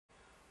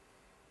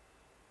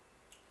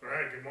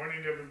right, good morning,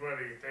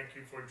 everybody. Thank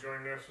you for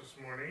joining us this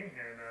morning,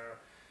 and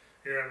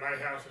here at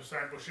Lighthouse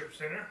Discipleship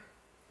Center.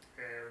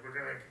 And we're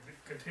going to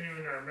continue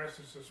in our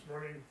message this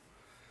morning,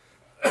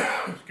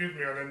 excuse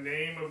me, on the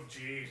name of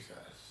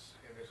Jesus.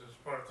 And this is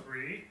part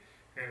 3,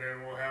 and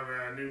then we'll have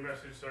a new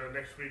message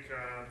next week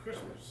on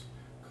Christmas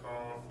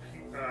called,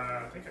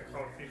 I think I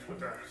called Peace With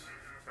Us.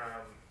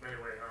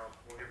 Anyway,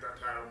 we'll get that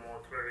title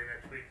more clearly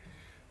next week.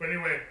 But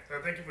anyway,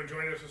 thank you for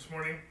joining us this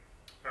morning.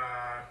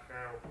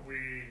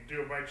 We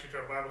do invite you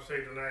to our Bible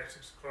study tonight at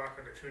 6 o'clock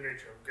on the true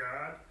nature of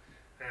God,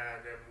 and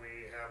then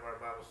we have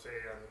our Bible study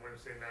on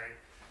Wednesday night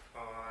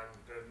on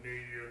the New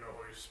Year and the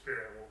Holy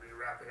Spirit. We'll be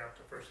wrapping up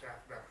the first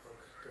half of that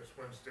book this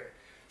Wednesday.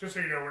 Just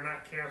so you know, we're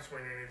not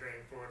canceling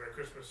anything for the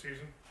Christmas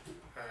season.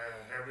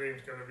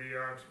 Everything's going to be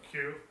on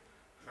cue.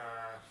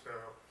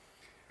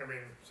 I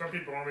mean, some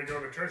people only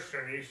go to church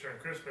during Easter and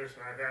Christmas,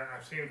 and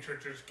I've seen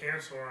churches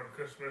cancel on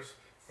Christmas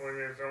when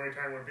it's the only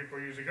time when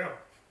people usually go.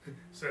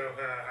 So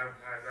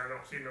I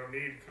don't see no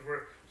need, because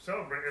we're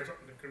celebrating.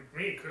 To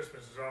me,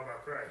 Christmas is all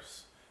about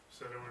Christ.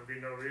 So there would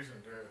be no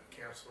reason to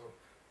cancel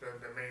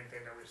the main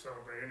thing that we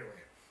celebrate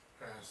anyway.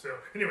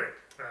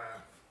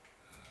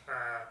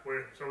 We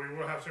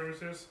will have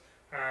services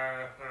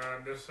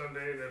this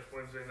Sunday, this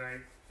Wednesday night,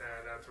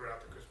 and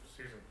throughout the Christmas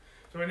season.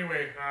 So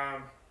anyway,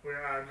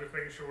 we're just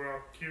making sure we're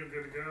all cute,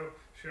 good to go.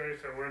 Sherry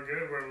said we're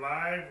good, we're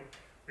live.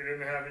 We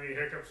didn't have any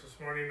hiccups this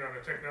morning on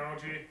the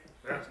technology.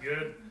 That's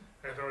good.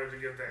 That's always a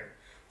good thing.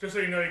 Just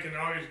so you know, you can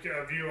always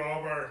view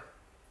all of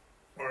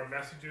our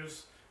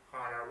messages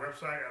on our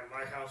website at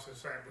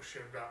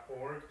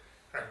lighthousediscipleship.org,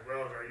 as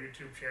well as our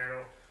YouTube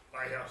channel,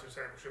 Lighthouse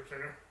Discipleship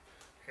Center.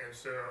 And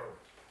so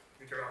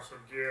you can also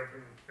give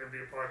and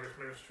be a part of this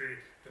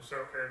ministry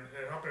and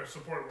help us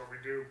support what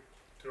we do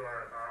to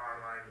our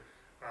online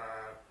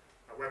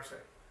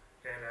website.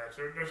 And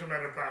so there's some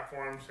other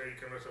platforms that you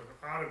can listen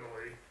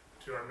audibly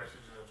to our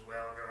messages as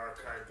well, and they're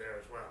archived there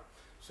as well.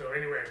 So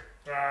anyway,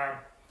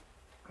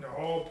 the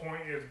whole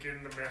point is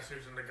getting the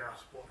message and the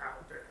gospel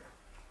out there.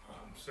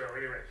 So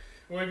anyway,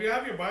 well, if you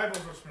have your Bibles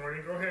this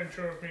morning, go ahead and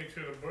turn with me to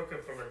the book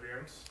of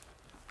Philippians.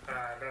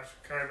 That's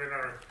kind of in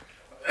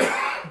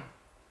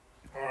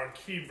our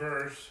key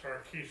verse, our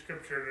key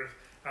scripture. There's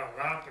a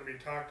lot to be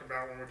talked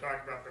about when we're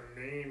talking about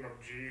the name of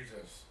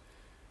Jesus.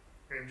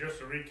 And just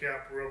to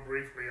recap real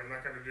briefly, I'm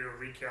not going to do a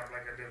recap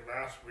like I did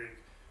last week,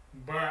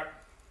 but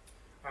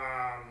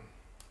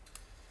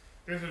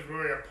this is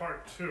really a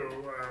part 2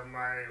 of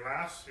my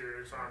last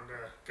series on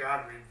the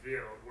God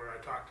Revealed, where I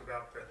talked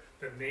about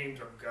the names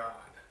of God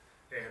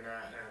and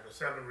the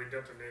 7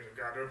 redemptive names of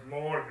God. There's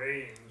more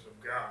names of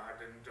God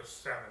than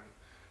just 7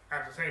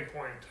 at the same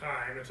point in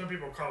time, and some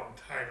people call them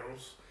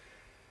titles.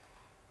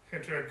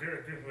 And to a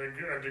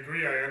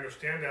degree, I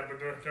understand that, but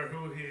they're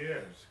who He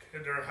is.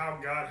 They're how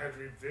God has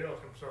revealed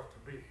Himself to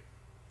be.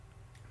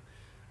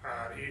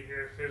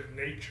 His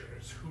nature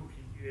is who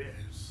He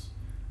is.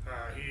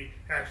 He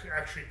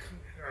actually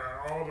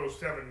all those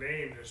 7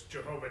 names is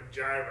Jehovah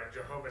Jireh,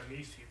 Jehovah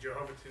Nisi,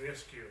 Jehovah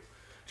Teniskiu,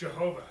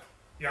 Jehovah,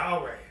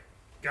 Yahweh.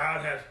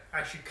 God has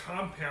actually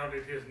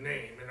compounded His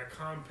name in a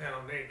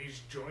compound name.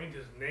 He's joined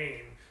His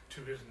name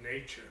to His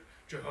nature.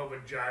 Jehovah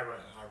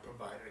Jireh, our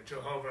provider.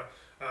 Jehovah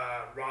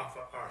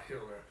Rapha, our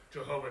healer.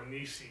 Jehovah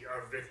Nisi,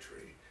 our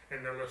victory.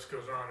 And the list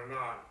goes on and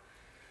on.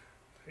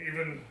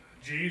 Even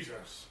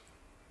Jesus,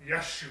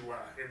 Yeshua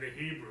in the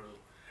Hebrew,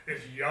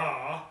 is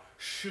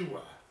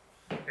Yahshua.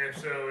 And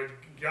so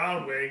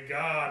Yahweh,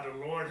 God,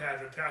 the Lord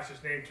has attached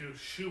His name to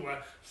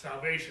Shua,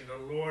 salvation. The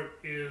Lord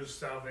is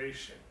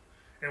salvation.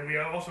 And we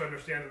also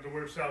understand that the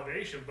word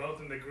salvation,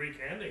 both in the Greek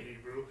and the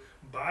Hebrew,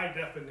 by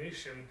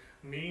definition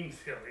means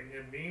healing,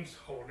 it means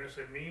wholeness,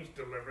 it means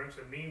deliverance,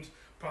 it means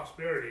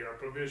prosperity or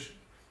provision.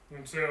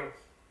 And so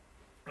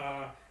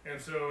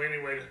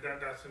anyway,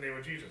 that's the name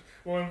of Jesus.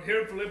 Well, here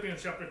in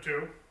Philippians chapter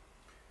 2,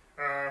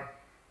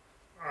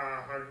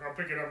 I'll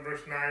pick it up in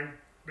verse 9.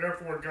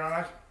 Therefore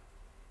God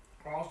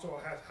also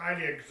has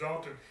highly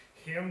exalted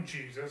Him,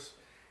 Jesus,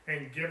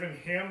 and given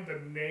Him the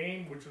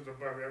name which is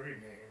above every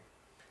name,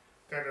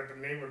 that at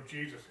the name of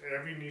Jesus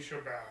every knee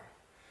shall bow,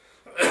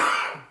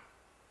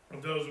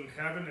 those in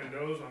heaven and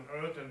those on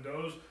earth and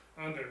those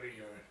under the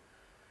earth.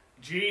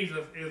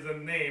 Jesus is the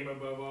name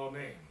above all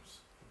names.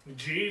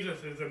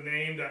 Jesus is the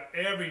name that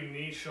every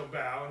knee shall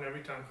bow and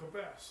every tongue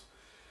confess.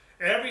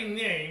 Every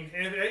name,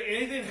 and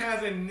anything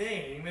has a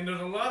name, and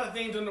there's a lot of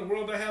things in the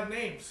world that have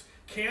names.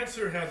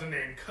 Cancer has a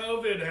name.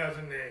 COVID has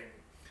a name.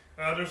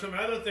 There's some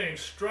other things.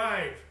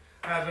 Strife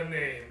has a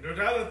name. There's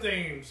other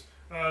things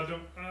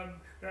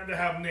that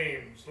have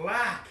names.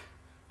 Lack,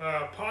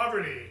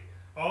 poverty.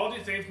 All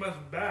these things must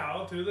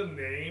bow to the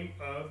name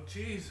of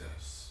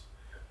Jesus.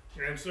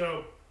 And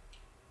so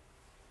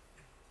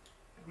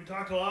we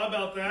talked a lot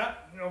about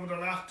that over the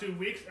last 2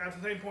 weeks. At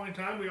the same point in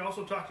time, we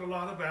also talked a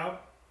lot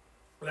about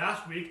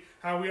last week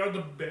how we are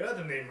to bear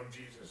the name of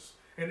Jesus.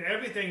 In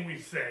everything we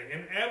say,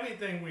 in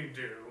everything we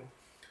do,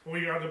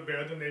 we are to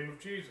bear the name of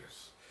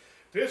Jesus.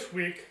 This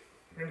week,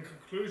 in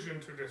conclusion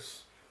to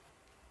this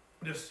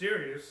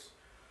series,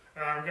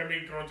 we're going to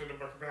be going to the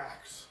book of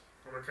Acts.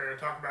 And we're going to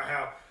talk about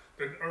how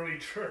the early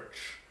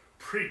church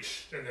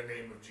preached in the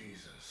name of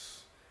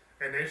Jesus.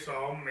 And they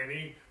saw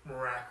many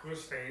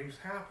miraculous things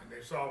happen.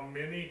 They saw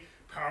many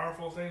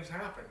powerful things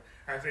happen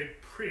as they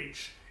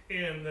preached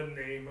in the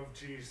name of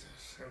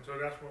Jesus. And so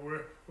that's what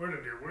we're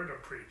to do. We're to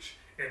preach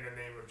in the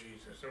name of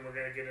Jesus. And we're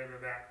going to get into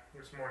that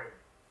this morning.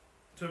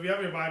 So if you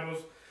have your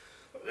Bibles,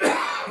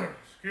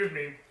 excuse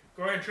me,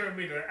 go ahead and turn with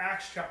me to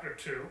Acts chapter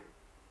 2.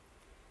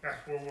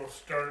 That's where we'll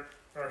start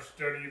our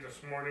study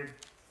this morning.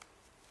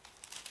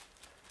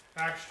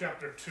 Acts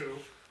chapter 2.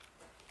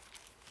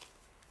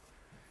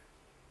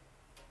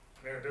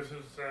 And this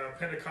is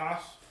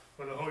Pentecost,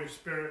 where the Holy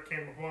Spirit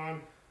came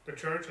upon the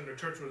church, and the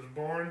church was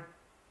born.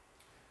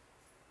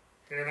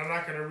 And I'm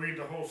not going to read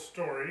the whole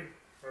story,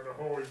 or the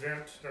whole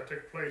event that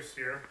took place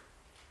here,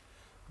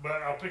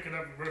 but I'll pick it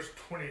up in verse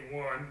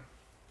 21.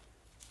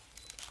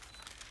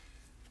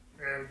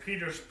 And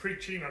Peter's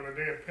preaching on the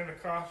day of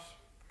Pentecost,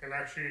 and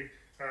actually,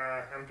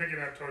 I'm picking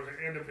up towards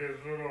the end of his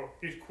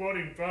he's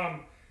quoting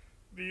from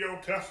the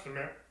Old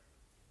Testament,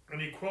 and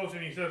he quotes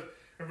and he says,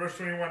 in verse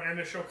 21, and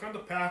it shall come to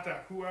pass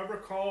that whoever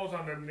calls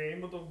on the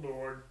name of the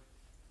Lord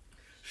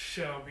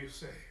shall be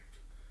saved.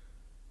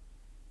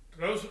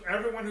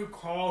 Everyone who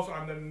calls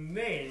on the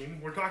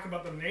name, we're talking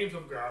about the names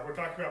of God, we're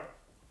talking about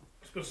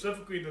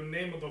specifically the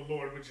name of the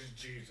Lord, which is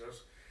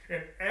Jesus,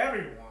 and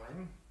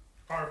everyone,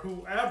 or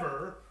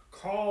whoever,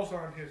 calls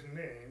on his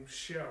name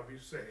shall be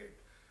saved.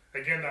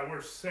 Again, that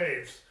word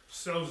saved,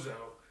 sozo,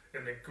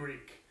 in the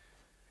Greek,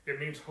 it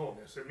means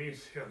wholeness, it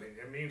means healing,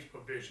 it means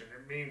provision,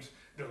 it means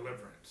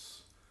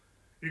deliverance.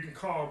 You can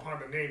call upon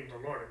the name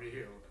of the Lord and be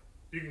healed.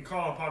 You can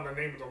call upon the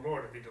name of the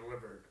Lord and be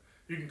delivered.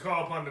 You can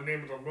call upon the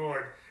name of the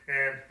Lord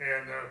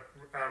and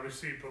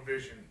receive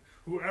provision.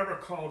 Whoever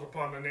calls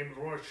upon the name of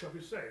the Lord shall be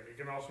saved. You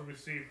can also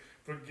receive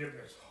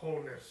forgiveness,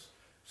 wholeness,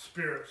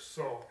 spirit,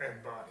 soul,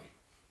 and body.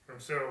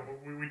 And so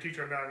we teach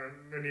on that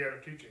in many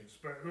other teachings.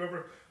 But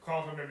whoever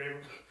calls on the name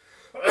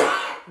of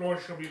the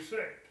Lord shall be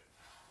saved.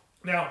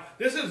 Now,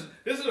 this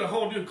is a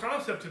whole new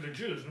concept to the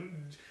Jews.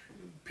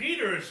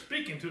 Peter is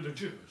speaking to the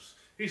Jews.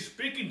 He's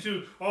speaking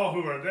to all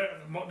who are there.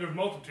 There's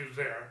multitudes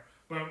there,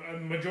 but a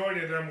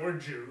majority of them were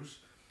Jews.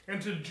 And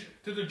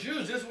to the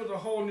Jews, this was a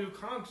whole new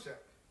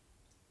concept.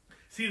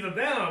 See, to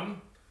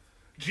them,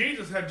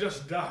 Jesus had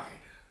just died.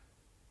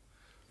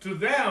 To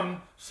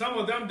them, some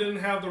of them didn't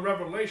have the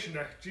revelation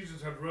that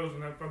Jesus had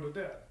risen up from the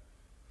dead.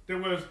 There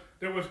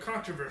was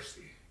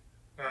controversy.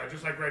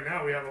 Just like right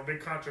now, we have a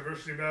big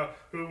controversy about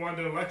who won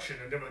the election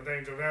and different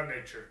things of that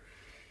nature.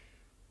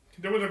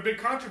 There was a big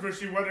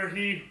controversy whether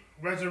he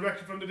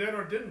resurrected from the dead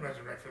or didn't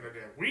resurrect from the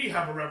dead. We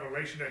have a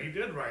revelation that he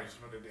did rise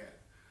from the dead.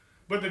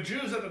 But the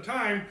Jews at the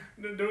time,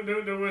 there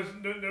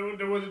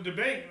was a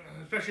debate,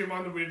 especially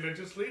among the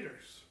religious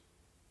leaders.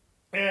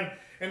 And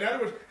in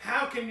other words,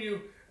 how can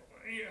you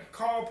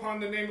call upon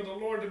the name of the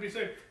Lord to be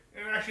saved?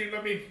 And actually,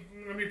 let me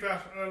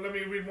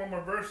read one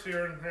more verse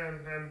here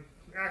in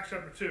Acts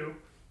chapter 2.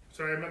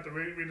 Sorry, I meant to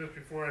read this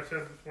before I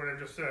said what I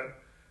just said.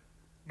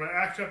 But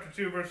Acts chapter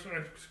 2,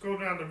 scroll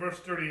down to verse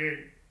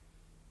 38.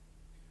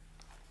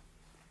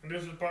 And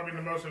this is probably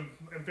the most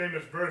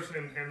famous verse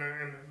in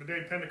the day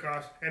of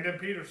Pentecost. And then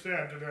Peter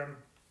said to them,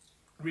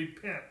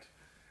 repent,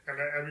 and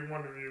let every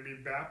one of you be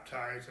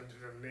baptized into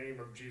the name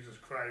of Jesus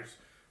Christ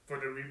for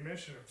the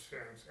remission of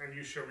sins, and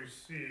you shall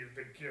receive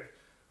the gift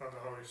of the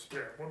Holy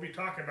Spirit. We'll be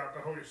talking about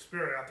the Holy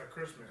Spirit after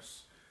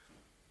Christmas.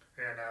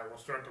 And we'll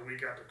start the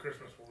week after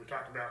Christmas where we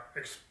talk about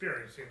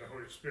experiencing the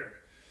Holy Spirit.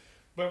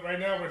 But right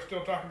now we're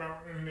still talking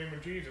about in the name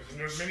of Jesus. And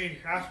there's many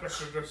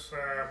aspects of this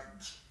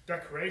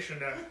declaration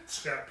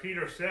that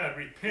Peter said,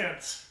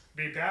 repent,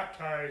 be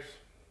baptized,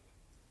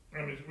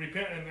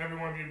 repent and every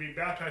one of you be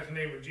baptized in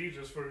the name of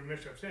Jesus for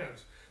remission of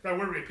sins. That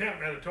word repent,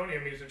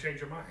 metanoia, means to change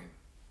your mind.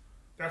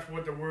 That's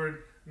what the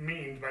word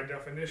means by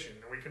definition.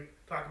 And we can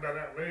talk about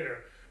that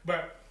later.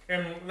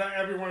 And let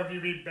every one of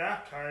you be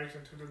baptized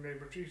into the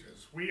name of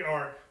Jesus.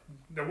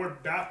 The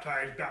word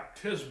baptized,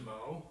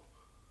 baptismo,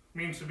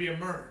 means to be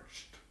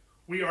immersed.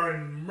 We are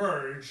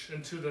immersed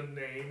into the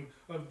name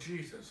of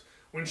Jesus.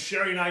 When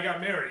Sherry and I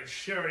got married,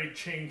 Sherry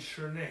changed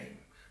her name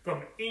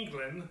from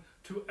England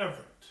to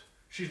Everett.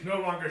 She's no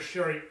longer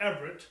Sherry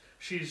Everett.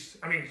 She's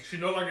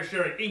no longer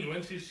Sherry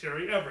England. She's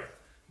Sherry Everett.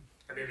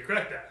 I need to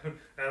correct that.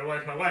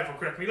 Otherwise, my wife will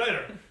correct me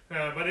later.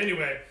 But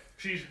anyway,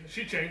 she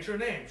changed her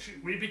name.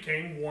 We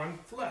became one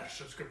flesh.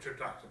 The scripture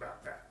talks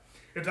about that.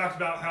 It talks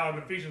about how in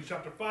Ephesians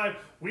chapter 5,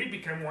 we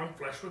become one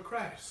flesh with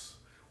Christ.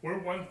 We're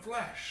one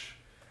flesh.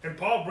 And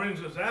Paul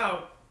brings us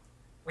out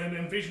in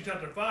Ephesians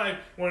chapter 5,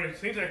 when it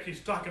seems like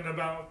he's talking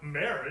about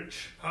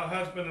marriage, a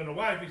husband and a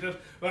wife. He says,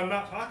 well, I'm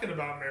not talking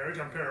about marriage,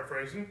 I'm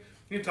paraphrasing.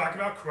 He's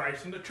talking about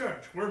Christ and the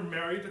church. We're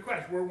married to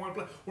Christ. We're one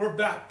flesh. We're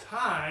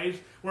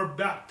baptized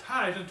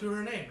into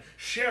her name.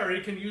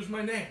 Sherry can use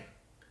my name.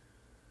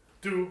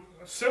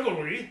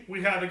 Civilly,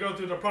 we had to go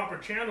through the proper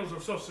channels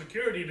of Social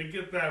Security to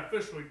get that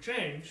officially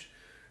changed.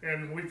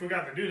 And we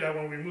forgot to do that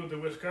when we moved to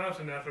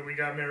Wisconsin after we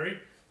got married.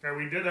 Now,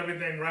 we did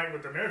everything right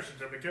with the marriage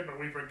certificate, but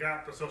we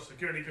forgot the Social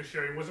Security because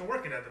Sherry wasn't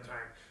working at the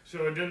time.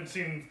 So it didn't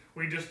seem,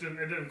 it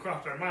didn't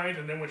cross our mind.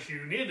 And then when she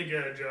needed to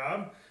get a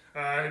job,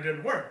 it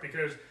didn't work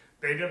because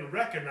they didn't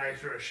recognize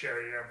her as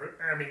Sherry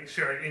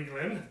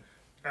England,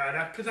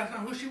 because that's not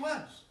who she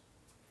was.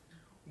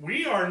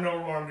 We are no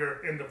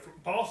longer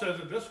Paul says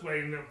it this way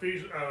in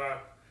Ephesians,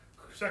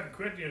 2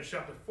 Corinthians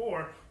chapter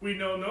 4, 2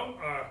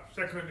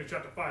 Corinthians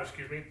chapter 5,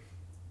 excuse me,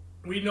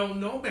 we know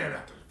no man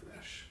after the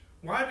flesh.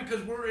 Why?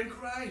 Because we're in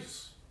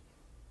Christ.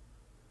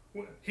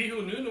 He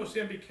who knew no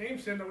sin became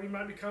sin that we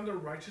might become the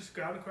righteous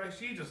God in Christ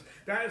Jesus.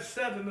 That is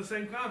said in the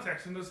same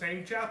context, in the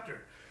same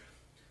chapter.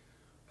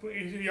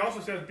 He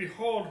also says,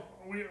 behold,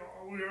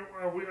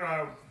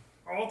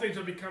 all things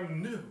have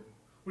become new.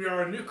 We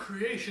are new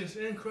creations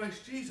in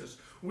Christ Jesus.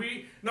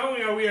 Not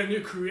only are we a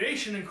new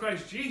creation in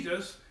Christ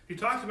Jesus, he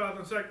talks about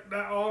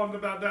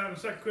that in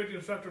 2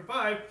 Corinthians chapter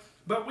 5,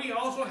 but we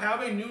also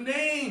have a new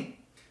name.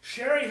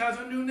 Sherry has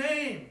a new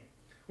name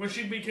when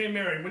she became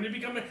married. When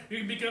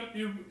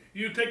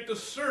you take the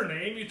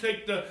surname, you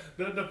take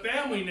the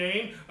family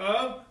name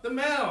of the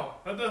male,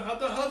 of the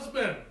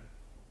husband.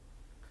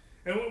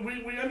 And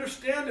we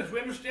understand this.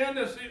 We understand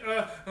this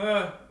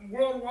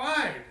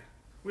worldwide.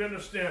 We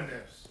understand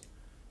this.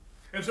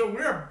 And so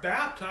we're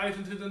baptized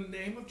into the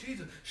name of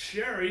Jesus.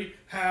 Sherry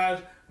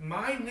has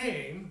my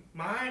name,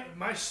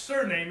 my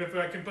surname, if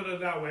I can put it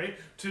that way,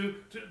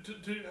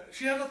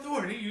 she has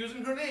authority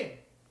using her name.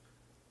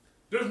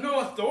 There's no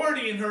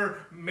authority in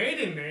her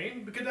maiden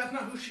name because that's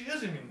not who she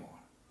is anymore.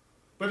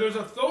 But there's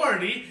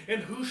authority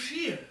in who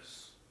she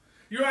is.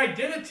 Your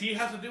identity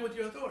has to do with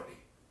your authority.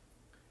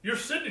 Your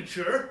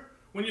signature,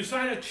 when you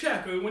sign a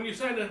check or when you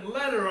sign a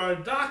letter or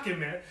a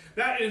document,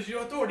 that is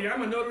your authority.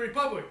 I'm a notary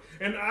public.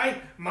 And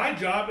my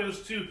job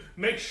is to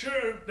make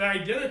sure the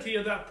identity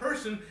of that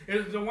person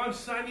is the one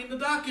signing the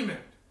document.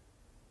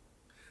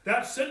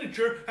 That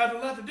signature has a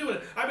lot to do with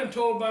it. I've been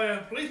told by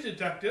a police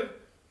detective,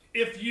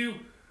 if you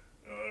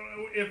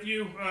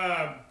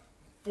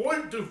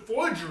do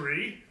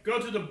forgery, go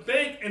to the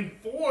bank and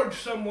forge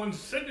someone's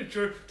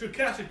signature to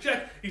cash a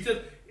check, he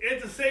said,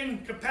 it's the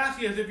same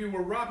capacity as if you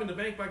were robbing the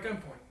bank by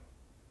gunpoint.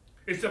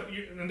 Except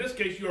in this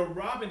case, you're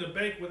robbing the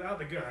bank without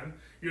the gun.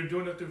 You're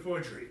doing it through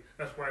forgery.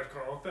 That's why it's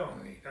called a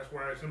felony. That's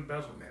why it's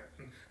embezzlement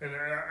and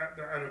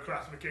other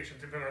classifications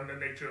depending on the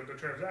nature of the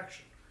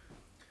transaction.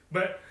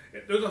 But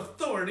there's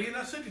authority in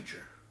that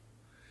signature.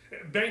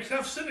 Banks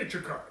have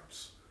signature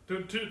cards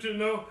to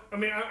know. I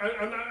mean,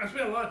 I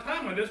spent a lot of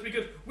time on this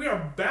because we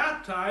are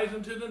baptized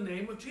into the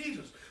name of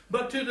Jesus.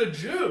 But to the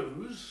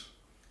Jews,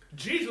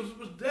 Jesus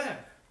was dead.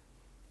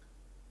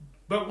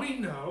 But we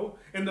know,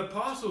 and the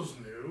apostles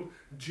knew,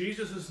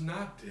 Jesus is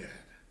not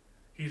dead.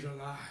 He's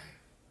alive.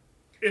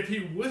 If he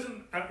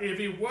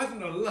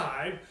wasn't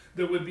alive,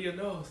 there would be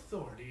no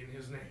authority in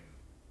his name.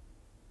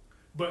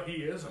 But he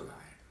is alive.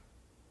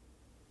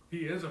 He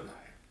is alive.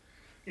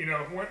 You know,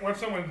 when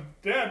someone's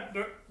dead,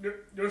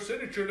 their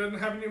signature doesn't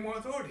have any more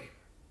authority.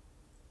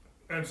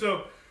 And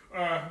so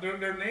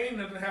their name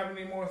doesn't have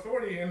any more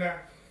authority in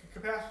that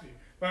capacity.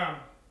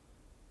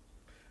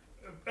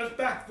 Let's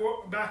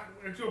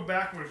let's go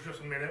backwards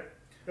just a minute.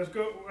 Let's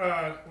go.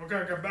 We're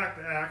going to go back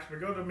to Acts, but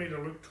go with me to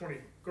Luke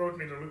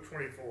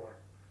 24.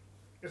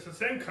 It's the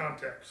same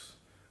context.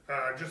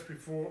 Just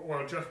before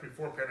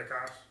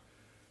Pentecost.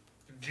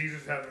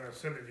 Jesus hasn't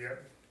ascended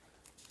yet,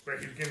 but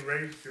he's getting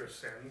ready to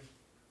ascend.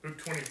 Luke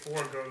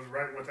 24 goes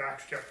right with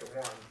Acts chapter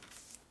 1.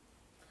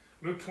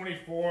 Luke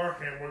 24,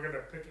 and we're going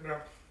to pick it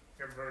up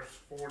in verse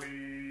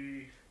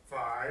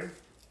 45.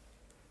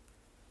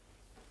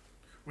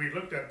 We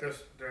looked at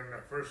this during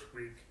the first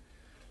week,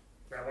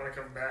 but I want to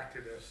come back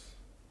to this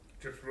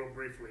just real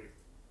briefly.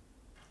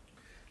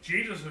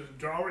 Jesus has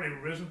already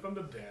risen from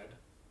the dead.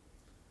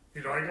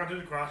 He's already gone to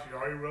the cross. He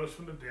already rose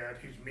from the dead.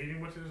 He's meeting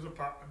with his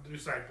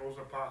disciples,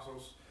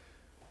 apostles.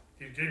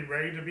 He's getting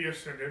ready to be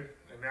ascended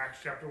in Acts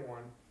chapter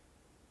 1.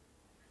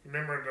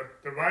 Remember,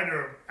 the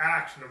writer of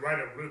Acts and the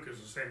writer of Luke is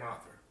the same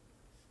author.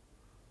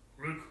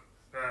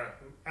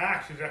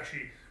 Acts is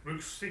actually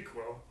Luke's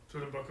sequel to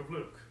the book of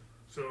Luke.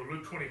 So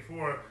Luke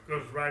 24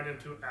 goes right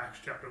into Acts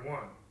chapter 1.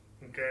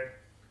 Okay?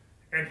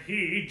 And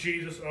he,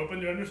 Jesus,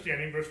 opened their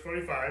understanding, verse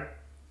 45,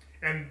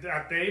 and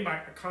that they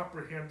might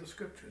comprehend the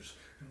scriptures.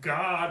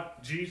 God,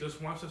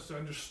 Jesus, wants us to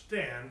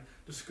understand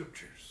the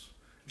scriptures.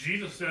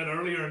 Jesus said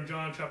earlier in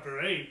John chapter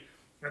 8,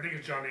 I think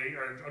it's John 8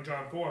 or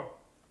John 4,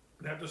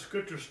 that the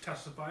scriptures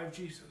testify of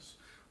Jesus.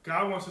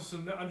 God wants us to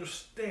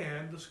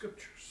understand the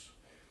scriptures.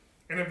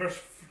 And in verse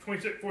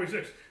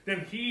 46,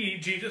 then he,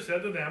 Jesus,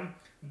 said to them,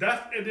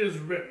 thus it is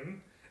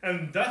written,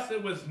 and thus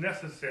it was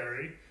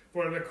necessary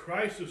for the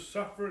Christ to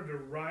suffer and to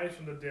rise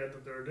from the dead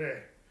the third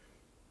day.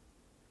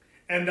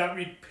 And that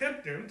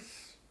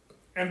repentance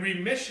and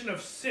remission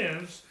of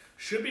sins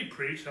should be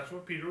preached. That's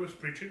what Peter was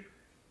preaching.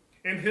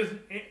 Let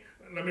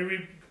me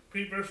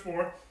repeat verse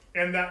 4.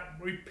 And that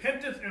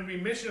repentance and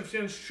remission of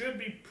sins should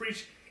be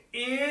preached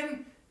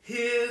in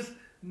his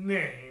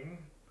name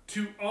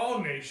to all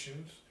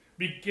nations,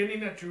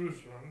 beginning at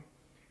Jerusalem.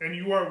 And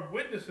you are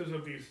witnesses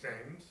of these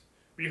things.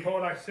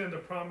 Behold, I send the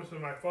promise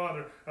of my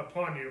Father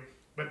upon you,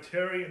 but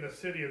tarry in the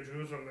city of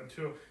Jerusalem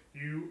until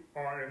you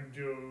are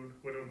endued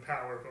with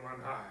power from on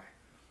high.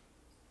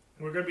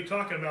 We're going to be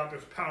talking about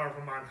this power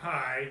from on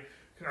high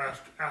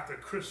after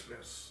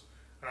Christmas.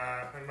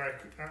 In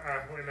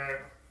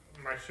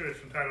my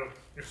series entitled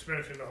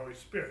Experiencing the Holy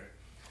Spirit.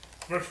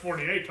 Verse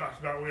 48 talks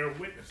about we are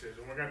witnesses,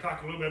 and we're going to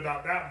talk a little bit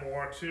about that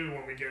more too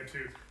when we get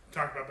to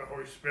talk about the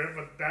Holy Spirit,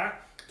 but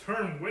that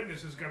term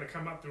witness is going to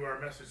come up through our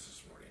message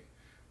this morning.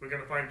 We're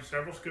going to find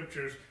several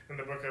scriptures in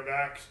the book of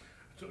Acts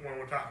when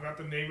we're talking about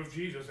the name of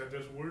Jesus that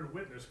this word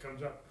witness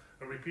comes up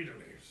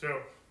repeatedly.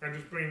 So I'm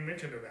just bringing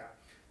mention to that.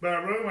 But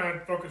I really want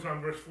to focus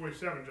on verse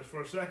 47 just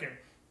for a second.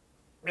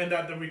 And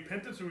that the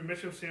repentance and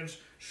remission of sins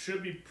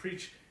should be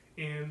preached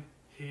in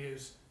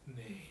his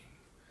name.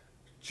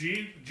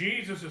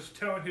 Jesus is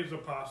telling his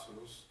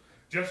apostles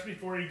just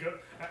before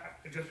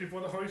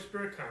the Holy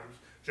Spirit comes,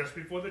 just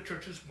before the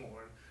church is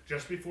born,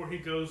 just before he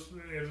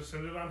is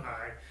ascended on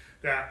high,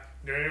 that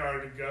they are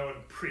to go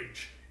and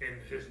preach in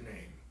his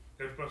name.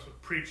 They're supposed to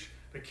preach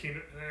the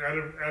kingdom.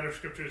 Other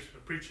scriptures to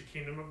preach the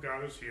kingdom of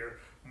God is here.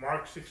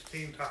 Mark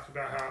 16 talks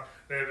about how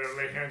they're to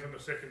lay hands on the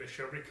sick and they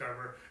shall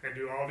recover, and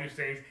do all these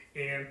things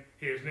in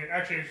his name.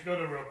 Actually, let's go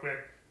to real quick,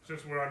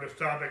 since we're on this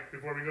topic,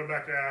 before we go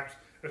back to Acts,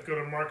 let's go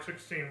to Mark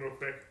 16 real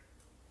quick.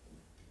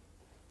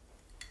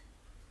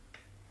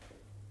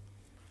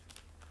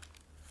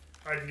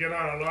 I can get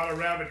on a lot of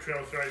rabbit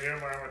trails right here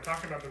when I'm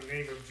talking about the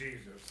name of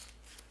Jesus.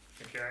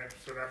 Okay,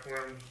 so that's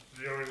where I'm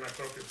zeroing my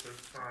focus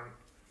on,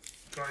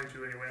 trying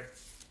to anyway.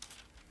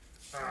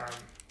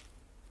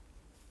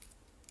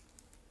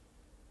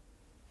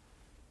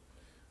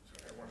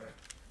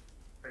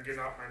 I'm getting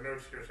off my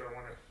notes here, so I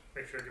want to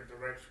make sure I get the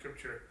right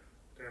scripture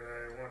that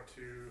I want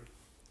to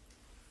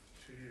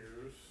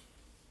use.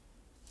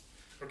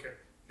 Okay,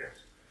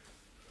 yes.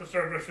 Let's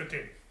start with verse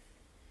 15.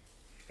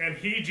 And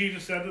he,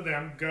 Jesus, said to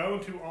them, go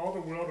into all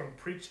the world and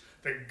preach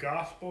the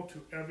gospel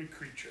to every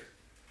creature.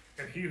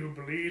 And he who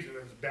believes and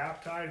is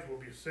baptized will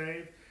be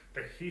saved,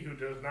 but he who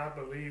does not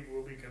believe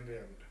will be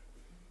condemned.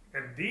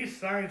 And these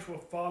signs will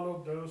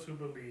follow those who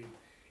believe.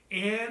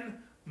 In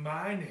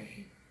my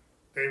name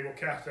they will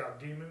cast out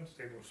demons,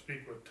 they will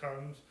speak with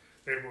tongues,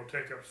 they will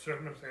take up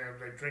serpents, and if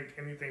they drink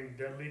anything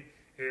deadly,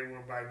 it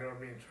will by no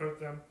means hurt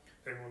them.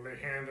 They will lay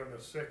hands on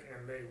the sick,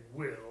 and they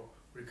will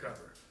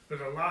recover.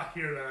 There's a lot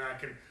here that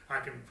I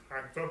can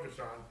focus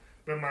on,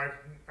 but my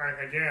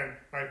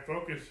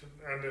focus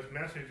on this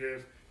message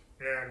is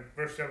in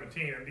verse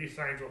 17, and these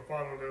signs will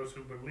follow those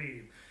who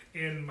believe.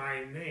 In my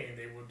name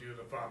they will do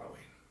the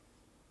following.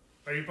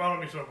 Are you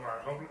following me so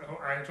far?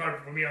 It's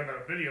hard for me on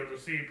the video to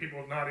see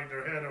people nodding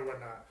their head or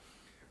whatnot.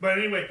 But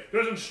anyway,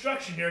 there's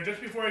instruction here, just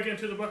before I get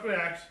into the book of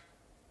Acts,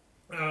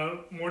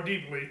 more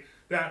deeply,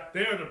 that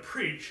they are to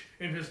preach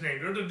in his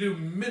name. They're to do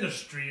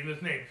ministry in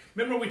his name.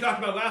 Remember we talked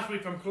about last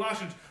week from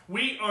Colossians,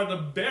 we are to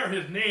bear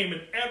his name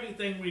in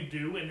everything we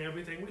do and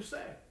everything we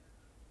say.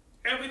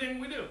 Everything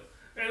we do.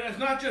 And it's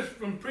not just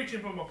from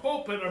preaching from a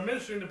pulpit or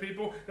ministering to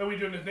people that we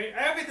do in his name.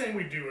 Everything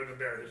we do is to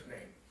bear his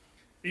name.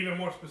 Even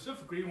more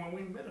specifically, when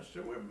we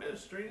minister, we're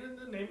ministering in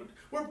the name of,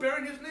 we're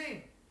bearing his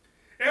name.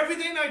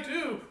 Everything I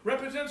do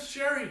represents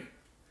Sherry.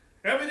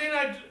 Everything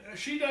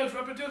she does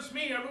represents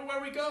me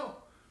everywhere we go.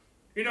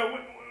 You know,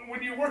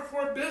 when you work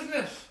for a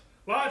business,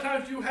 a lot of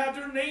times you have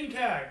their name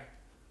tag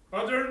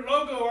or their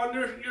logo on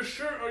your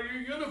shirt or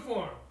your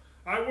uniform.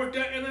 I worked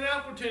at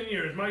In-N-Out for 10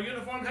 years. My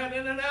uniform had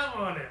In-N-Out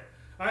on it.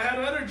 I had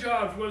other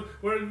jobs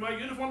where my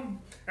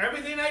uniform,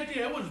 everything I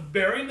did was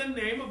bearing the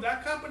name of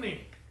that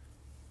company.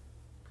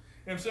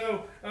 And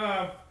so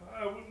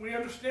we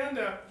understand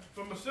that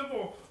from a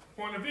civil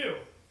point of view.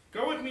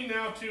 Go with me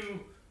now to,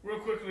 real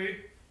quickly,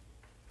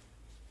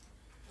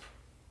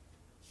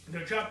 to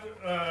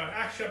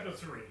Acts chapter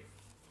 3.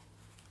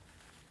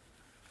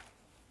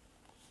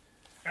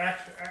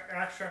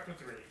 Acts chapter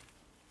 3.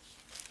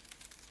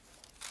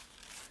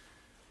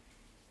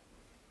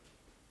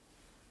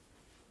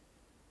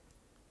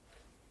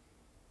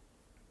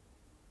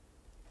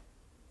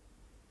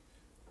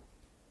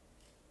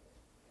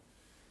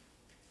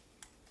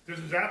 This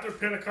is after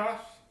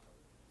Pentecost.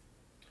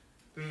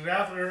 This is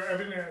after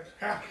everything that's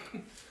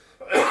happened.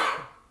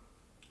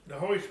 The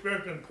Holy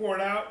Spirit's been poured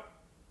out.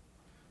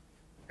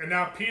 And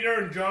now Peter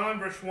and John,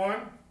 verse 1,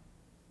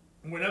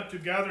 went up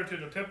together to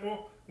the temple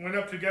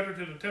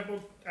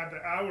at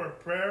the hour of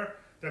prayer,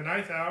 the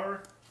 9th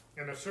hour,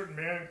 and a certain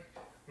man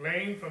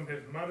lame from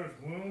his mother's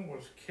womb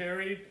was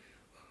carried,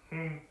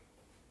 whom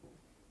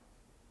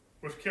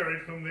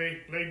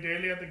they laid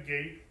daily at the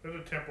gate of the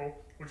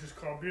temple, which is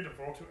called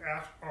Beautiful, to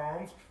ask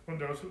alms from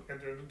those who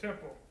entered the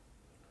temple.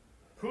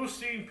 Who,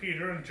 seeing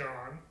Peter and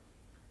John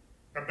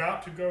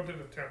about to go to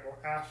the temple,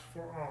 asked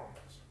for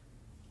alms.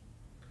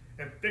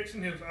 And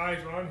fixing his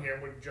eyes on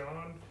him with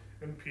John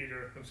and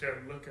Peter, and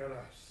said, look at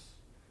us.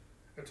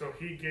 And so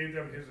he gave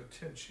them his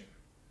attention,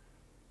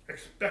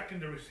 expecting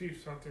to receive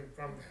something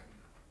from them.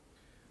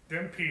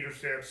 Then Peter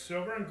said,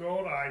 silver and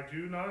gold I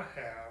do not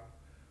have,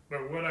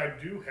 but what I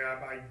do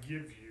have I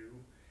give you.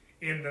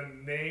 in the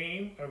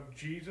name of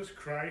Jesus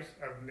Christ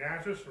of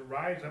Nazareth,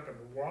 rise up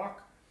and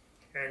walk.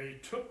 And he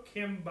took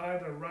him by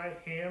the right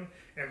hand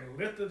and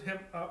lifted him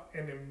up,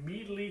 and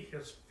immediately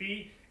his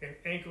feet and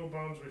ankle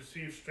bones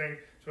received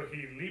strength. So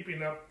he,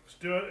 leaping up,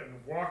 stood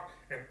and walked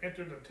and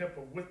entered the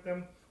temple with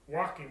them,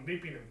 walking,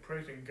 leaping, and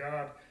praising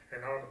God.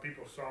 And all the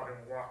people saw him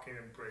walking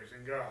and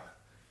praising God.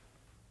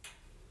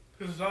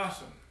 This is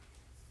awesome.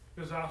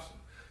 This is awesome.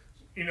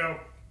 You know,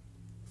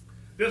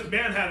 this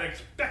man had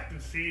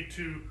expectancy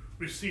to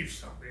receive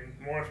something,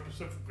 more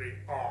specifically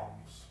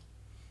alms.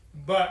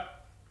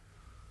 But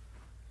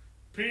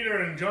Peter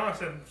and John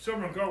said,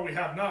 silver and gold we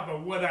have not,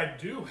 but what I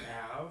do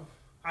have,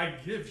 I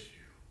give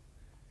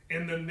you.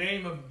 In the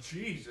name of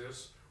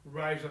Jesus,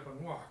 rise up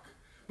and walk.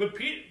 But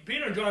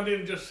Peter and John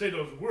didn't just say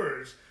those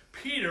words.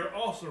 Peter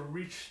also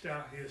reached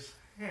out his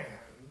hand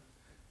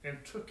and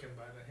took him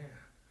by the hand.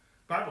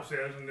 The Bible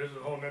says, and this is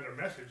a whole other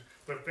message,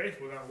 but faith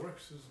without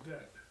works is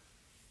dead.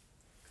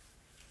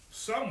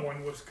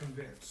 Someone was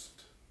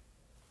convinced.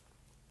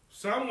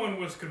 Someone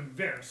was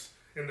convinced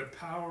in the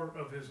power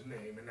of his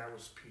name, and that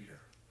was Peter.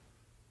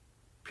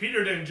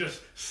 Peter didn't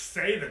just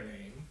say the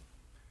name.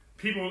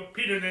 Peter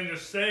didn't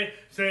just say,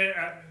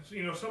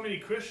 so many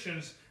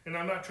Christians, and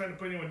I'm not trying to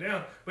put anyone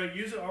down, but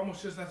use it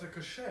almost just as a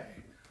cliche.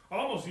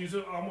 Use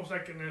it almost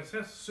like, in a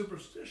sense,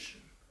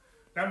 superstition.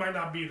 That might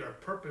not be their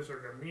purpose or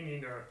their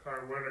meaning or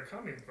where they're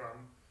coming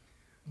from.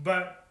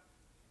 But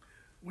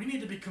we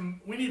need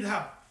to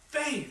have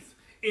faith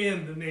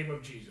in the name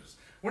of Jesus.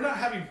 We're not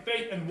having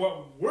faith in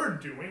what we're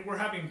doing. We're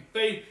having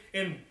faith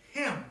in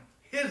him,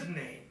 his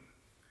name.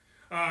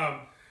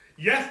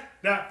 Yes,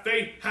 that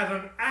faith has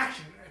an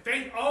action.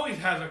 Faith always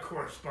has a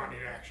corresponding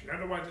action.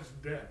 Otherwise, it's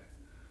dead.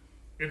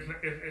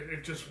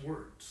 It's just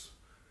words.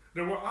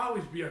 There will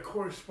always be a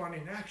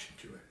corresponding action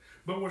to it.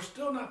 But we're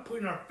still not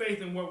putting our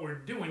faith in what we're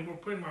doing. We're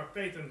putting our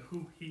faith in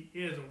who he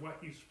is and what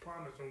he's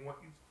promised and what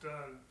he's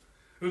done.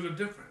 There's a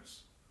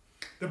difference.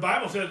 The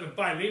Bible says in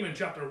Philemon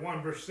chapter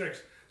 1, verse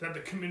 6, that the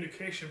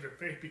communication of your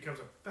faith becomes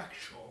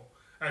effectual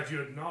as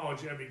you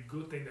acknowledge every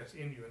good thing that's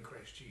in you in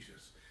Christ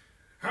Jesus.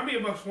 How many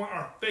of us want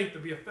our faith to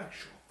be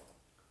effectual?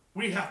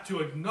 We have to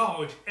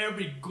acknowledge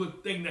every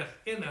good thing that's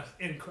in us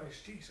in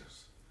Christ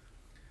Jesus.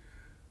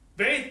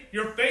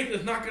 Your faith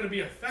is not going to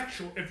be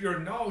effectual if you're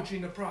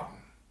acknowledging the problem.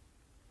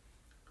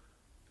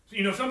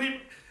 So, some people,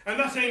 I'm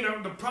not saying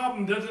that the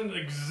problem doesn't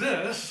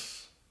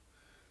exist,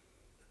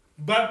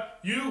 but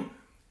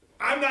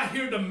I'm not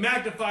here to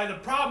magnify the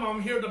problem.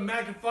 I'm here to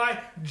magnify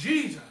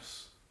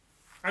Jesus.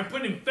 I'm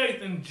putting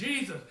faith in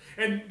Jesus.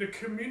 And the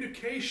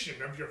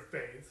communication of your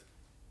faith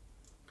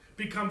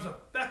becomes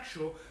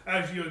effectual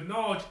as you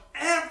acknowledge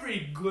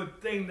every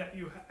good thing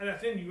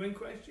that's in you in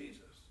Christ Jesus.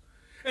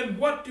 And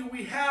what do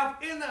we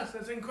have in us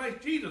that's in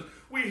Christ Jesus?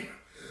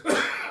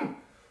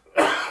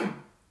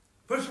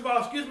 First of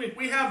all,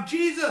 we have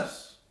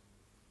Jesus.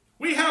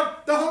 We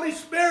have the Holy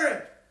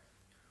Spirit.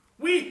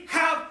 We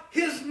have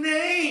his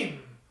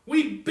name.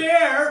 We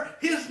bear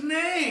his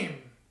name.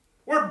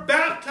 We're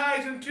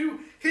baptized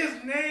into his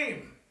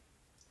name.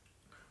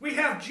 We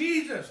have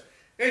Jesus.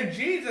 And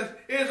Jesus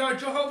is our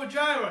Jehovah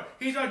Jireh.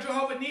 He's our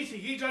Jehovah Nisi.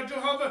 He's our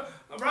Jehovah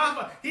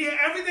Rapha.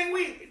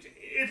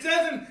 It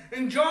says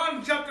in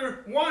John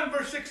chapter 1,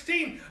 verse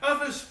 16,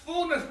 of his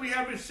fullness we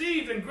have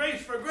received in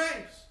grace for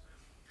grace.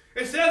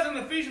 It says in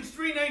Ephesians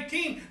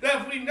 3:19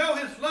 that if we know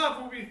his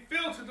love, we'll be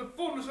filled to the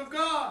fullness of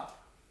God.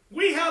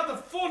 We have the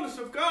fullness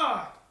of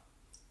God.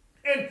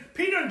 And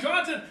Peter and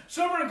John said,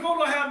 silver and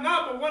gold I have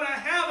not, but what I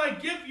have I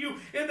give you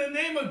in the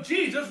name of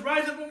Jesus.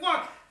 Rise up and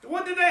walk.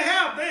 What did they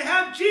have? They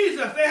had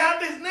Jesus. They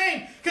had his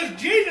name.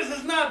 Because Jesus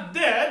is not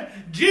dead.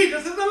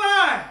 Jesus is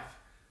alive.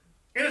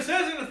 And it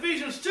says in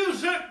Ephesians 2,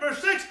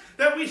 verse 6,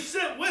 that we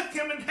sit with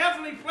him in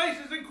heavenly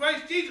places in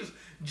Christ Jesus.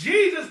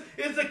 Jesus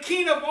is the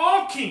King of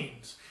all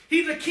kings.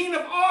 He's the King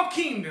of all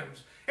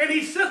kingdoms. And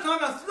he sits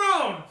on a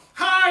throne,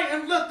 high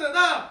and lifted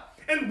up.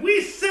 And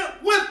we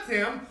sit with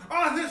him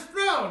on his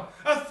throne.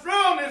 A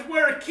throne is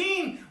where a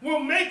king will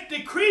make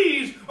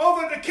decrees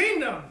over the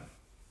kingdom.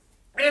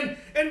 And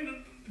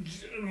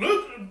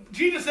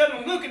Jesus said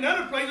in Luke and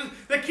other places,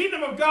 the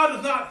kingdom of God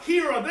is not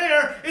here or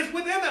there, it's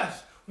within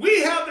us.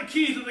 We have the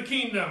keys of the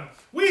kingdom.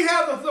 We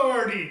have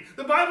authority.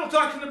 The Bible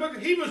talks in the book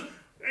of Hebrews,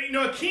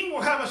 a king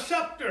will have a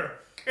scepter.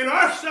 And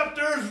our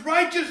scepter is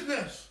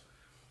righteousness.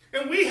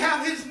 And we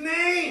have his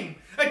name.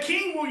 A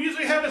king will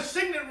usually have a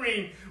signet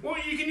ring. Well,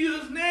 you can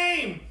use his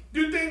name.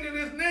 Do things in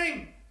his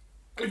name.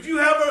 If you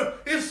have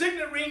his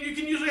signet ring, you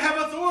can usually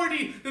have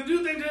authority to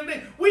do things in his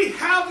name. We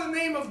have the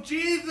name of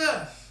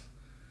Jesus.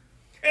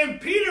 And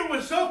Peter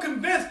was so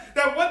convinced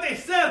that what they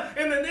said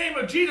in the name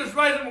of Jesus,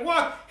 rise up and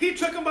walk, he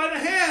took him by the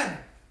hand.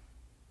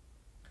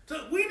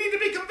 So we need to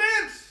be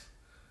convinced.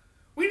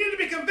 We need to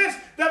be convinced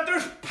that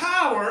there's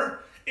power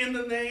in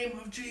the name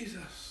of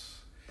Jesus.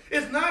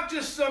 It's not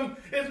just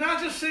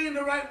saying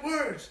the right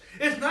words.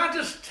 It's not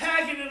just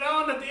tagging it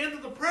on at the end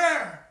of the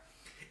prayer.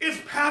 It's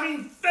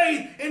having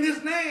faith in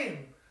his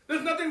name.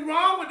 There's nothing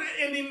wrong with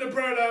ending the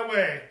prayer that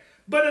way.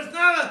 But it's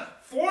not a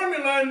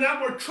formula in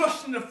that we're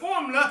trusting the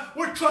formula.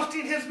 We're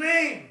trusting his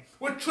name.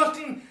 We're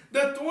trusting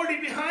the authority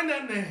behind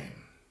that name.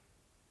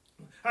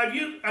 I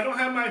don't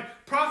have my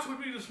props with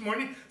me this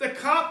morning. The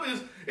cop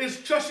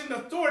is trusting the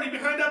authority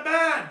behind that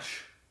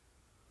badge.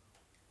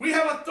 We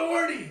have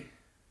authority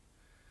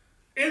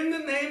in the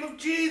name of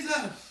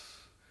Jesus.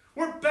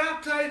 We're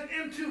baptized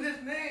into his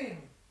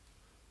name.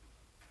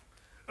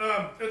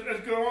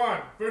 Let's go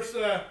on. Verse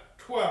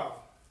 12.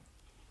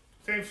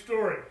 Same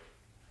story.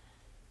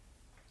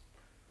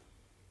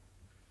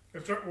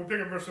 We'll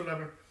pick up verse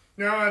 11.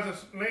 Now as a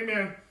lame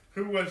man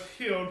who was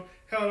healed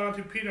held on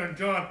to Peter and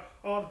John,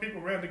 all the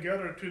people ran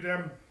together to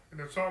them in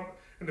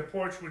the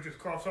porch, which is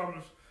called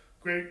Solomon's,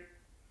 greatly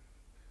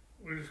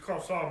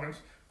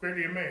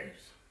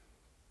amazed.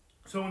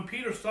 So when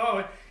Peter saw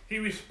it, he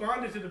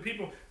responded to the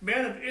people,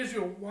 "Men of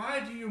Israel, why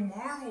do you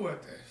marvel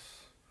at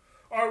this?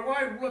 Or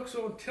why look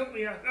so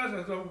intently at us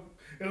as though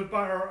it was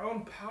by our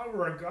own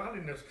power or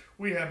godliness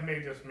we have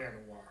made this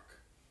man walk?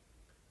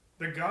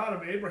 The God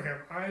of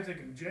Abraham, Isaac,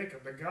 and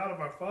Jacob, the God of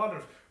our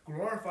fathers,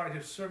 glorified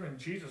his servant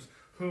Jesus,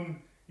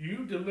 whom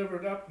you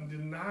delivered up and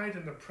denied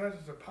in the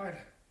presence of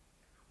Pilate,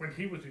 when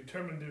he was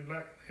determined to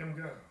let him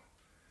go.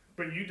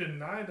 But you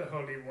denied the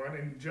Holy One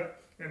and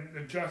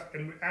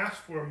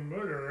asked for a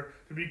murderer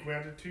to be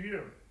granted to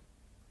you,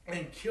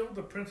 and killed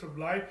the Prince of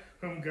Life,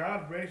 whom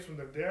God raised from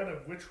the dead,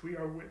 of which we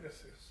are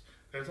witnesses."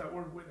 There's that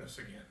word witness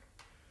again.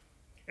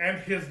 "And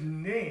his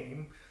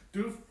name,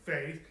 through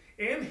faith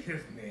in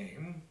his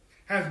name,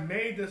 has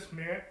made this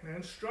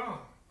man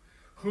strong,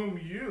 whom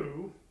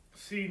you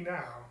see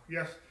now.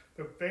 Yes,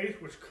 the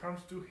faith which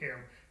comes to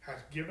him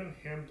has given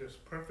him this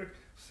perfect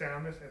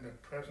soundness in the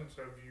presence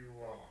of you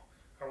all."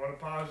 I want to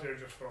pause there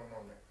just for a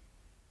moment.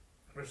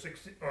 Verse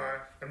 16,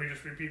 let me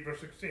just repeat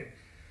verse 16.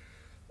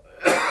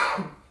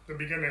 The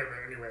beginning of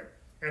it anyway.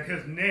 "And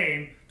his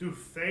name, through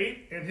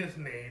faith in his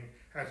name,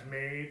 has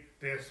made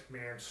this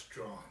man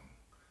strong."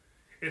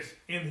 It's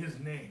in his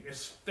name.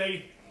 It's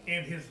faith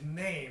in his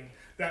name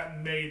that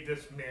made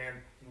this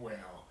man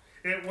well.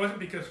 It wasn't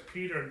because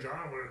Peter and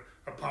John were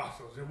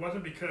apostles. It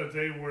wasn't because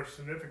they were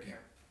significant.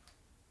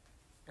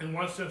 In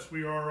one sense,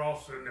 we are all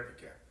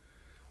significant.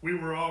 We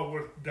were all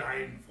worth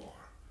dying for.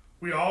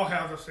 We all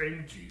have the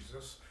same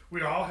Jesus.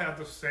 We all have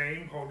the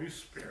same Holy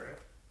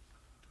Spirit.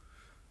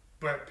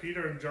 But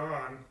Peter and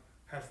John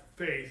have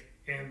faith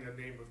in the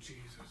name of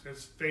Jesus.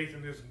 It's faith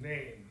in his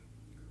name.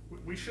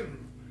 We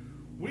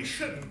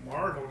shouldn't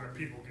marvel that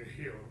people get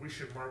healed. We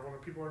should marvel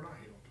that people are not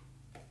healed.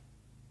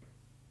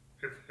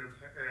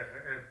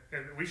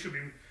 And we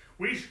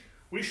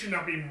should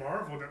not be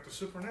marveled at the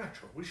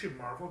supernatural. We should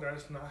marvel that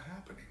it's not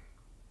happening.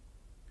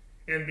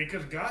 And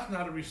because God's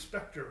not a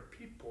respecter of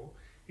people,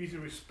 he's a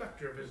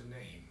respecter of his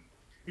name.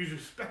 He's a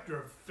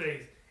respecter of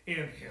faith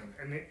in him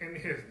and in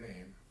his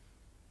name.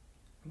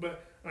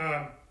 But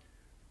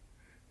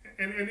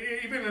and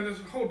even in this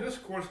whole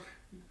discourse,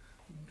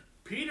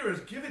 Peter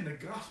is giving the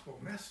gospel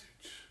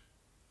message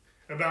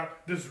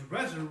about this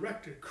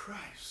resurrected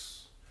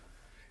Christ.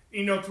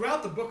 You know,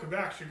 throughout the book of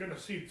Acts, you're going to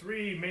see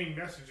three main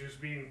messages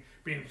being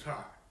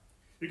taught.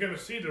 You're going to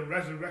see the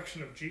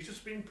resurrection of Jesus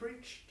being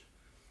preached.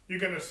 You're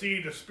going to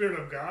see the Spirit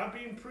of God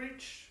being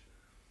preached.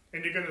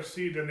 And you're going to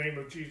see the name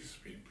of Jesus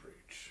being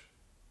preached.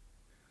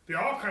 They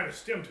all kind of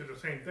stem to the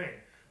same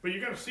thing. But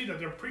you're going to see that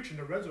they're preaching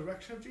the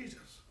resurrection of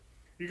Jesus.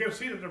 You're going to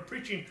see that they're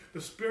preaching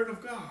the Spirit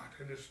of God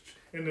in this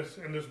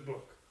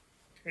book.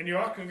 And you're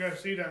also going to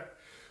see that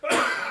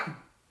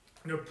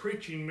they're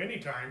preaching many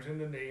times in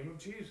the name of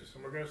Jesus.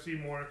 And we're going to see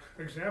more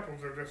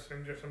examples of this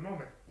in just a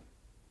moment.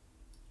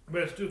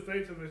 But it's through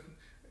faith in this,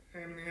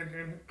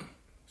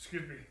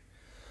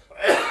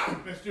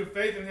 it's through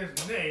faith in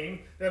his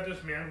name that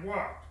this man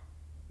walked.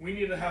 We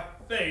need to have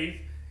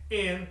faith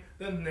in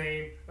the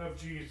name of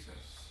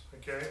Jesus.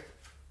 Okay?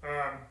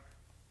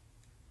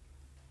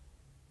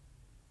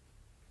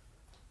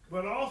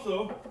 But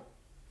also,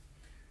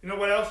 you know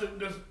what else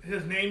does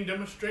his name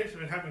demonstrates?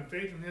 And having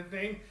faith in his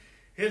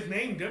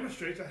name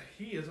demonstrates that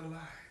he is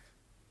alive.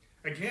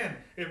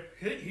 Again, if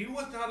he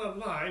was not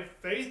alive,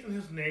 faith in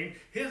his name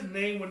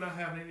would not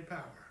have any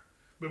power.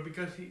 But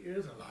because he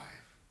is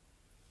alive,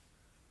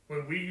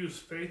 when we use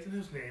faith in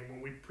his name,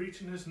 when we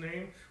preach in his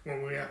name,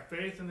 when we have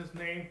faith in his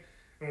name,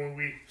 and when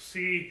we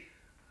see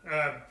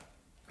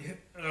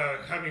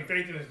having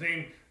faith in his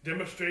name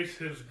demonstrates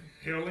his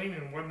healing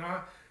and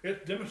whatnot,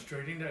 it's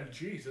demonstrating that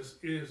Jesus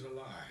is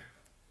alive.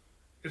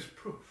 It's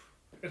proof.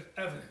 It's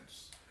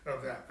evidence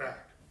of that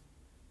fact.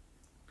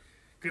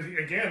 Because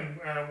again,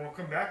 we'll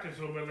come back to this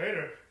a little bit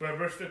later, but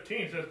verse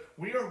 15 says,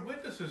 we are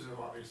witnesses of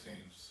all these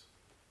things.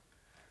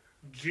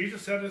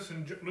 Jesus said this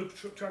in Luke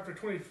chapter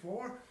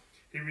 24.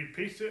 He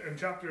repeats it in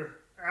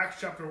Acts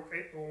chapter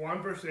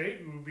 1, verse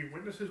 8. We will be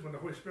witnesses when the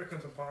Holy Spirit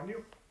comes upon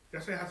you.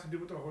 Yes, it has to do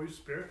with the Holy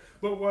Spirit.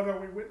 But what are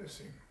we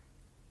witnessing?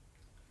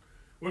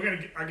 I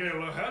get a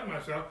little ahead of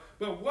myself,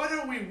 but what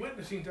are we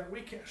witnessing that we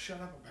can't shut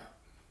up about?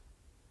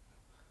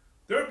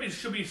 There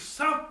should be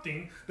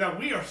something that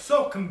we are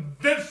so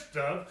convinced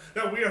of,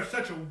 that we are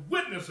such a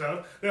witness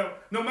of,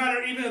 that no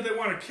matter even if they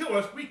want to kill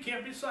us, we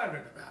can't be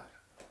silent about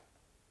it.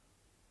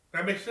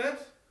 That makes sense?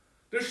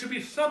 There should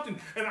be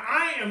something. And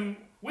I am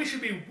We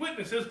should be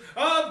witnesses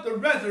of the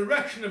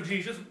resurrection of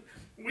Jesus.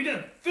 We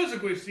didn't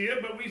physically see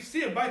it, but we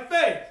see it by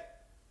faith.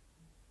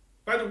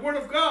 By the word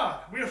of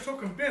God. We are so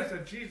convinced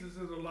that Jesus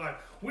is alive.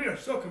 We are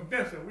so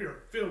convinced that we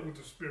are filled with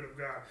the Spirit of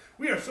God.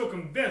 We are so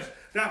convinced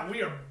that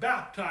we are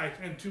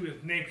baptized into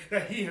his name,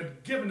 that he has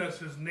given us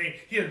his name.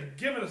 He has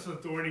given us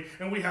authority,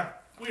 and we are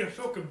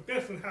so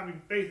convinced in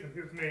having faith in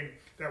his name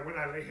that when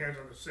I lay hands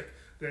on the sick,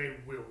 they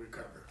will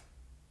recover.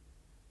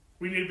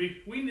 We need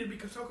to be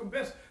so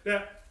convinced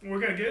that we're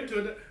going to get into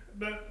it,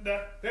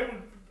 that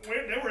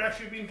they were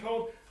actually being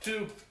told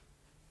to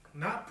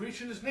not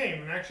preach in his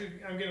name. And actually,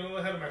 I'm getting a little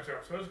ahead of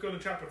myself. So let's go to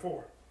chapter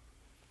 4.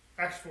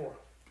 Acts 4.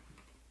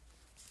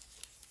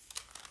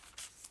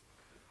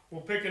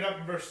 We'll pick it up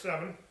in verse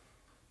 7.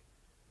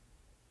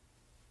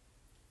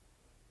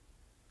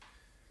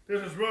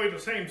 This is really the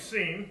same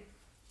scene.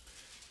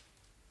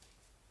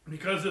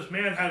 Because this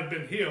man had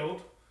been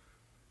healed,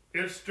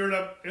 it stirred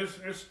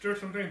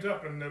some things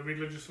up in the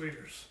religious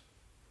leaders.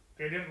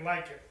 They didn't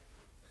like it.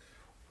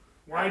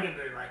 Why didn't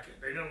they like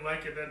it? They didn't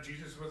like it that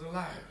Jesus was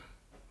alive.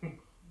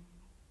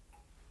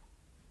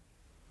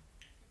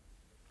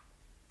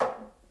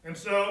 And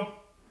so,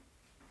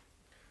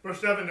 verse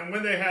 7, and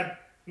when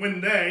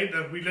they,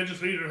 the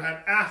religious leaders,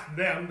 had asked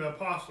them, the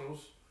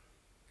apostles,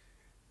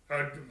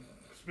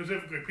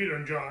 specifically Peter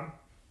and John,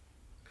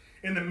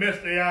 in the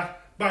midst they asked,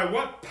 by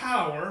what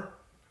power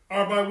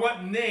or by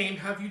what name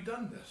have you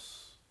done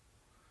this?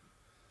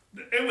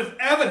 It was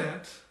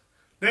evident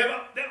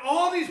that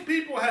all these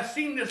people had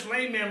seen this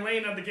lame man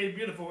laying at the gate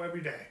beautiful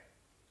every day,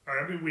 or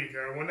every week,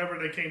 or whenever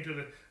they came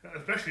to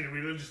especially the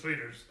religious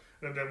leaders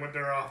that went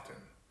there often.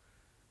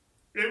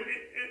 There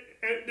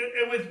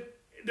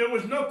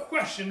was no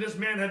question this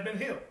man had been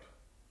healed.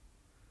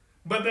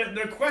 But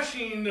they're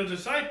questioning the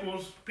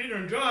disciples, Peter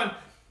and John,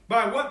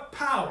 by what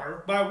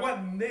power, by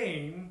what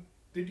name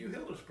did you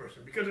heal this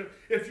person? Because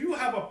if you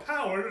have a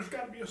power, there's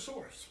got to be a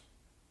source.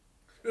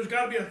 There's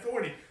got to be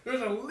authority.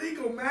 There's a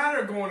legal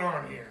matter going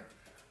on here.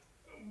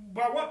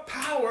 By what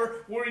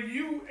power were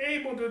you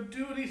able to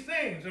do these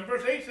things? And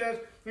verse 8 says,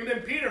 and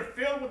then Peter,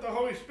 filled with the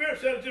Holy Spirit,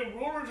 said to the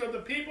rulers of the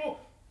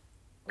people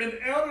and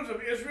elders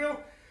of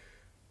Israel,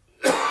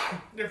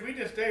 if we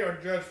this day are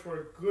judged for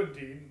a good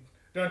deed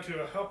done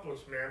to a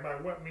helpless man, by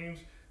what means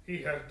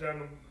he has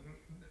been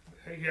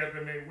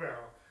made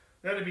well,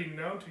 let it be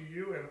known to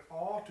you and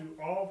to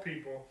all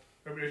people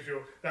of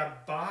Israel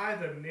that by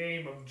the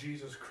name of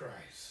Jesus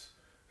Christ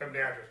of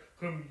Nazareth,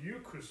 whom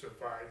you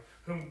crucified,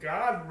 whom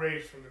God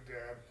raised from the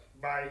dead,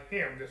 by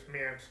him this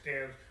man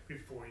stands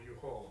before you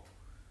whole.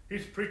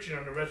 He's preaching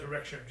on the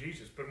resurrection of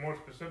Jesus, but more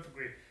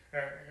specifically,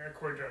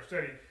 according to our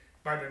study,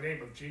 by the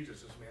name of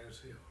Jesus, this man is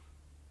healed.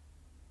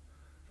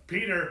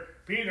 Peter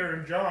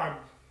and John,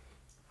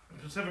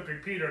 specifically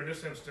Peter in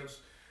this instance,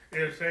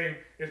 is saying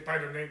it's by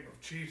the name of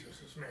Jesus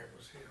this man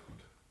was healed.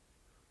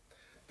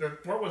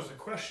 What was the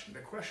question? The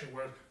question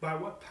was, by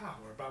what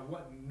power, by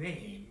what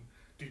name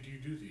did you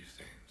do these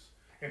things?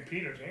 And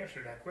Peter's answer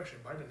to that question,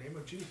 by the name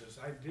of Jesus,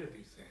 I did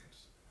these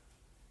things.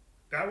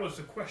 That was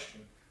the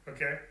question,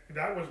 okay?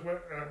 That was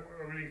what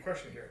we're reading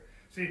question here.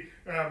 See,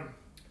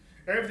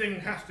 everything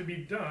has to be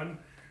done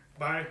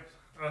by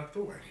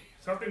authority.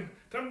 Something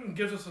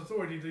gives us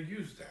authority to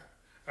use that.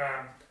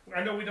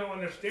 I know we don't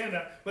understand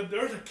that, but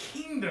there's a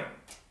kingdom.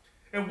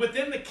 And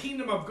within the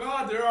kingdom of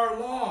God, there are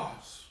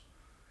laws.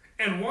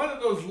 And one of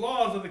those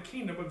laws of the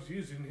kingdom is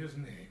using his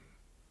name.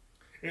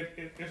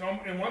 It's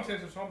in one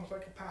sense, it's almost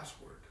like a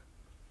password.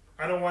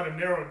 I don't want to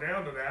narrow it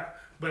down to that,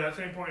 but at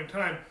the same point in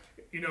time,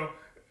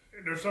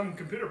 there's some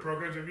computer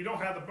programs, if you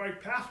don't have the right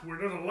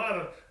password, there's a lot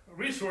of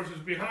resources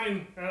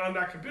behind on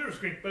that computer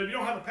screen. But if you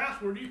don't have the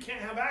password, you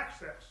can't have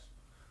access.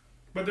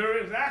 But there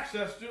is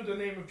access through the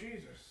name of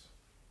Jesus.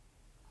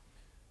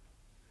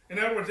 In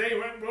other words, they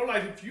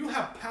realize if you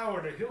have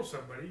power to heal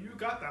somebody, you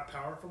got that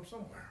power from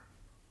somewhere.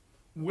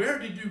 Where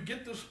did you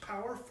get this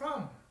power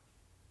from?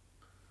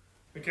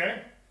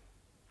 Okay?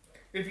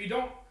 If you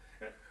don't,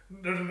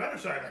 there's another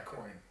side of that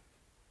coin.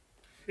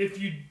 If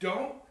you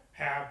don't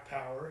have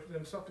power,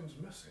 then something's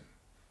missing.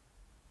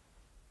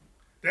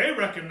 They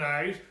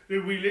recognize, the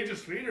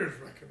religious leaders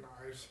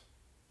recognize,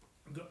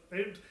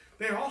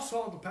 they all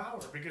saw the power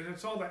because they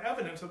saw the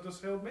evidence of this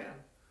healed man.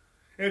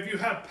 And if you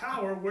have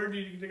power, where do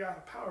you get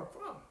the power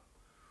from?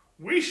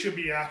 We should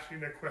be asking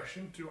that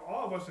question to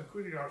all of us,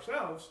 including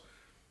ourselves.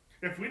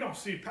 If we don't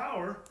see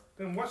power,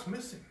 then what's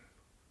missing?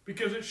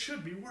 Because it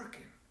should be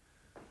working.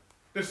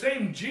 The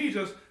same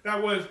Jesus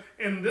that was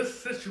in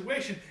this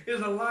situation is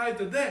alive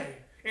today,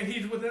 and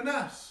he's within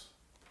us.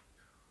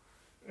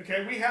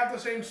 Okay, we have the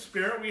same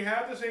Spirit, we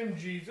have the same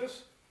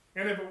Jesus,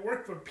 and if it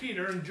worked for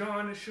Peter and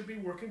John, it should be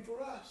working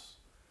for us.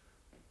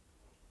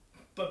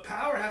 But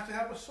power has to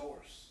have a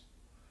source.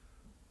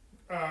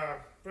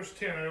 Verse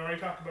 10, I already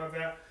talked about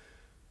that.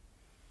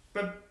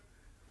 But,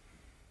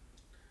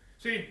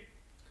 see,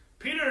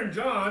 Peter and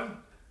John,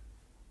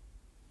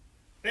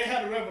 they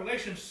had a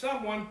revelation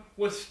someone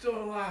was still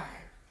alive.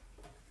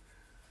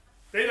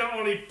 They not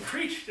only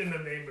preached in the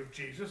name of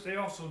Jesus, they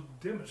also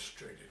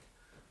demonstrated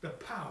the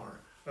power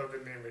of the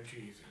name of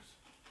Jesus.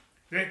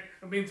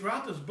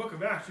 Throughout this book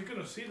of Acts, you're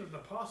going to see that the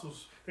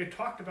apostles, they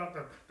talked about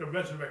the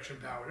resurrection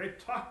power. They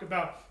talked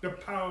about the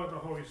power of the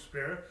Holy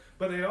Spirit,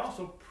 but they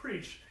also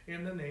preached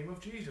in the name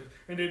of Jesus.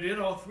 And they did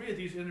all three of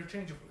these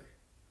interchangeably.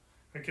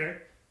 Okay?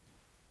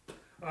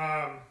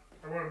 I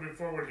want to move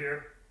forward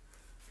here.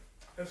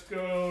 Let's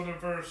go to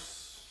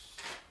verse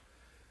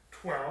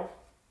 12.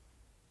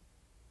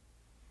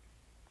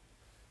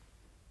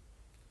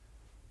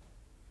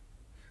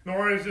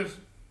 Nor is this,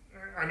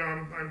 I know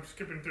I'm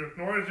skipping through.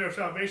 Nor is there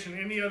salvation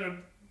any other.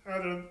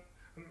 Let me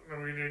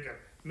read it again.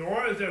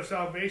 Nor is there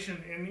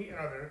salvation any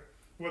other,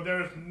 for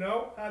there is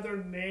no other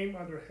name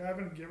under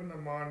heaven given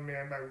among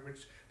men by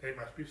which they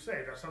must be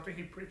saved. That's something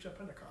he preached at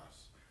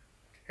Pentecost.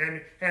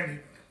 And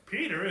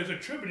Peter is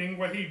attributing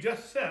what he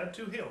just said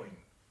to healing.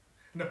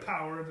 The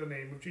power of the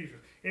name of Jesus.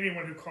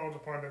 Anyone who calls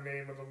upon the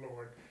name of the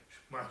Lord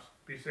must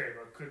be saved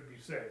or could be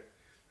saved.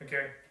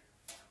 Okay?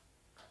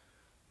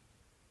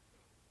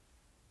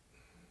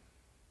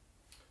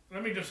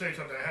 Let me just say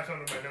something. I have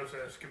something in my notes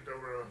that I skipped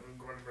over. I'm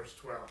going to verse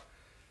 12.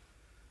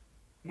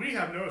 We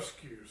have no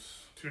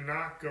excuse to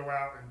not go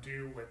out and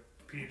do what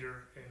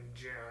Peter and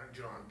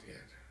John did.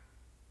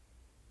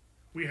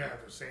 We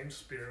have the same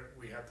Spirit.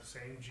 We have the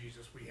same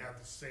Jesus. We have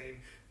the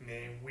same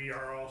name. We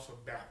are also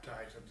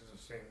baptized into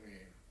the same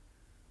name.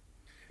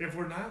 If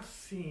we're not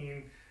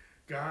seeing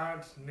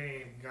God's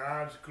name,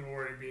 God's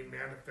glory being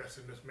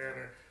manifested in this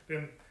manner,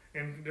 then,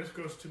 and this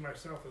goes to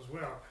myself as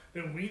well,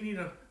 then we need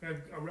a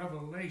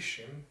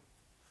revelation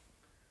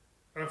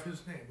of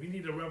his name. We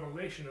need a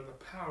revelation of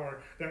the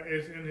power that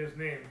is in his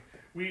name.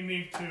 We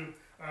need to,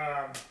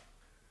 I'm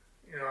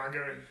going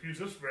to use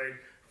this phrase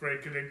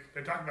because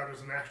they talk about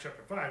this in Acts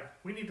chapter 5.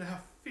 We need to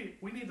have fear.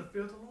 We need to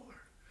fear the Lord.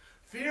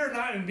 Fear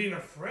not in being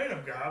afraid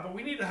of God, but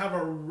we need to have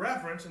a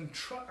reverence and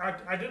trust.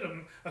 I did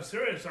a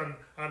series on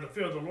the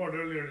fear of the Lord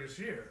earlier this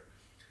year.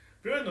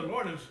 Fearing the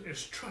Lord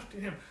is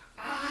trusting him.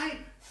 I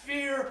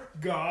fear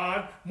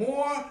God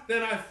more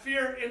than I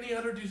fear any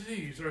other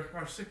disease or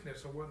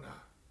sickness or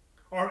whatnot,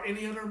 or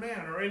any other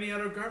man or any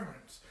other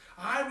governments.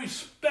 I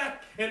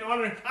respect and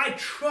honor him. I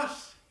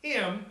trust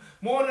him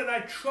more than I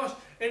trust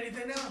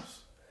anything else.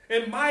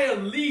 And my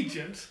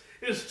allegiance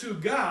is to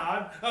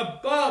God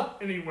above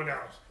anyone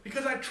else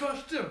because I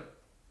trust him.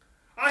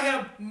 I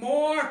have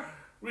more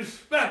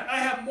respect. I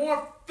have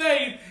more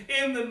faith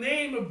in the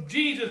name of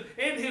Jesus,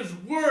 in his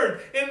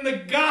word, in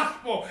the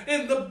gospel,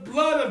 in the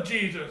blood of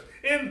Jesus,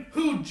 in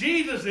who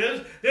Jesus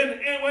is than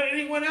what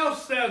anyone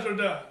else says or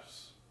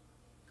does.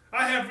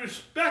 I have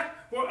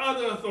respect for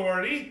other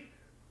authority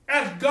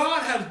as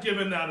God has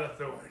given that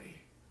authority.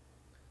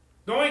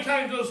 The only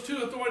time those two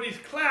authorities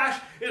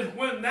clash is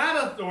when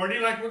that authority,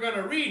 like we're going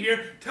to read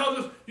here, tells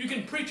us you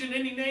can preach in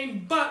any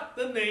name but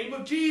the name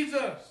of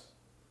Jesus.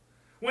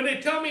 When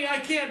they tell me I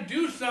can't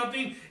do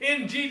something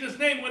in Jesus'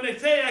 name, when they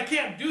say I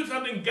can't do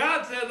something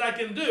God says I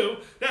can do,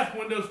 that's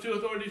when those two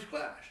authorities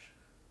clash.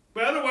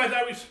 But otherwise,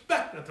 I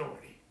respect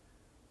authority.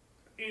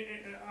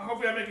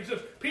 Hopefully I'm making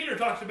sense. Peter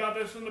talks about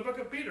this in the book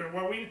of Peter,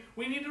 where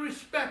we need to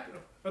respect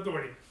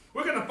authority.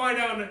 We're going to find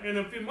out in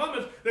a few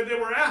moments that they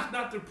were asked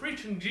not to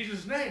preach in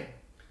Jesus' name.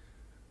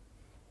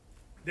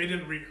 They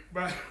didn't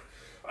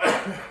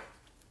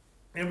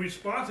in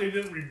response, they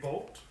didn't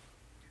revolt.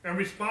 In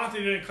response,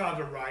 they didn't cause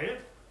a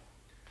riot.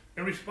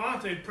 In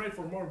response, they prayed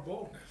for more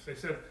boldness. They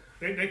said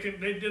they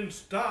didn't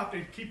stop.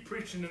 They keep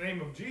preaching the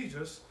name of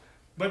Jesus,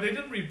 but they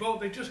didn't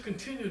revolt. They just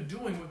continued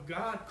doing what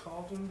God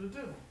called them to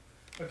do.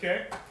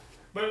 Okay?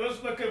 But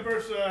let's look at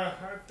verse,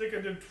 I think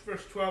I did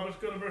verse 12. Let's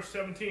go to verse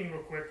 17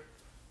 real quick.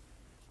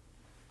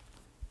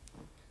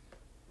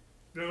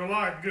 There's a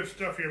lot of good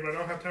stuff here, but I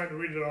don't have time to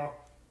read it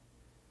all.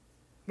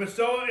 But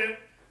so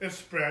it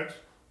spreads.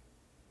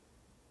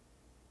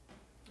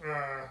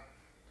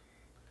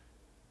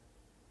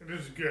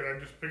 This is good. I'm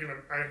just picking up.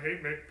 I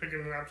hate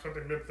picking up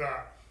something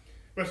mid-thought.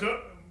 But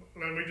so,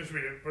 let me just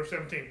read it. Verse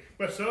 17.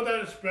 But so that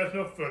it spreads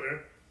no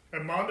further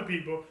among the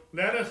people,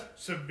 let us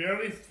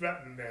severely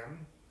threaten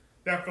them,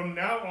 that from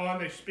now on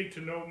they speak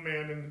to no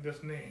man in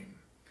this name.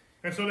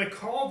 And so they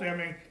called them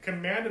and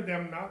commanded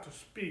them not to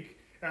speak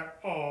at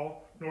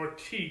all, nor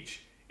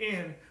teach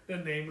in the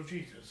name of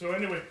Jesus. So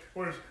anyway,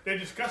 they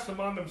discussed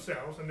among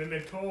themselves, and then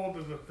they told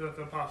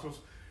the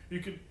apostles, you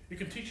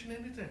can teach in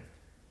anything.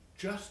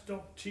 Just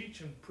don't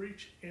teach and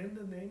preach in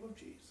the name of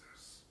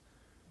Jesus.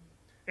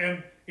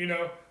 And,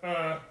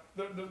 the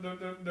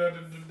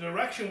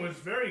direction was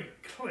very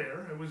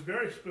clear. It was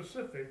very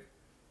specific.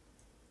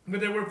 But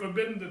they were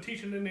forbidden to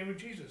teach in the name of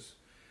Jesus.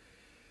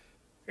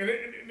 And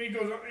he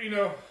goes,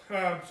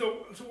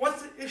 so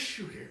what's the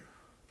issue here?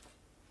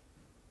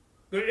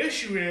 The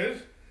issue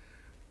is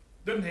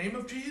the name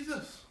of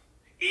Jesus.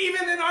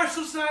 Even in our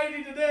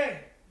society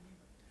today,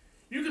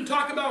 you can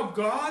talk about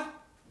God.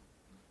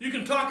 You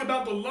can talk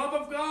about the love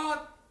of God.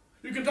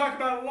 You can talk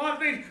about a lot of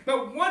things.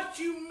 But once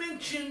you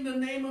mention the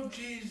name of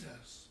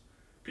Jesus,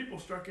 people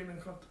start getting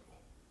uncomfortable.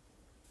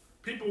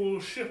 People will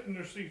shift in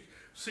their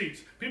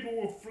seats. People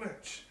will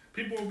flinch.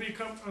 People will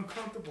become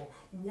uncomfortable.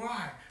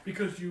 Why?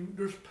 Because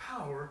there's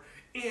power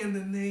in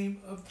the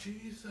name of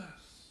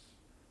Jesus.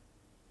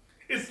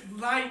 It's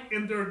light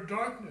in their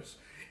darkness.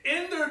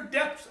 In their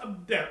depths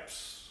of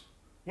depths,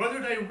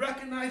 whether they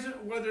recognize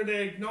it, whether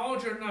they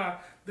acknowledge it or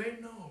not, they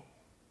know.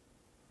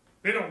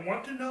 They don't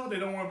want to know. They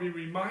don't want to be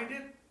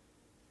reminded.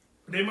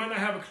 They might not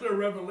have a clear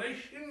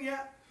revelation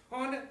yet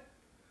on it,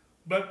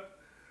 but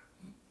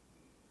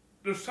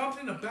there's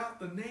something about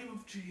the name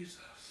of Jesus.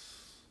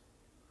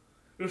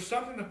 There's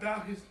something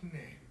about his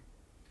name.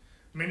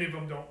 Many of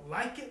them don't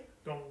like it,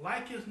 don't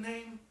like his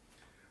name,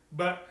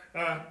 but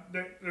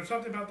there's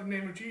something about the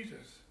name of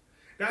Jesus.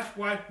 That's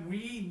why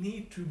we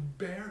need to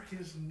bear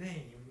his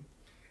name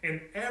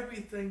in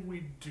everything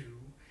we do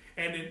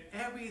and in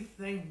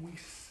everything we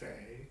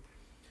say.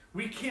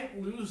 We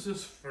can't lose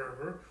this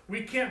fervor.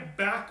 We can't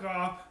back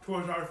off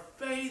towards our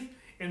faith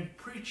in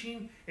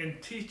preaching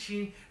and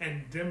teaching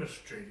and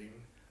demonstrating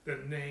the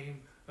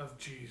name of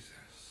Jesus.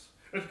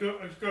 Let's go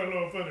a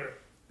little further.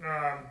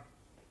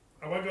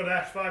 I want to go to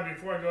Acts 5.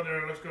 Before I go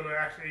there, let's go to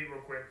Acts 8 real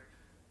quick.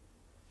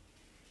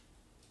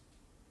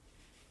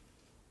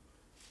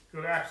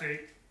 Go to Acts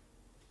 8,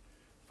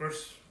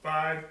 verse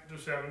 5 to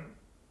 7.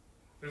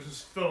 This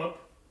is Philip.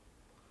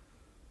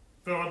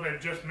 Philip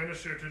had just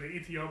ministered to the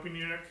Ethiopian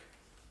eunuch,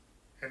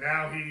 and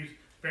now he's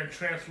been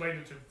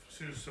translated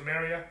to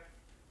Samaria.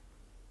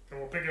 And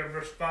we'll pick up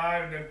verse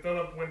 5. And then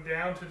Philip went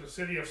down to the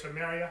city of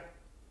Samaria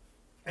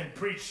and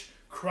preached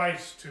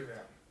Christ to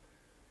them.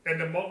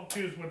 And the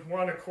multitudes with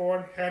one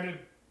accord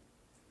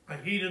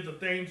heeded the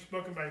things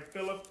spoken by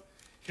Philip,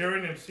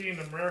 hearing and seeing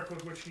the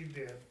miracles which he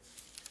did.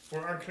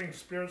 For unclean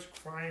spirits,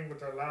 crying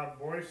with a loud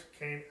voice,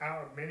 came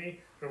out of many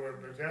who were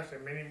possessed,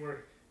 and many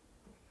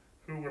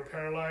who were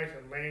paralyzed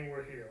and lame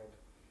were healed.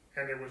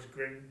 And there was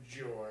great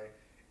joy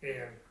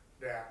in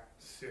that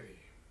city.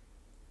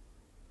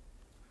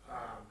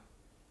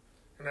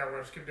 And now we're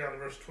going to skip down to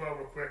verse 12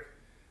 real quick.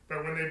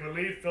 But when they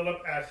believed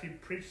Philip as he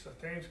preached the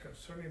things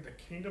concerning the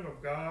kingdom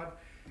of God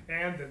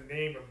and the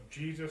name of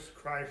Jesus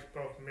Christ,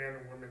 both men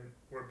and women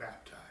were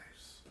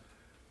baptized.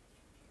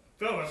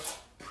 Philip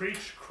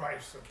preached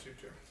Christ unto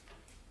them.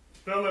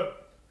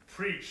 Philip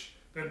preached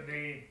the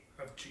name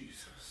of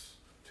Jesus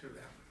to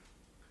them.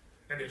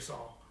 And it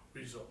saw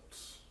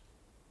results.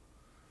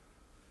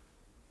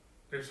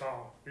 They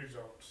saw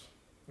results.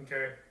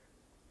 Okay?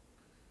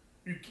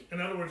 In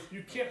other words,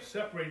 you can't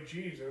separate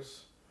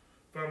Jesus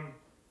from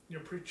your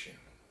preaching,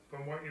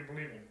 from what you're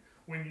believing.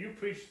 When you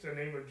preach the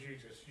name of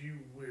Jesus, you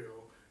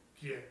will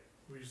get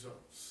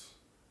results.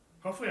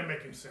 Hopefully I'm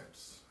making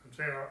sense. I'm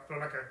saying, I feel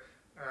like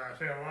I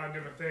say a lot of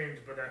different things,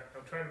 but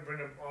I'm trying to bring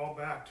them all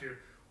back to,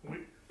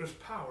 there's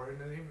power in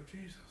the name of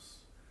Jesus.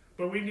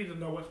 But we need to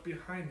know what's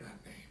behind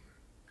that name.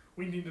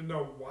 We need to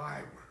know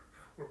why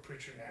we're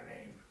preaching that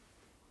name.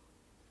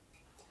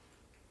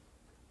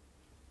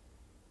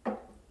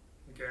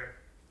 Okay?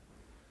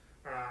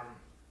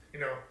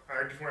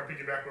 I just want to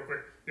piggyback real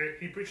quick.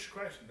 He preached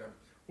Christ in them.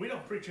 We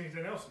don't preach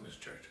anything else in this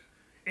church.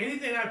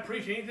 Anything I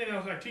preach, anything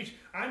else I teach,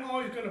 I'm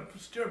always going to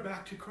steer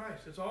back to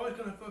Christ. It's always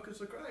going to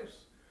focus on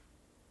Christ.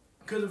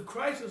 Because if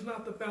Christ is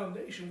not the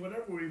foundation,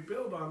 whatever we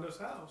build on this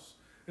house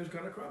is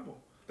going to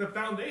crumble. The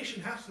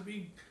foundation has to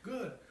be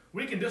good.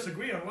 We can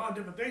disagree on a lot of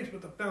different things,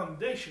 but the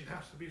foundation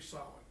has to be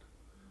solid.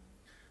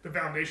 The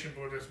foundation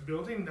for this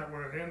building that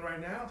we're in right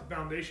now, the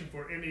foundation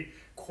for any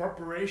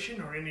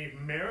corporation or any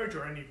marriage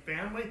or any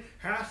family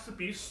has to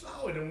be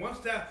solid. And once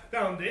that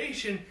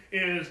foundation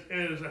is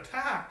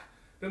attacked,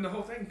 then the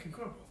whole thing can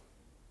crumble.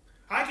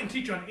 I can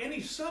teach on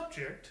any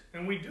subject,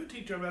 and we do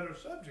teach on other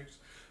subjects,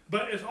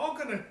 but it's all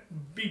going to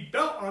be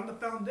built on the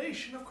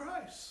foundation of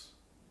Christ.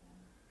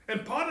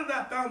 And part of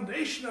that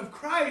foundation of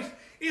Christ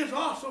is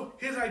also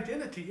his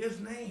identity, his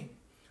name,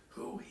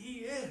 who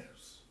he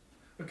is.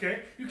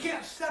 Okay? You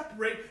can't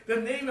separate the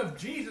name of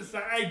Jesus,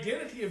 the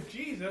identity of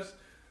Jesus,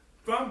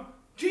 from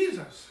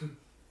Jesus.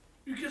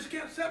 You just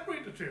can't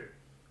separate the two.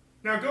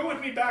 Now go with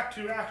me back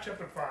to Acts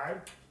chapter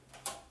 5.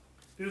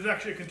 This is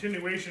actually a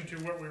continuation to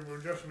what we were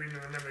just reading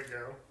a minute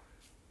ago.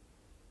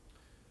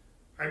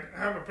 I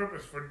have a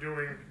purpose for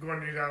going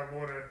these out of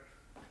order,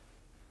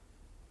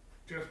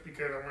 just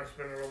because I want to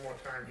spend a little more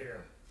time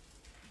here.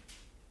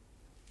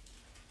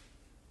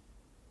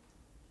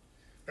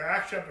 But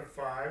Acts chapter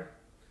 5,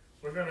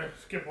 we're going to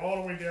skip all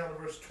the way down to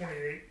verse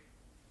 28.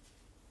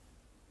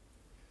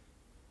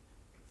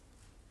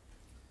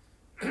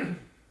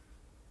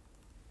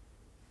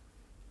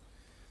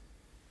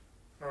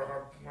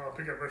 I'll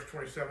pick up verse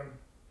 27.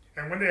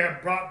 And when they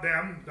had brought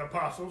them, the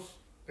apostles,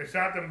 they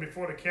sat them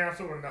before the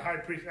council, and the high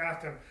priest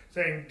asked them,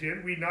 saying,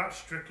 Did we not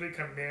strictly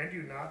command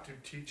you not to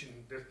teach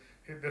in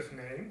this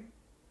name?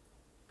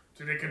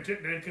 So they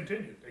continued.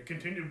 They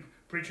continued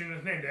preaching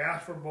his name. They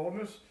asked for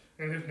boldness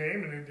in his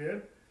name, and they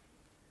did.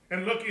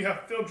 And look, you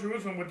have filled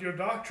Jerusalem with your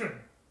doctrine,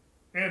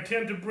 and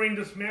intend to bring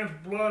this man's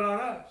blood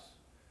on us.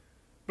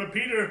 But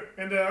Peter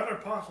and the other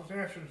apostles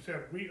answered and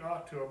said, We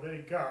ought to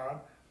obey God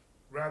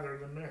rather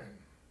than men.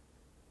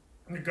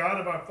 And the God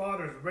of our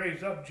fathers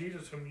raised up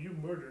Jesus, whom you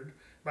murdered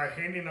by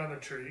hanging on a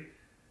tree.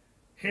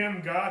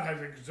 Him God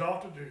has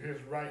exalted to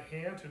his right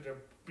hand to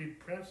be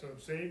Prince and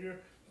Savior,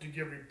 to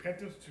give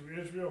repentance to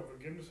Israel,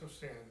 forgiveness of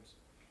sins.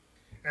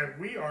 And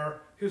we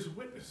are his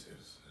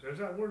witnesses. There's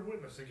that word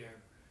witness again.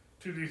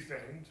 To these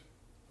things.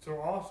 So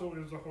also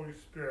is the Holy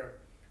Spirit,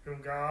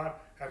 whom God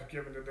has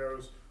given to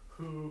those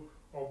who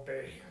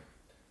obey him.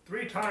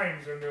 3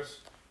 times in this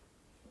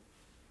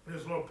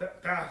little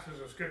passage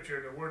of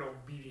scripture, the word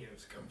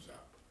obedience comes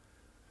up.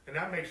 And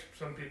that makes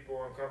some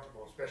people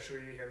uncomfortable, especially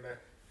in the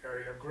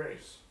area of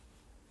grace.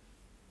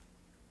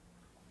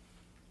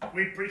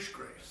 We preach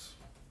grace.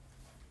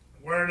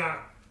 We're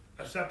not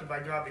accepted by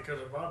God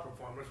because of our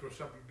performance. We're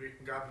accepted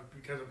by God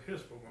because of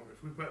his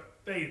performance. We put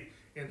faith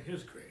in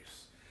his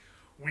grace.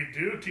 We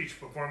do teach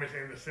performance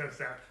in the sense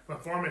that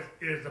performance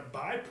is the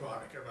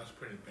byproduct of us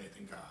putting faith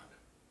in God.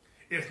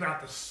 It's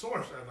not the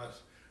source of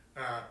us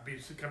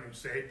becoming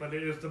saved, but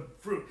it is the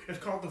fruit. It's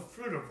called the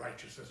fruit of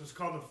righteousness. It's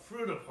called the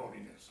fruit of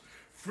holiness.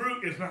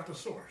 Fruit is not the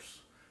source.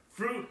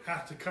 Fruit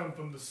has to come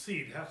from the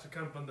seed. It has to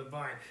come from the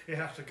vine. It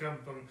has to come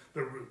from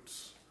the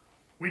roots.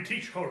 We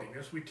teach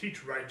holiness. We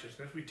teach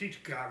righteousness. We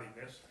teach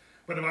godliness.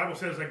 But the Bible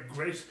says that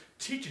grace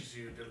teaches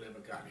you to live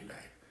a godly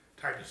life.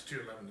 Titus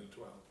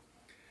 2:11-12.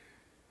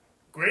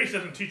 Grace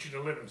doesn't teach you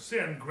to live in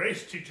sin.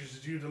 Grace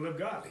teaches you to live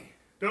godly.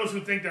 Those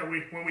who think that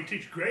when we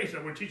teach grace,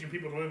 that we're teaching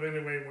people to live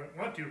any way we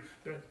want to,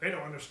 they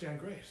don't understand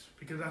grace,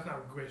 because that's not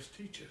what grace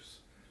teaches.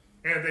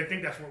 And if they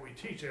think that's what we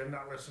teach, they have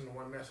not listened to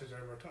one message I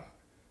ever taught,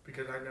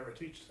 because I never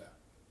teach that.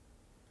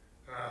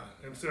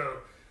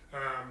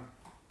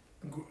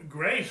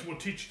 Grace will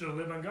teach you to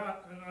live on God.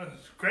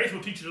 Grace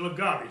will teach you to live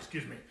godly.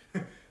 Excuse me.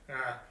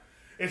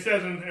 It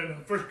says in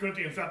 1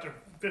 Corinthians chapter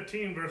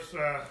 15, verse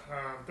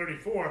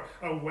 34,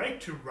 awake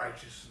to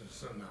righteousness,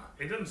 sin not.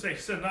 It doesn't say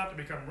sin not to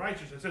become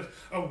righteous. It says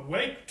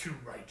awake to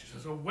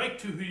righteousness, awake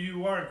to who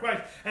you are in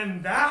Christ,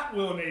 and that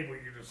will enable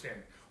you to sin.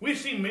 We've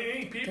seen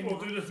many people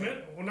do this,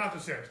 well, not to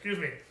sin, excuse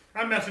me.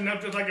 I'm messing up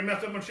just like I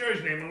messed up on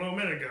Sherry's name a little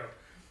minute ago.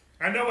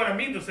 I know what I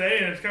mean to say,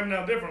 and it's coming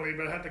out differently,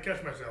 but I have to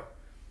catch myself.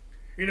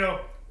 You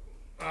know,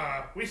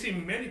 we see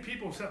many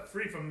people set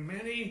free from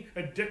many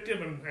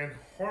addictive and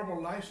horrible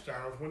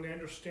lifestyles when they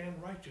understand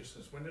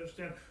righteousness, when they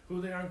understand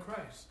who they are in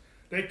Christ.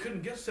 They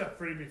couldn't get set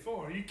free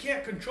before. You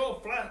can't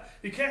control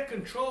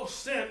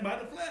sin by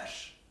the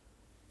flesh.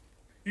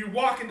 You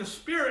walk in the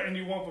Spirit and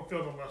you won't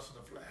fulfill the lust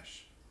of the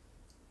flesh.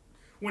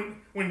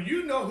 When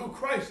you know who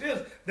Christ is,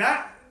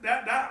 that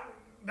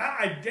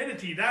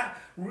identity,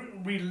 that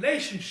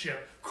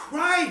relationship,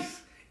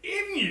 Christ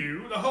in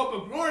you, the hope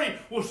of glory,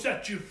 will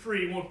set you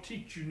free, will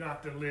teach you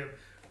not to live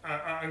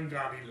an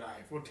ungodly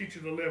life, will teach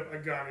you to live a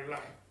godly life.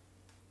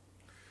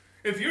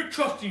 If you're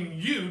trusting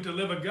you to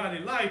live a godly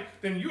life,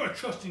 then you are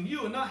trusting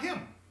you and not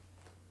him.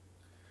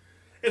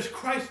 It's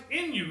Christ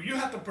in you. You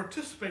have to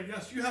participate.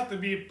 Yes, you have to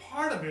be a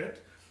part of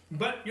it,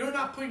 but you're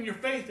not putting your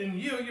faith in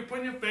you. You're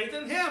putting your faith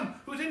in him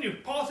who's in you.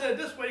 Paul said it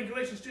this way in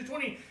Galatians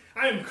 2:20,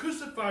 I am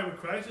crucified with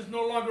Christ. It's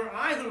no longer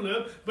I who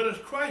live, but it's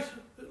Christ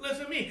who lives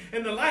in me.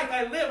 In the life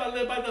I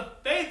live by the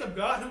faith of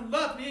God who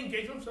loved me and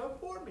gave himself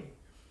for me.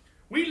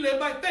 We live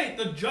by faith.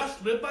 The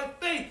just live by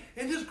faith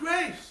in his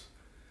grace.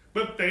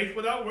 But faith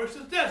without works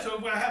is dead. So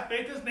if I have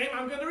faith in his name,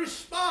 I'm going to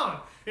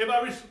respond. If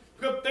I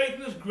put faith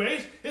in his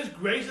grace is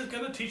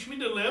going to teach me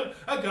to live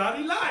a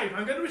godly life.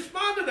 I'm going to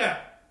respond to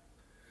that.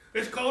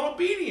 It's called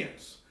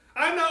obedience.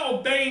 I'm not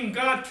obeying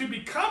God to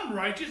become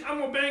righteous.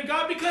 I'm obeying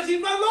God because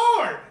he's my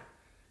Lord.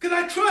 Because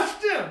I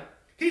trust him.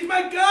 He's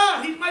my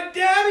God. He's my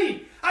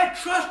daddy. I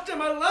trust him.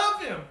 I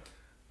love him.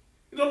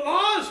 The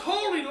law is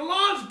holy. The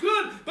law is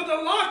good. But the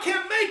law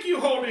can't make you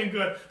holy and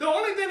good. The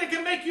only thing that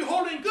can make you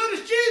holy and good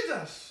is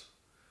Jesus.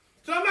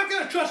 So I'm not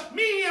going to trust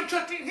me. I'm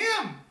trusting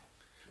him.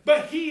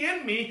 But he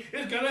in me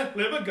is going to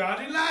live a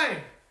godly life.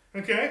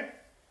 Okay?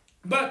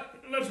 But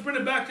let's bring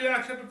it back to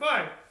Acts chapter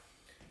 5.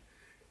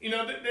 You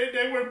know,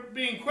 they were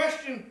being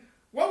questioned.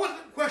 What was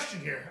the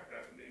question here?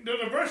 There's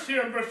a verse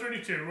here in verse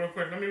 32, real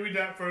quick. Let me read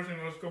that first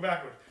and let's go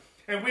backwards.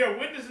 And we are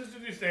witnesses to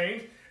these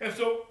things, and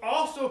so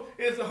also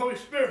is the Holy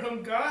Spirit,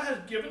 whom God has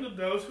given to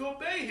those who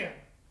obey him.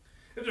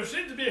 And there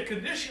seems to be a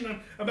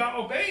condition about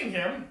obeying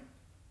him,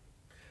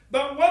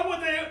 but what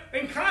were they,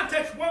 in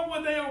context, what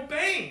were they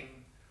obeying?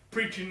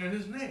 Preaching in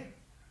his name.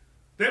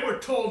 They were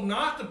told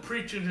not to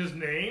preach in his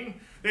name.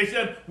 They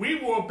said, we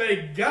will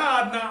obey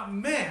God, not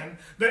man.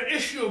 The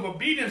issue of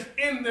obedience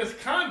in this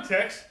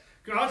context,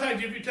 because a lot of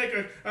times if you take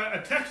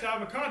a text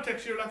out of a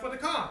context, you're left with a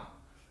con.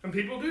 And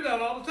people do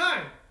that all the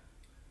time.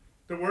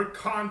 The word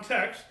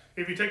context,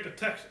 if you take the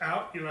text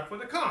out, you're left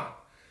with a con.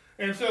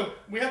 And so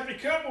we have to be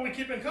careful we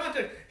keep in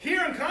context.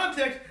 Here in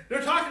context,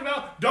 they're talking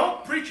about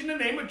don't preach in the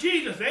name of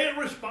Jesus. Their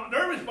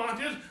response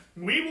is,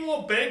 we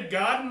will obey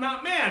God and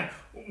not man.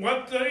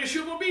 What's the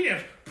issue of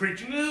obedience?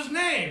 Preaching in his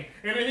name.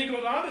 And then he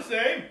goes on to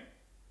say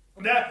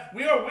that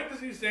we are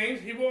witnessing these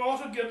things. He will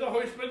also give the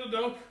Holy Spirit to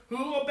those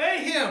who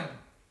obey him.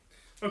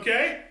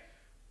 Okay?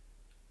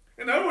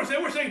 In other words,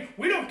 they were saying,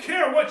 we don't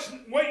care what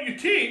you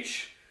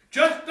teach,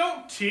 just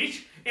don't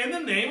teach in the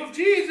name of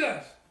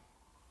Jesus.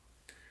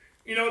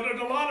 You know, there's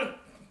a lot of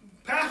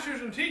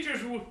pastors and teachers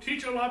who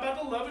teach a lot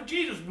about the love of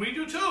Jesus. We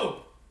do too.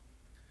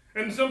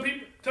 And some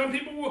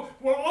people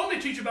will only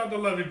teach about the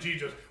love of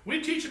Jesus.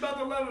 We teach about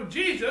the love of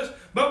Jesus,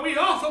 but we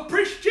also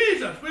preach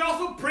Jesus. We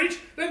also preach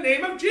the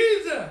name of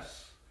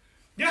Jesus.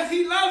 Yes,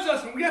 he loves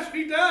us, and yes,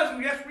 he does,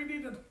 and yes, we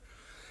need to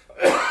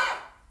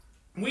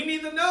we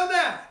need to know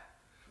that.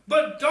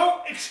 But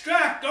don't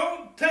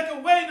take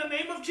away the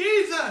name of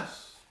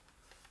Jesus.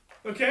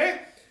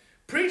 Okay?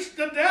 Preach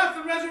the death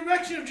and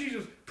resurrection of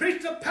Jesus.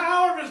 Preach the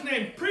power of his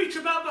name. Preach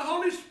about the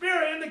Holy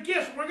Spirit and the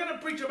gifts. We're going to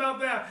preach about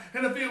that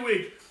in a few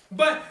weeks.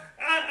 But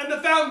and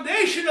the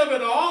foundation of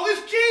it all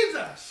is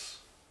Jesus.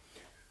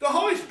 The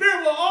Holy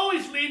Spirit will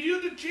always lead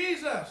you to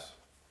Jesus.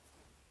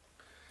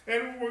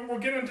 And we'll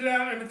get into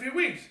that in a few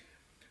weeks.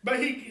 But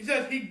he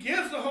says he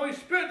gives the Holy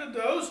Spirit to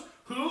those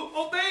who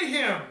obey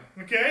him.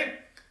 Okay?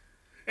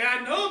 And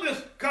I know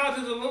this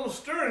causes a little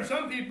stir in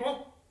some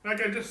people,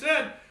 like I just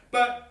said,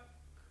 but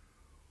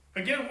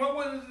again, what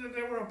was it that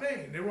they were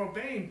obeying? They were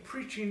obeying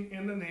preaching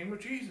in the name of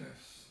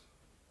Jesus.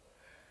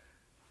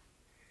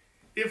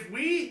 If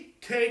we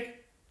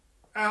take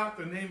out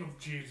the name of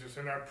Jesus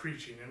in our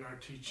preaching, in our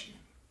teaching,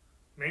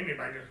 mainly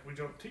by this, we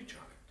don't teach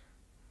on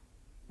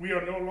it. We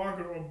are no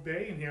longer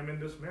obeying him in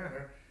this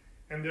manner,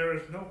 and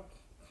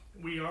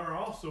we are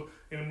also,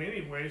 in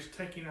many ways,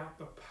 taking out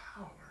the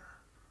power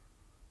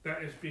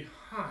that is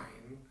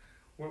behind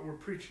what we're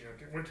preaching.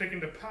 Okay? We're taking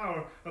the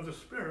power of the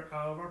Spirit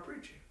out of our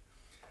preaching.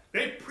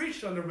 They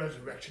preached on the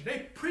resurrection.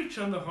 They preached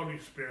on the Holy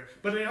Spirit.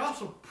 But they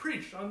also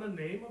preached on the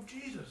name of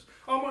Jesus.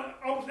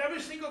 Almost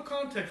every single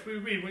context we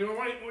read, we've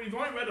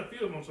only read a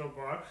few of them so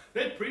far,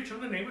 they preached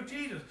on the name of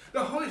Jesus.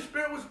 The Holy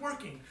Spirit was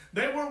working.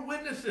 They were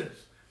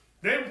witnesses.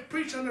 They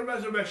preached on the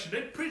resurrection.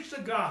 They preached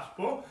the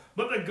gospel,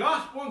 but the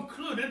gospel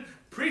included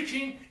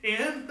preaching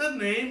in the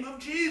name of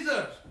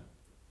Jesus.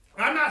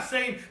 I'm not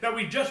saying that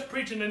we just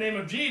preach in the name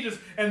of Jesus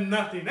and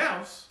nothing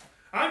else.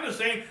 I'm just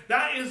saying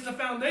that is the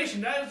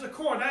foundation, that is the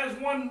core, that is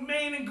one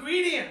main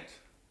ingredient.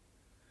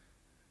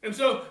 And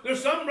so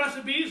there's some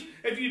recipes,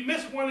 if you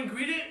miss one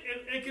ingredient,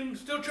 it can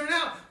still turn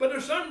out. But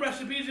there's some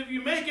recipes, if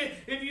you make it,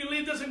 if you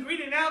leave this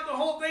ingredient out, the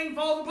whole thing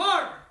falls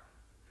apart.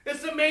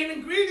 It's the main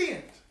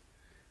ingredient.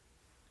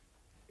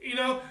 You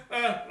know,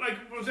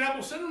 like, for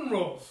example, cinnamon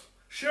rolls.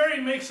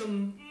 Sherry makes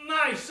some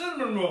nice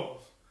cinnamon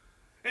rolls.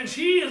 And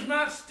she is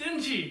not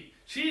stingy.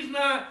 She's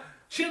not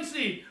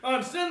chintzy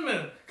on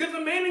cinnamon. Because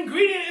the main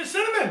ingredient is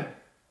cinnamon.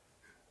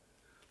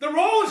 The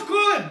roll is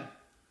good.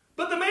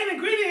 But the main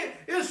ingredient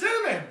is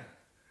cinnamon.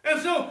 And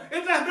so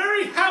it's a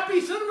very happy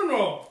cinnamon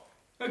roll.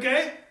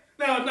 Okay?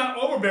 Now, it's not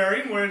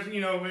overbearing where it's,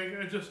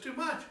 it's just too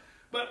much.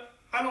 But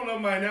I don't know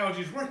if my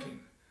analogy is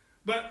working.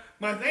 But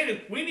my thing is,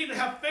 we need to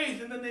have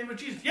faith in the name of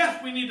Jesus.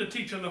 Yes, we need to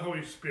teach on the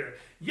Holy Spirit.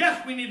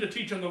 Yes, we need to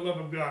teach on the love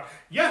of God.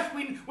 Yes,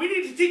 we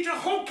need to teach the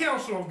whole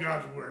counsel of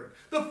God's word.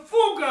 The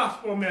full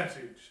gospel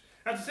message.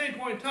 At the same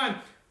point in time,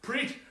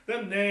 preach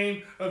the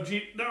name of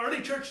Jesus. The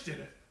early church did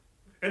it.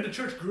 And the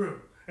church grew.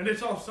 And they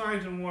saw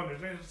signs and wonders.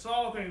 They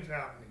saw things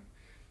happening.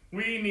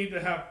 We need to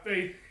have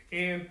faith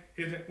in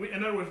his.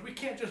 In other words, we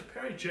can't just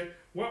cherry pick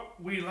what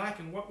we like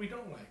and what we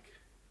don't like.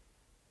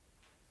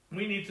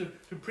 We need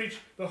to preach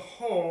the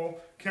whole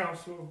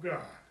counsel of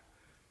God.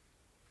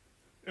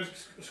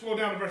 Let's scroll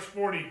down to verse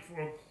 40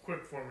 real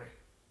quick for me.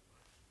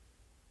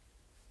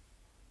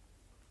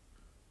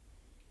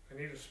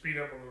 I need to speed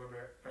up a little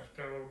bit. I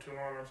spent a little too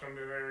long on some of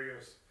these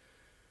areas.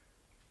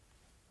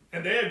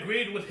 And they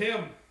agreed with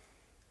him.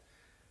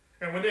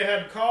 And when they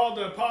had called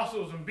the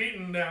apostles and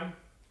beaten them,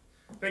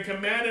 they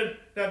commanded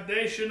that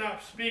they should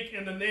not speak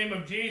in the name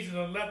of Jesus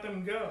and let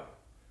them go.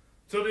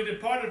 So they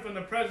departed from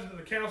the presence of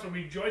the council,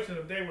 rejoicing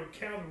that they were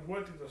counted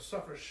worthy to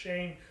suffer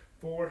shame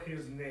for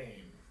his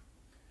name.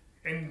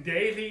 And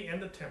daily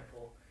in the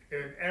temple,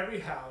 and in every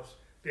house,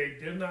 they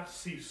did not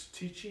cease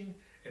teaching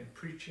and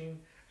preaching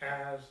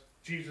as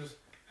Jesus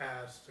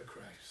as the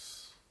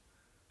Christ.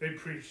 They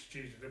preached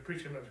Jesus. They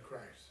preached him as the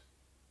Christ.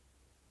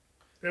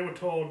 They were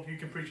told you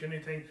can preach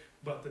anything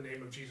but the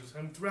name of Jesus.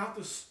 And throughout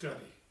the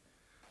study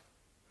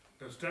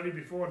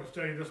before and the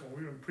study this one,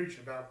 we've been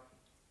preaching about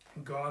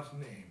God's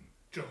name.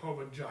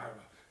 Jehovah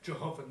Jireh,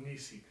 Jehovah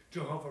Nisi,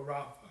 Jehovah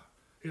Rapha,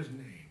 his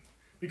name.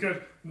 Because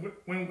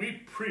when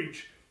we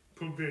preach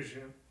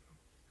provision,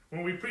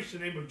 when we preach the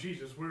name of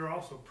Jesus, we're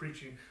also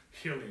preaching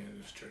healing in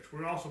this church.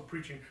 We're also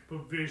preaching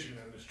provision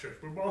in this church.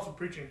 We're also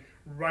preaching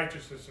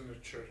righteousness in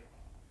this church.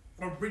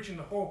 We're preaching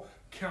the whole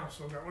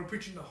counsel of God. We're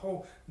preaching the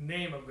whole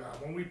name of God.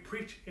 When we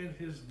preach in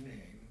his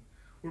name,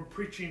 we're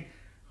preaching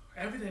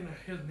everything that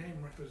his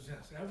name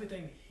represents,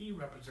 everything he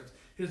represents,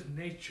 his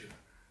nature.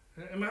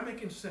 Am I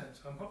making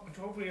sense?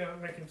 Hopefully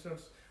I'm making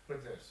sense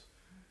with this.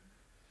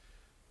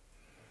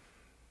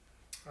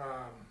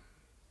 A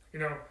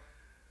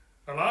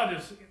lot of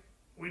this,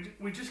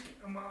 we just,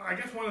 I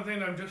guess one of the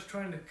things I'm just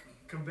trying to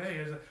convey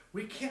is that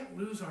we can't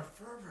lose our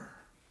fervor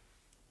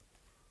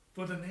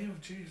for the name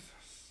of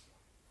Jesus.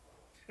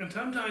 And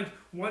sometimes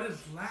what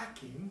is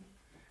lacking,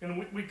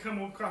 and we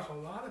come across a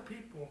lot of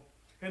people,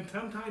 and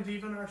sometimes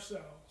even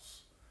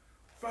ourselves,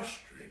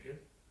 frustrated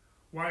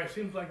why it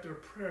seems like their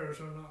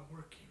prayers are not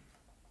working.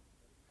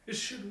 It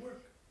should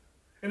work.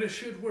 And it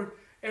should work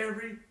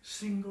every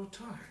single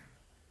time.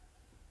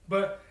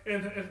 But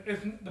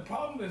the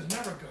problem is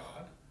never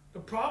God. The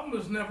problem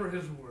is never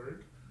his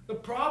word. The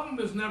problem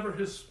is never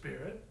his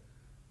spirit.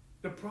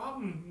 The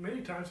problem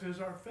many times is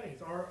our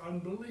faith, our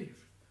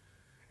unbelief.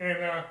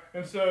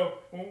 And so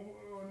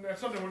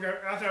that's something we're going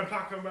to, after I'm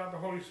talking about the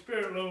Holy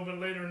Spirit a little bit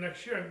later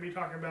next year, I'm going to be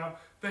talking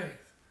about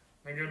faith.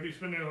 I'm going to be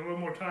spending a little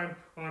more time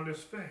on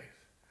this faith.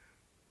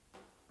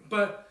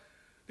 But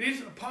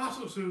these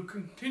apostles who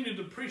continued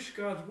to preach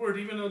God's word,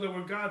 even though they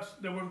were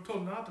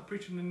told not to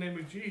preach in the name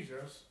of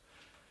Jesus,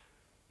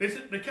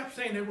 they kept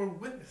saying they were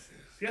witnesses.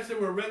 Yes, they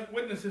were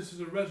witnesses of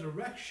the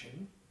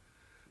resurrection,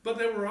 but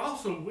they were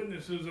also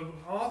witnesses of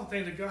all the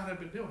things that God had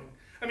been doing.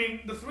 I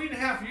mean, the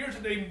 3.5 years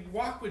that they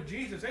walked with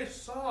Jesus, they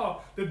saw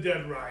the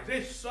dead rise.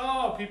 They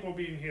saw people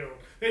being healed.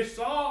 They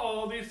saw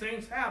all these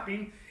things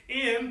happening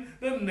in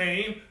the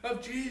name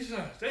of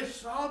Jesus. They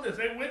saw this.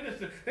 They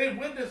witnessed it. They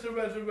witnessed the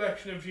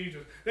resurrection of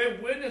Jesus. They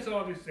witnessed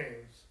all these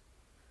things.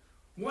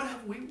 What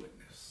have we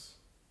witnessed?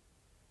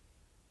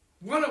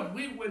 What have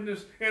we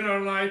witnessed in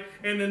our life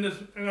and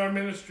in our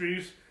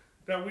ministries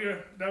that we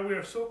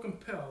are so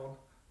compelled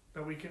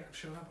that we can't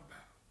shut up about?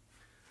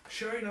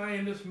 Sherry and I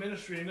in this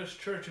ministry, in this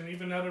church, and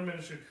even other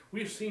ministries,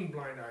 we've seen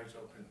blind eyes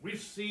open. We've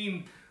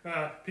seen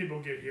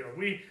people get healed.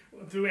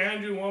 Through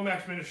Andrew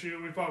Womack's ministry,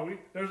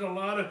 there's a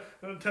lot of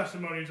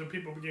testimonies of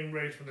people being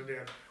raised from the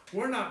dead.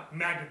 We're not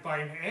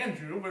magnifying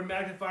Andrew. We're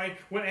magnifying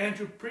what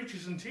Andrew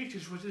preaches and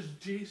teaches, which is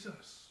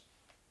Jesus.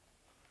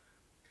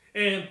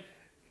 And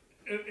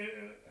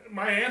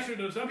my answer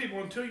to some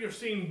people, until you're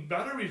seeing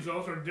better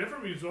results or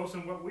different results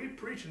than what we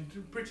preach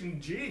and preaching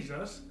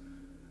Jesus,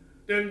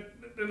 then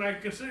I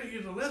consider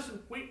you to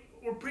listen.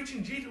 We're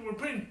preaching Jesus. We're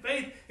putting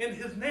faith in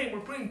his name. We're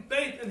putting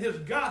faith in his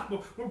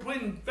gospel. We're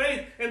putting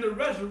faith in the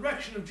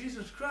resurrection of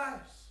Jesus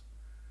Christ.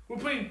 We're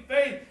putting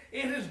faith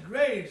in his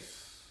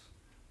grace.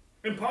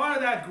 And part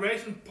of that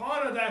grace and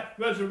part of that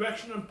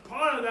resurrection and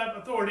part of that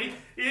authority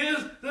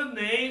is the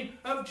name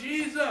of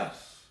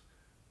Jesus.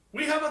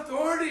 We have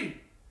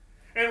authority.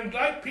 And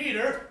like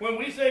Peter, when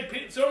we say,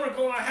 silver and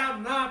gold I have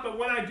not, but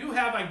what I do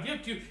have I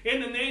give to you in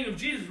the name of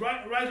Jesus,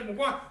 rise up and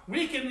walk,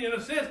 we can, in a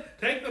sense,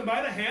 take them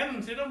by the hand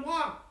and see them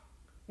walk.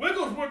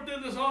 Wigglesworth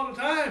did this all the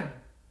time,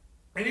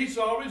 and he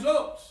saw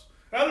results.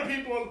 Other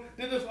people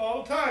did this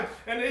all the time,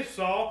 and they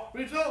saw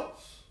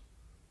results.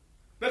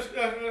 Let's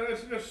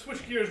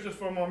switch gears just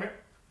for a moment.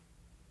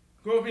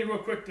 Go with me real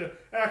quick to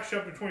Acts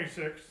chapter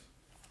 26.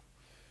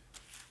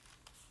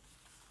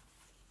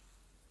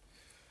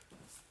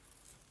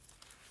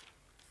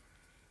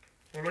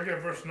 We'll look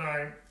at verse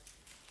 9.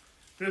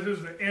 This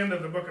is the end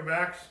of the book of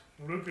Acts.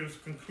 Luke is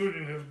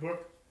concluding his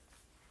book.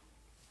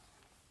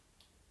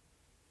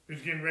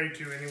 He's getting ready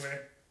to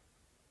anyway.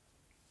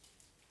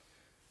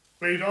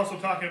 But he's also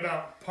talking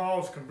about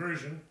Paul's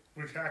conversion,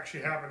 which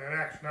actually happened in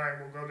Acts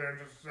 9. We'll go there in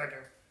just a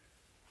second.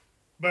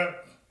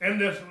 But in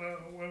this,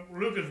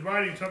 Luke is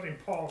writing something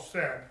Paul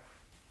said.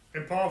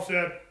 And Paul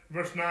said,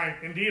 verse 9,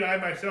 indeed, I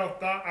myself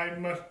thought I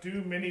must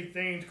do many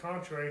things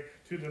contrary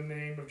to the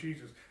name of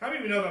Jesus. How many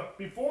of you know that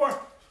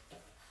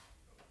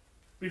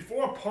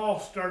before Paul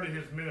started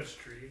his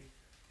ministry,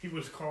 he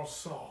was called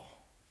Saul,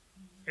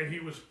 and he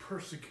was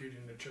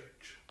persecuting the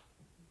church.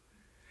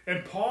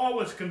 And Paul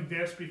was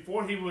convinced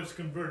before he was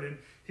converted,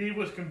 he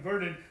was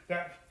convinced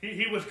that he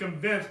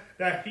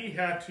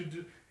had to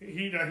do,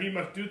 he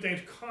must do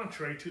things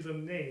contrary to the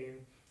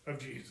name of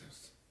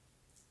Jesus.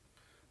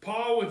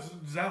 Paul was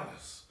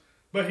zealous,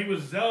 but he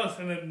was zealous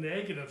in a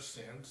negative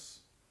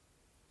sense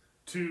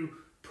to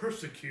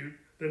persecute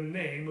the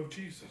name of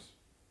Jesus.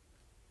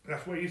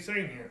 That's what he's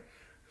saying here.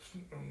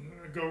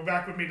 Go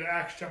back with me to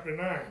Acts chapter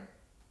 9.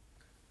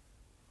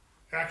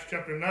 Acts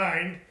chapter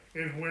 9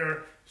 is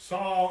where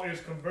Saul is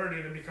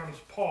converted and becomes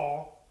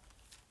Paul.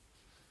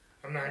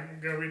 I'm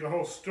not going to read the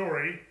whole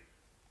story.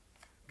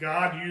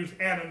 God used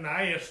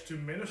Ananias to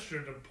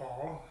minister to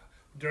Paul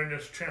during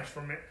this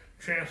transition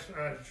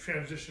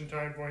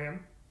time for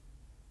him.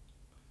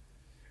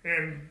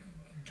 And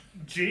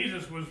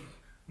Jesus was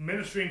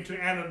ministering to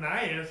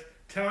Ananias,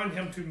 telling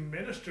him to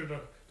minister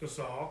to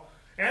Saul.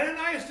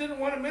 Ananias didn't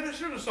want to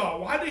minister to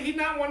Saul. Why did he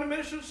not want to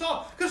minister to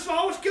Saul? Because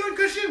Saul was killing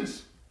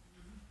Christians.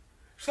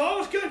 Saul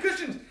was killing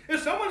Christians.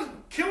 If someone's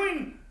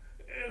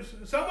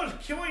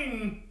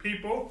killing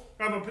people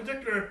of a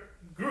particular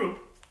group,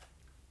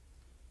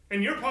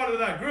 and you're part of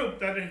that group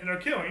that they're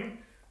killing,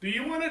 do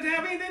you want it to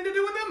have anything to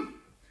do with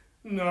them?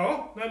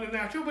 No, not in the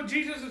natural, but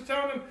Jesus is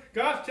telling him,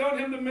 God's telling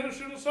him to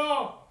minister to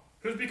Saul,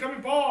 who's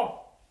becoming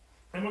Paul.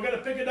 And we're going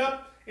to pick it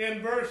up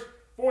in verse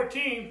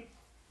 14,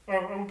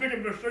 or we'll pick it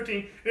in verse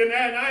 13. And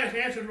Ananias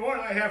answered, Lord,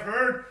 I have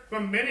heard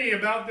from many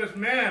about this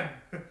man,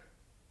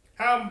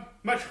 how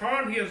much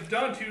harm he has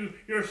done to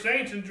your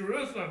saints in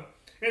Jerusalem.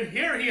 And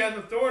here he has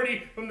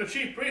authority from the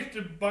chief priest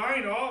to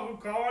bind all who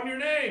call on your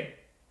name.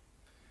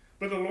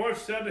 But the Lord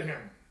said to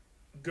him,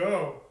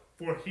 Go,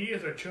 for he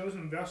is a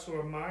chosen vessel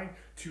of mine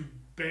to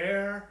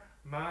bear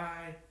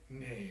my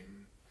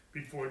name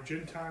before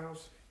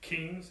Gentiles,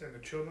 kings, and the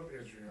children of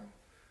Israel.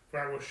 For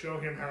I will show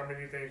him how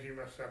many things he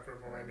must suffer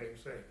for my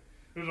name's sake.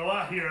 There's a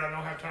lot here. I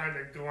don't have time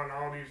to go on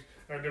all these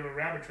different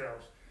rabbit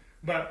trails.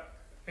 But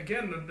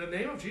again, the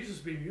name of Jesus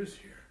is being used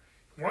here.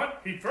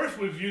 What? He first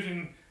was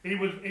using, he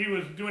was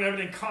doing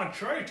everything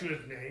contrary to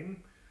his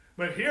name.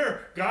 But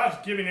here, God's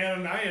giving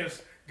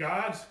Ananias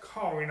God's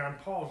calling on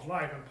Paul's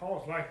life, and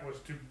Paul's life was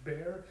to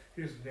bear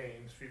his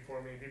names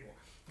before many people.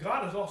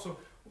 God is also,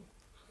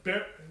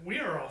 we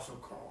are also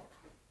called.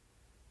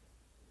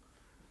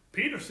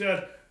 Peter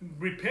said,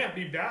 repent,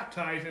 be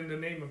baptized in the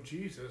name of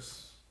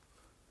Jesus.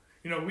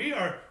 You know, we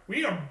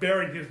are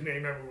bearing his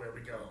name everywhere we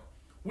go.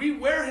 We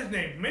wear his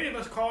name. Many of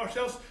us call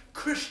ourselves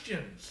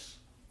Christians.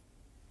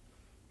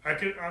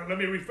 Let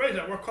me rephrase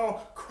that. We're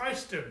called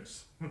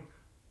Christians.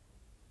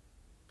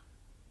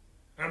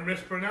 I'm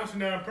mispronouncing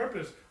that on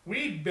purpose.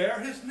 We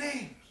bear his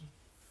name.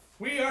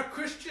 We are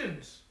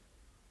Christians.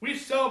 We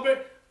celebrate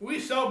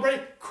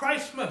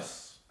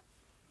Christmas.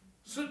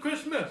 So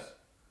Christmas.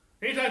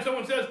 Anytime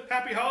someone says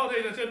Happy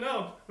Holidays, I said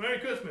no, Merry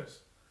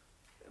Christmas.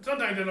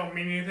 Sometimes they don't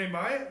mean anything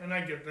by it, and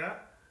I get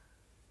that.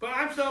 But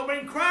I'm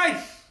celebrating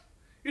Christ.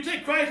 You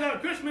take Christ out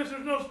of Christmas,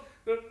 there's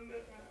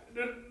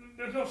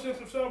no sense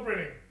of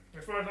celebrating,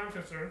 as far as I'm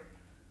concerned.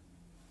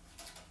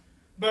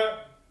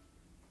 But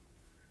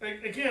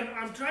again,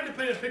 I'm trying to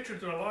paint a picture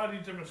through a lot of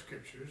these different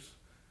scriptures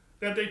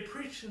that they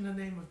preach in the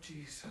name of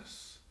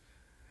Jesus.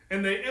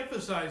 And they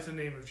emphasize the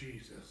name of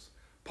Jesus.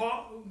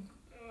 Paul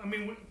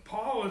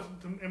was,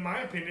 in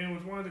my opinion,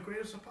 was one of the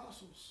greatest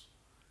apostles.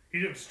 He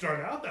didn't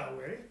start out that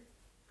way,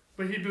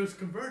 but he was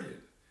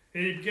converted.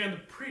 And he began to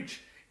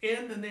preach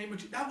in the name of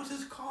Jesus. That was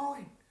his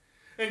calling.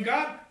 And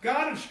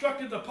God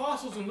instructed the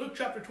apostles in Luke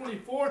chapter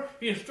 24.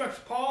 He instructs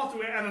Paul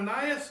through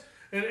Ananias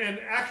in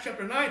Acts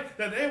chapter 9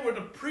 that they were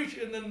to preach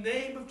in the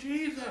name of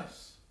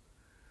Jesus.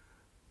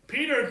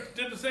 Peter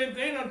did the same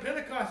thing on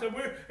Pentecost.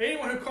 That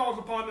anyone who calls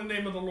upon the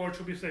name of the Lord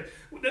shall be saved.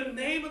 The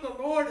name of the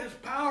Lord is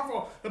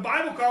powerful. The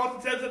Bible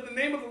says that the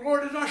name of the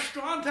Lord is our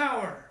strong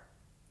tower.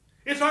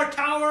 It's our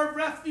tower of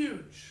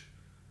refuge.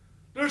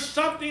 There's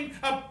something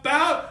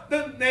about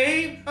the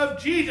name of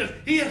Jesus.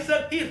 He has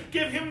said he has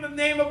given him the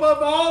name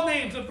above all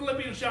names in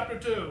Philippians chapter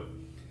 2.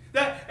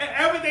 That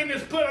everything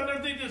is put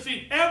underneath the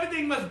feet.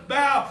 Everything must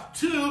bow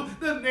to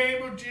the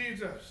name of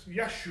Jesus.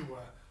 Yeshua,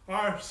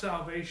 our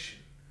salvation.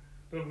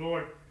 The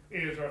Lord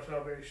is our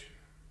salvation.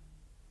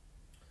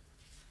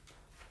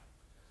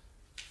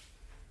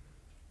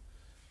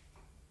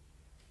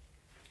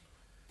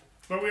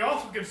 But we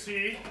also can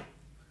see,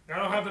 I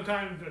don't have the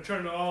time to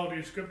turn to all of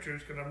these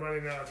scriptures because I'm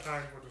running out of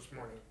time for this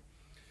morning.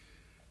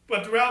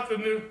 But throughout the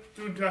New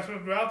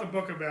Testament, throughout the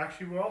book of Acts,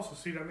 you will also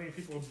see that many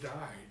people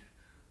died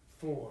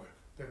for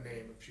the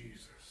name of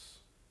Jesus.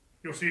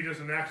 You'll see this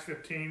in Acts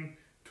 15,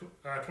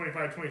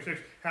 25,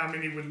 26, how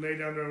many would lay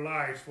down their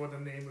lives for the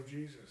name of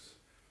Jesus.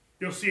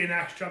 You'll see in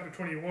Acts chapter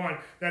 21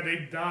 that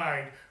they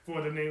died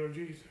for the name of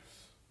Jesus.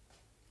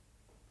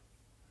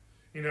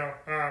 You know,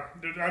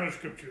 there's other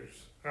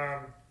scriptures.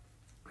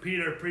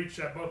 Peter preached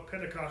at both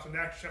Pentecost and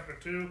Acts chapter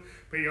 2,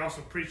 but he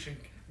also preached in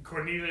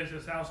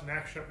Cornelius' house in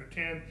Acts chapter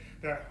 10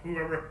 that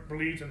whoever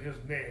believes in his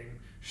name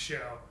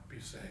shall be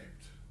saved.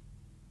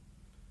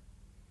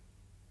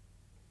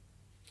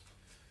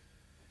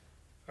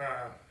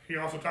 He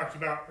also talks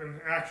about in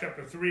Acts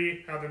chapter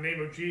 3 how the name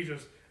of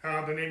Jesus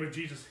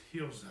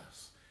heals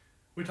us.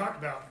 We talked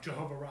about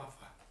Jehovah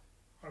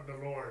Rapha,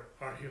 the Lord,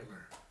 our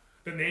healer.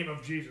 The name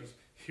of Jesus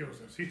heals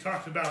us. He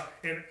talks about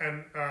in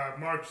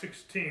Mark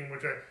 16,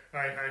 which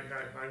I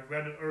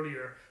read it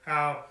earlier,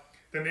 how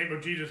the name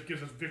of Jesus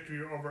gives us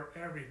victory over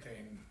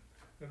everything.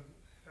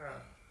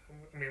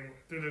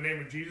 Through the name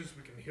of Jesus,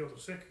 we can heal the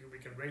sick, we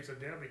can raise the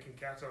dead, we can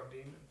cast out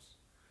demons.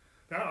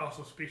 That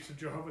also speaks to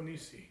Jehovah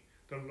Nissi,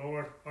 the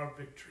Lord our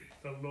victory,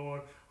 the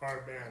Lord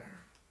our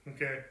banner.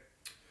 Okay?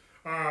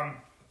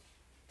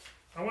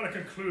 I want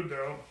to conclude,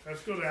 though.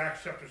 Let's go to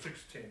Acts chapter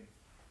 16.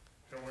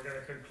 And we're going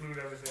to conclude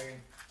everything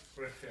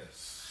with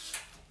this.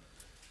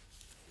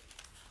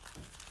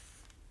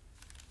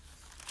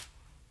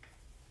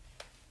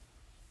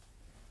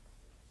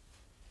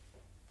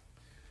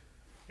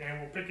 And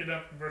we'll pick it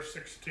up in verse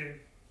 16.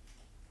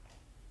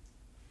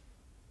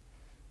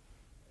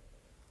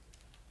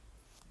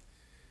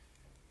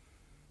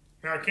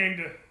 Now it came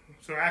to,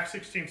 so Acts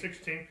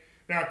 16:16.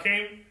 Now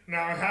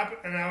it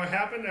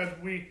happened as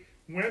we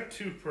went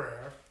to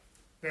prayer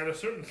that a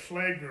certain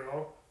slave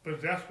girl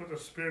possessed with a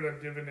spirit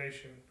of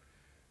divination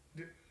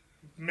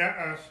met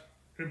us,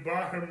 who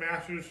brought her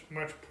masters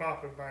much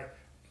profit by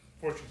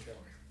fortune telling.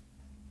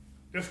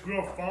 This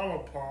girl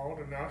followed Paul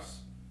and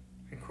us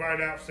and cried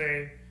out,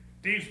 saying,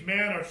 "These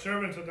men are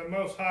servants of the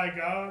Most High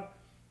God,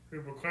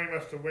 who proclaim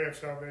us the way of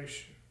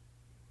salvation."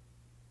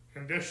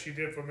 And this she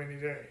did for many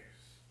days.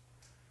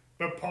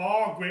 But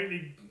Paul,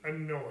 greatly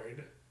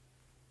annoyed,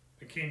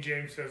 the King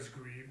James says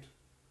grieved,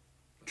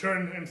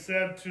 turned and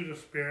said to the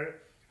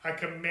spirit, "I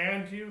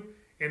command you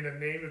in the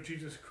name of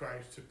Jesus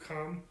Christ to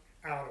come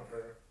out of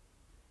her."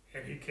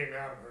 And he came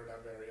out of her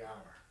that very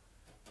hour.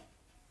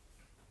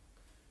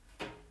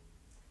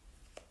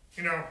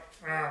 You know,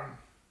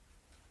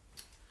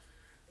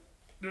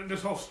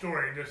 this whole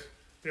story,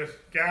 this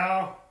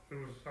gal who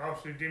was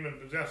obviously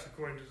demon-possessed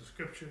according to the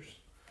scriptures.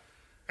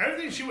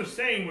 Everything she was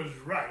saying was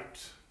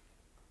right.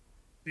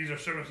 These are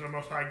servants of the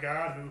Most High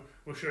God who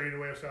will show you the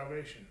way of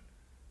salvation.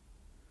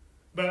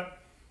 But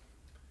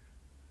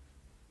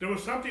there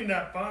was something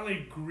that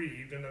finally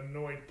grieved and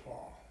annoyed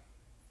Paul.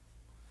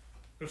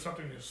 There was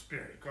something in his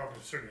spirit. He called it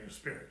discerning his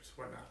spirits,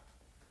 whatnot.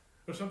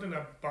 There was something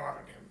that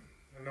bothered him,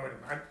 annoyed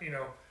him.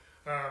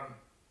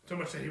 So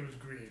much that he was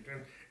grieved.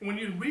 And when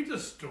you read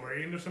this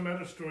story, and there's some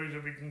other stories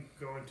that we can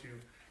go into,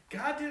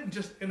 God didn't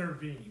just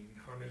intervene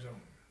on his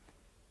own.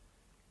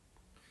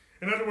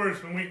 In other words,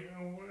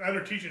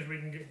 other teachings we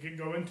can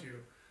go into,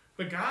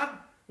 but God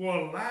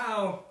will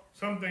allow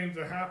some things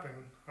to happen,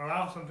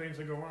 allow some things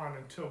to go on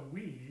until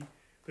we,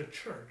 the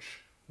church,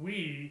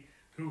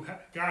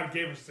 God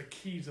gave us the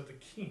keys of the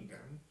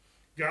kingdom.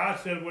 God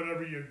said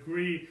whatever you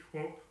agree,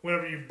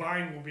 whatever you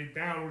bind will be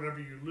bound, whatever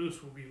you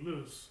loose will be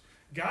loose.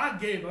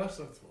 God gave us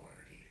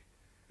authority.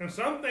 And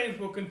some things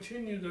will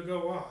continue to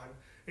go on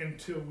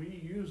until we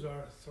use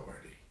our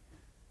authority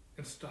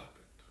and stop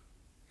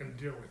it and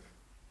deal with it.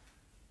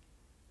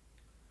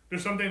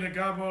 There's something that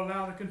God will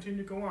allow to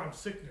continue to go on,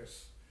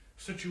 sickness,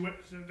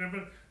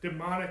 different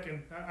demonic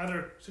and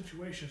other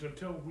situations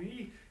until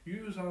we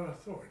use our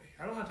authority.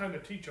 I don't have time to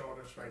teach all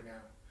this right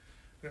now.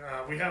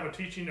 We have a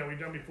teaching that we've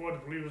done before, the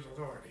believer's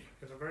authority.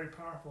 It's a very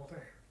powerful thing.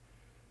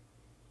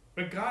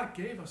 But God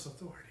gave us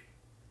authority.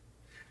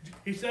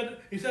 He said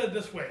it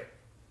this way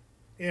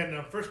in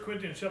 1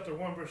 Corinthians chapter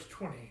 1, verse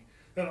 20,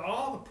 that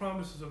all the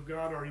promises of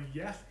God are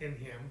yes in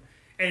him,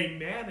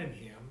 amen in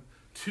him,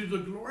 to the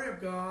glory of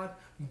God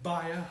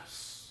by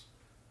us.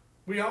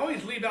 We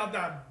always leave out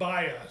that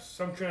by us.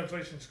 Some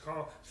translations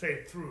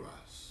say through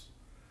us.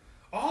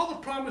 All the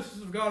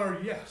promises of God are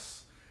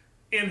yes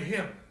in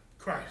him,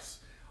 Christ.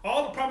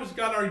 All the promises of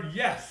God are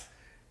yes,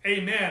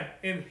 amen,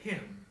 in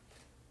him.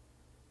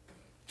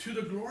 To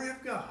the glory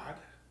of God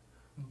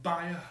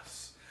by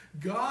us.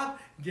 God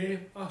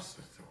gave us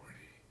authority.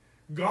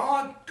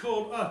 God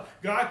told us.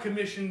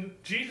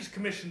 Jesus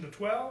commissioned the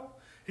 12.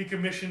 He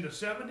commissioned the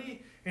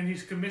 70. And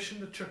he's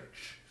commissioned the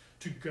church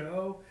to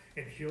go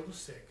and heal the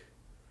sick,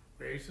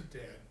 raise the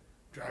dead,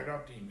 drive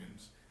out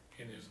demons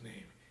in his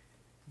name.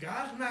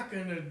 God's not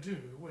going to do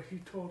what he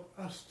told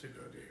us to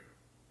go do.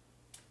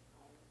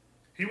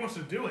 He wants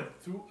to do it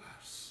through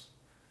us.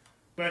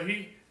 But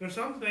there's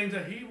some things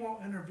that he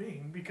won't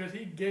intervene because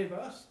he gave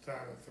us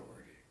that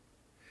authority.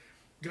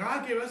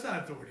 God gave us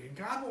that authority. And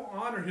God will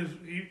honor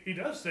he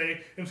does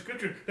say in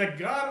Scripture that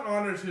God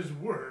honors his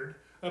word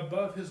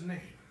above his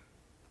name.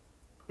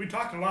 We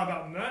talked a lot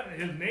about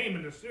his name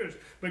in the series,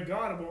 but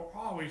God will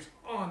always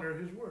honor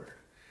his word.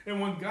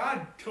 And when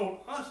God told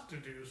us to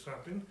do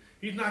something,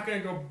 he's not going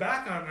to go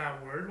back on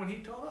that word when he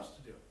told us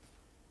to do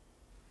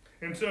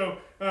it. And so,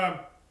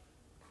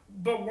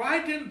 but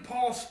why didn't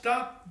Paul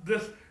stop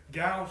this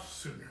gal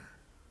sooner?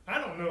 I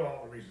don't know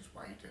all the reasons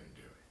why he didn't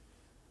do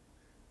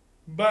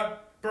it.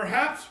 But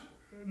perhaps,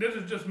 this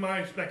is just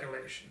my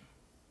speculation.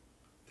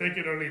 Take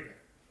it or leave it.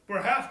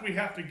 Perhaps we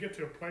have to get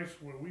to a place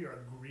where we are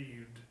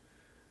grieved.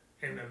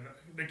 And then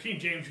the King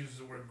James uses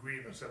the word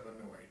grieve instead of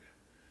annoyed.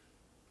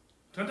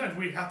 Sometimes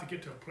we have to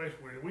get to a place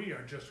where we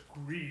are just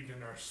grieved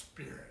in our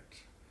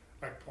spirit,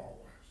 like Paul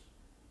was.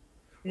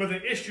 Where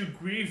the issue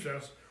grieves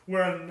us,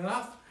 where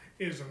enough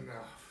is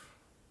enough.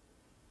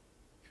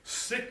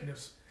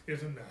 Sickness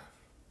is enough.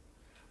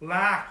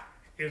 Lack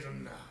is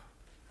enough.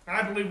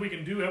 I believe we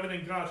can do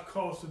everything God's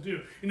called us to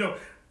do.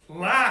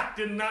 Lack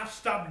did not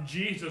stop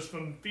Jesus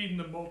from feeding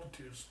the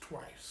multitudes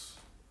twice.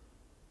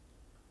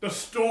 The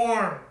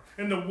storm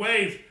and the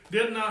waves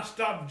did not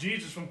stop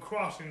Jesus from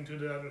crossing to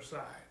the other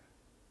side.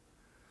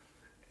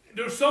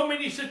 There's so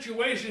many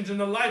situations in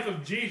the life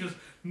of Jesus,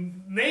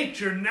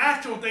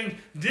 natural things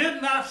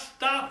did not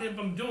stop him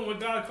from doing what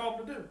God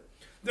called him to do.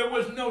 There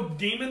was no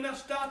demon that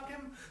stopped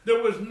him.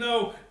 There was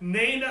no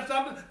name that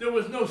stopped him. There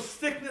was no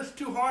sickness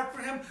too hard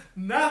for him.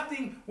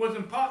 Nothing was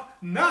impossible.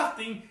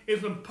 Nothing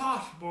is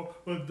impossible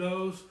with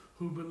those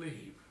who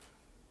believe.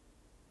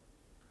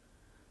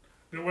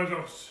 There was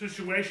a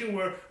situation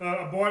where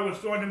a boy was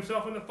throwing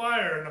himself in the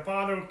fire, and the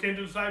father came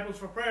to the disciples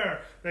for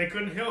prayer. They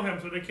couldn't heal him,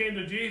 so they came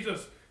to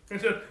Jesus and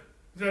said,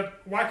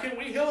 why can't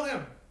we heal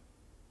him?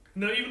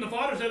 And even the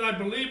father said, I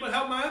believe, but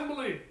help my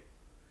unbelief.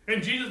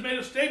 And Jesus made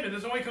a statement,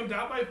 this only comes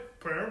out by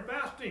prayer and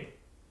fasting.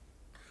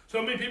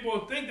 So many people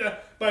would think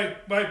that by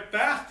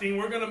fasting,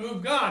 we're going to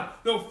move God.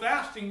 No,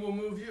 fasting will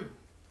move you.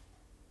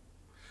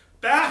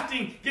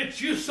 Fasting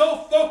gets you so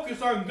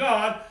focused on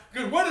God,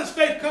 because where does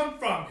faith come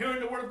from? Hearing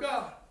the Word of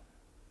God.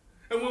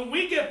 And when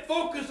we get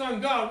focused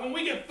on God, when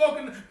we get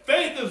focused,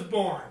 faith is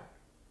born.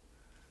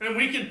 And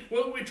we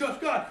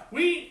trust God.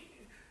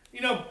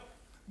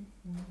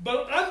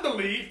 But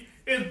unbelief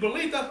is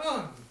belief that's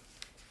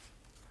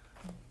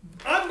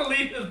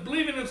unbelief is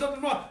believing in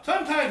something wrong.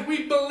 Sometimes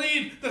we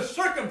believe the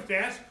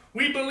circumstance.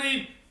 We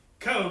believe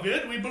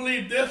COVID. We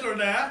believe this or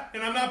that.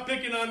 And I'm not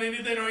picking on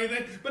anything or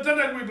anything. But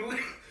sometimes we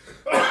believe,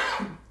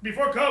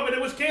 before COVID,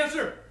 it was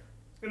cancer.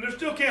 And there's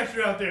still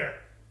cancer out there.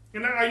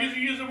 And I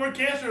usually use the word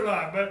cancer a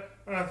lot. But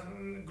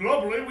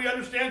globally, we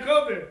understand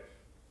COVID.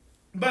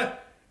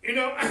 But, you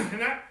know,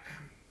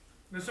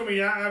 there's so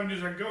many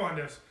avenues I can go on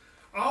this.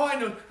 All I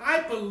know,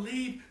 I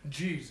believe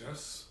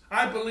Jesus.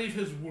 I believe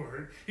his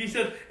word. He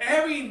said,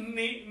 every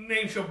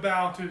name shall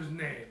bow to his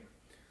name.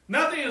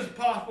 Nothing is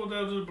possible to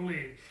those who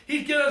believe.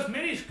 He's given us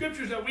many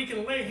scriptures that we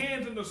can lay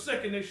hands on the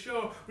sick and they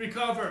shall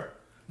recover.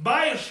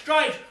 By his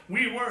stripes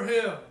we were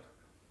healed.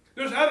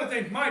 There's other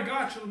things. My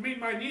God shall meet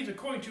my needs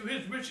according to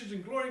his riches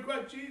and glory in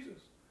Christ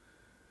Jesus.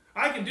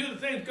 I can do the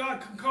things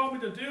God can call me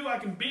to do. I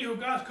can be who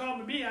God's called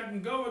me to be. I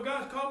can go where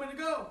God's called me to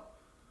go.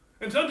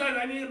 And sometimes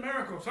I need a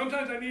miracle.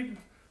 Sometimes I need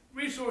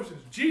resources.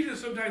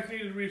 Jesus sometimes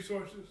needed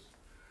resources.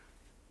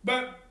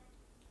 But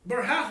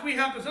perhaps we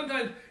have to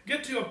sometimes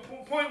get to a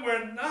point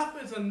where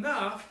enough is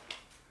enough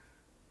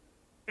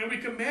and we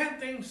command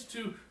things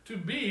to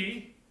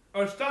be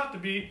or stop to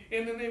be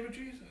in the name of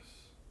Jesus.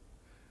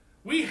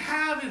 We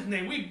have his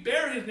name. We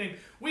bear his name.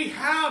 We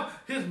have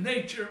his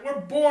nature. We're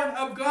born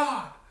of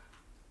God.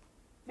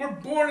 We're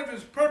born of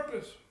his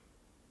purpose.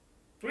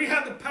 We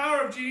have the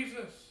power of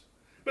Jesus.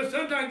 But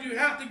sometimes you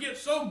have to get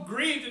so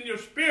grieved in your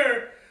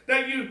spirit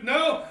that you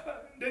know,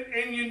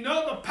 and you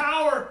know the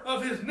power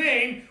of his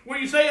name, where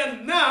you say,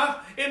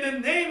 enough, in the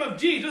name of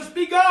Jesus,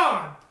 be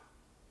gone.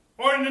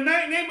 Or in the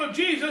name of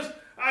Jesus,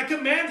 I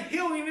command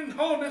healing and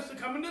wholeness to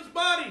come in this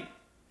body.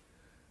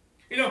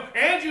 You know,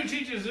 Andrew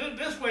teaches it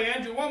this way,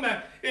 Andrew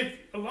Womack, if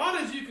as long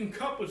as you can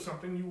cope with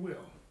something, you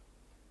will.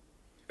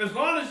 As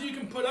long as you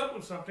can put up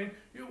with something,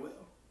 you will.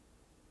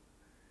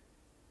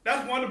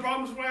 That's one of the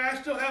problems why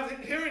I still have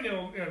hearing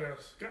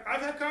illness.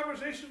 I've had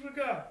conversations with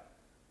God.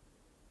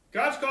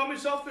 God's called me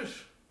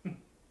selfish.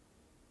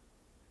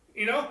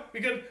 You know,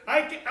 because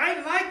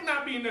I like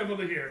not being able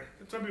to hear.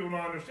 Some people don't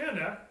understand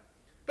that.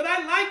 But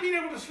I like being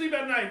able to sleep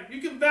at night.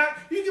 You can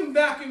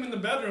vacuum in the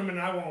bedroom and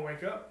I won't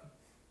wake up.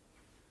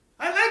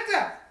 I like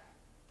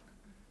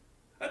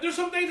that. There's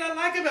some things I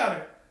like about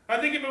it. I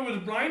think if it was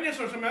blindness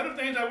or some other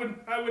things, I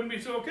wouldn't be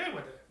so okay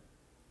with it.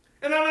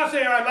 And I'm not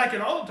saying I like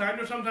it all the time.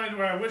 There's sometimes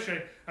where I wish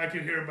I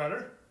could hear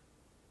better.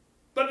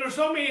 But there's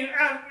so many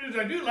attributes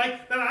I do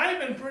like that I've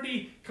been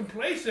pretty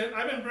complacent.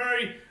 I've been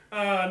very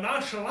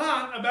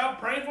nonchalant about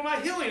praying for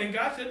my healing. And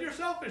God said, you're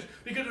selfish.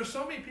 Because there's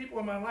so many people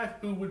in my life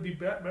who would be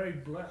very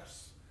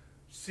blessed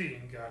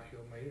seeing God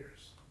heal my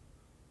ears.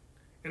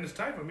 And it's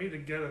time for me to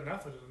get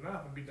enough is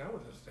enough and be done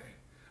with this thing.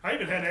 I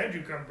even had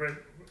Andrew come pray.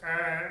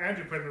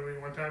 Andrew prayed with me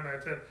one time.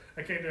 And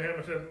I came to him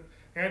and said,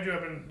 Andrew,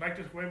 I've been like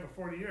this way for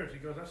 40 years. He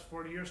goes, that's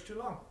 40 years too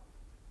long.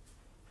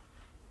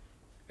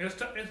 And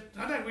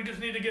sometimes we just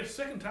need to get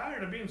sick and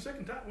tired of being sick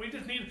and tired. We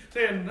just need to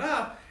say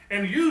enough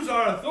and use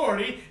our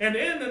authority, and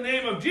in the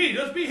name of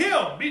Jesus, be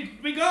healed,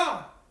 be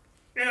gone.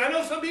 And I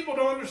know some people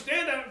don't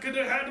understand that because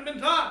it hasn't been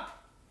taught.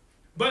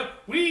 But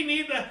we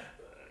need to,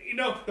 you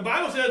know, the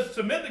Bible says,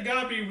 submit to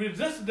God,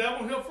 resist the devil,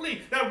 and he'll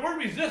flee. That word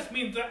resist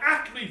means to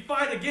actively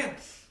fight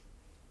against.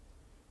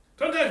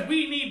 Sometimes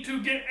we need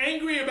to get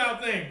angry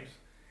about things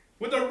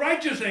with a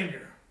righteous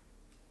anger.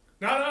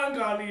 Not an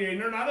ungodly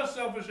anger, not a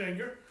selfish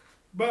anger,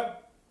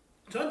 but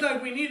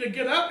sometimes we need to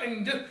get up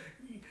and just,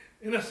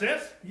 in a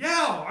sense,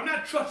 yell. I'm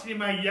not trusting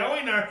my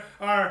yelling or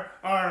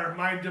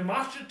my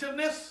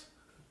demonstrativeness,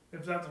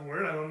 if that's a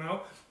word, I don't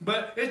know.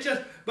 But it's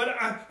just,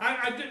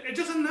 it's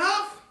just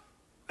enough.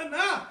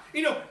 Enough.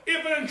 You know,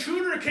 if an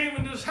intruder came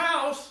into this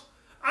house,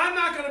 I'm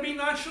not going to be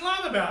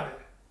nonchalant about it.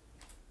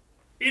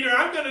 Either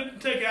I'm going to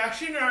take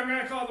action, or I'm going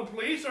to call the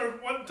police, or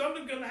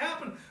something's going to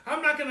happen.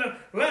 I'm not going to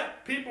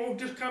let people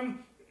just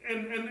come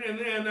and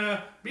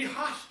be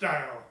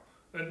hostile.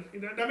 And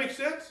that makes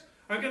sense?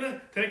 I'm going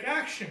to take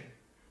action.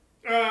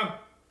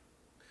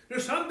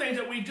 There's some things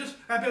that we just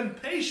have been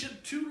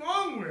patient too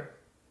long with.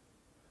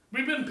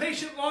 We've been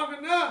patient long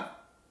enough.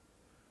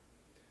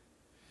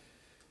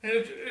 And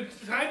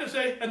it's time to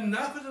say,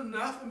 enough is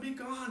enough, and be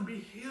gone, be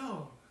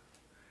healed.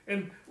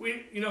 And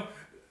we, you know,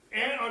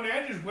 and on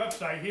Andrew's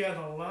website, he has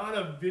a lot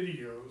of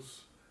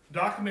videos,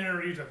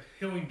 documentaries of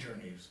healing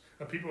journeys,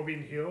 of people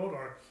being healed,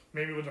 or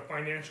maybe it was a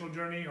financial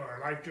journey or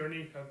a life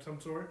journey of some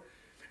sort.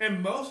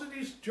 And most of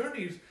these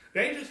journeys,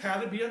 they just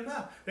had to be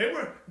enough. They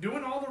were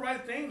doing all the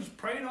right things,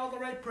 praying all the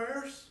right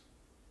prayers,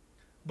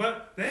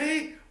 but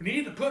they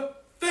need to put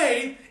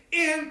faith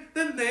in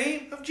the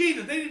name of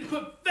Jesus. They need to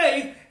put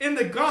faith in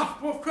the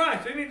gospel of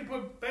Christ. They need to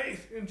put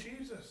faith in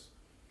Jesus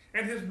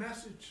and his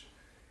message.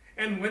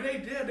 And when they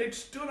did, they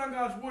stood on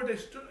God's word.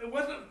 It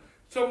wasn't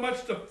so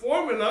much the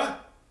formula.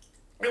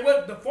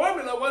 The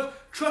formula was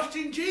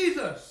trusting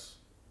Jesus.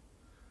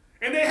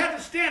 And they had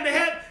to stand.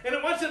 And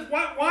in one sense,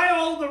 why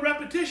all the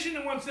repetition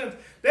in one sense?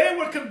 They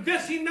were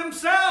convincing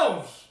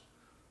themselves.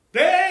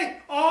 They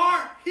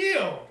are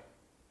healed.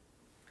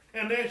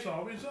 And they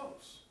saw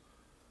results.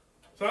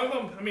 Some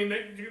of them, I mean,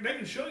 they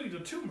can show you the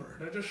tumor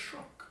that just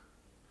shrunk.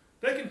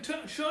 They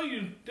can show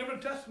you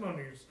different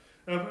testimonies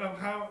of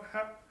how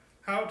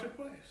it took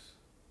place.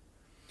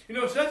 You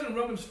know, it says in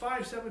Romans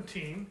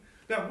 5:17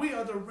 that we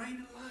are the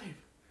reign in life.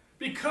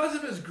 Because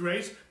of his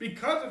grace,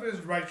 because of his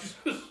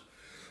righteousness,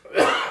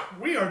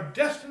 we are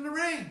destined to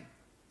reign.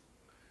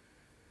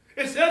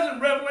 It says in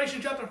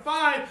Revelation chapter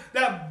 5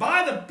 that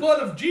by the blood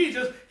of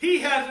Jesus, he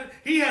has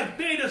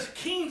made us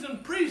kings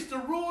and priests to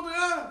rule the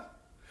earth.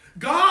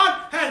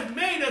 God has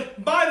made us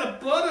by the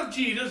blood of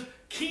Jesus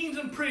kings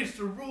and priests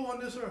to rule on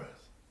this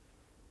earth.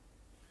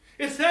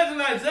 It says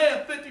in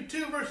Isaiah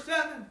 52 verse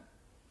 7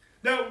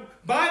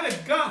 that by the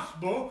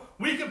gospel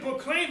we can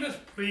proclaim his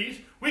peace,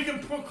 we can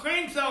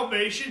proclaim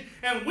salvation,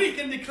 and we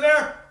can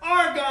declare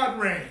our God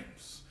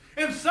reigns.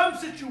 In some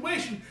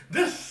situation,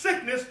 this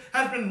sickness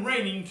has been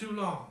reigning too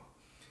long.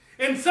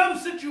 In some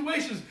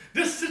situations,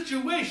 this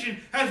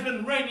situation has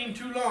been reigning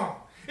too long.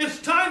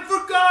 It's time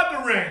for God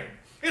to reign.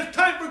 It's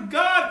time for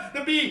God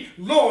to be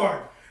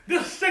Lord.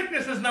 This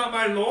sickness is not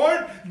my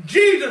Lord.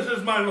 Jesus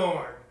is my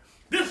Lord.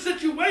 This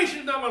situation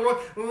is not my Lord.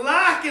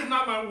 Lack is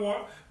not my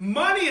Lord.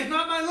 Money is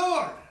not my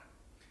Lord.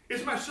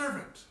 It's my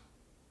servant.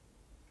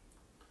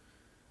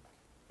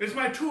 It's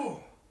my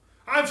tool.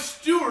 I'm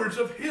stewards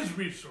of his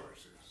resources.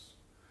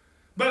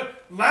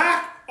 But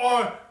lack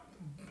or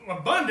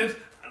abundance,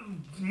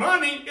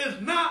 money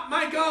is not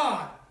my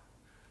God.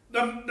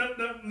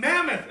 The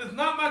mammoth is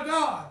not my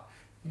God.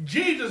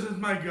 Jesus is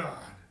my God.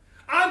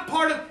 I'm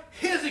part of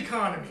his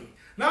economy,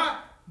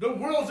 not the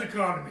world's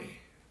economy.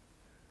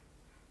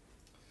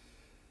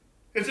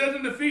 It says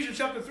in Ephesians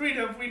chapter 3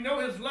 that if we know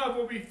his love,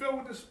 we'll be filled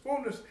with his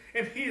fullness,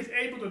 and he is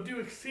able to do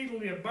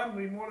exceedingly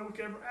abundantly more than we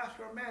can ever ask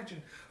or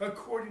imagine,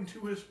 according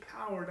to his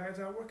power that is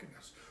at work in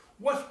us.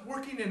 What's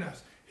working in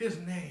us? His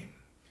name.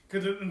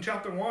 Because in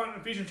chapter 1,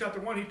 Ephesians chapter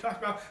 1, he talks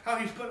about how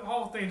he's put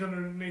all things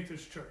underneath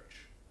his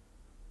church.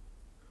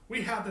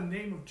 We have the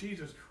name of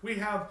Jesus. We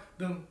have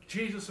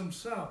Jesus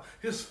himself,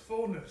 his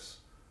fullness,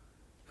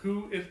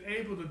 who is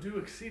able to do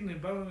exceedingly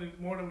abundantly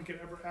more than we can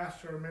ever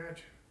ask or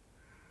imagine.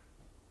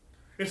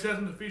 It says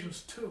in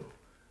Ephesians 2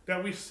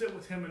 that we sit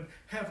with him in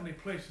heavenly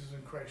places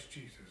in Christ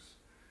Jesus.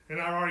 And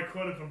I already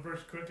quoted from 1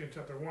 Corinthians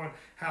chapter 1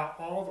 how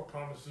all the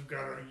promises of God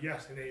are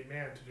yes and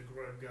amen to the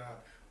glory of God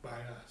by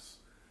us.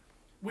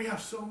 We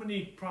have so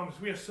many promises.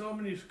 We have so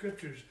many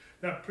scriptures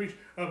that preach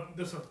of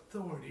this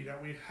authority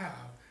that we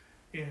have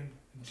in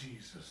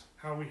Jesus,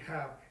 how we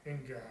have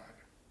in God.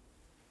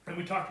 And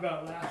we talked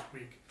about it last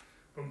week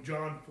from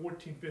John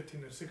 14,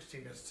 15, and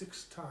 16, that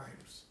 6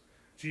 times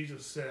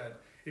Jesus said,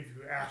 if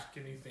you ask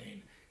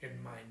anything in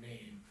my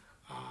name,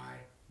 I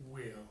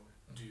will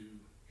do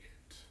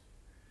it.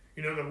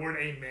 You know, the word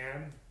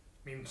amen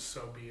means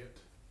so be it.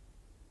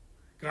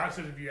 God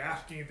says, if you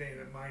ask anything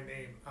in my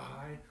name,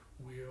 I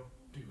will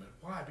do it.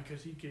 Why?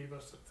 Because he gave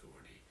us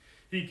authority.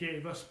 He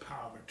gave us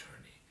power of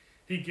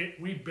attorney.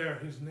 We bear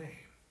his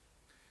name.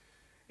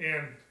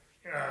 And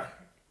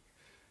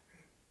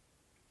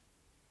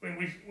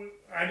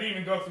I didn't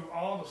even go through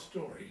all the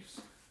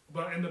stories,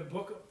 but in the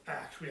book of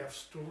Acts, we have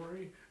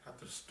story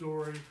after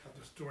story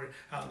after story,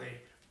 how they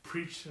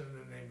preached in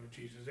the name of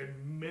Jesus. They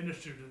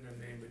ministered in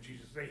the name of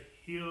Jesus. They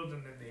healed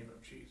in the name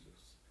of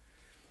Jesus.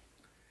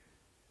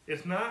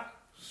 It's not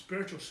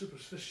spiritual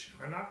superstition.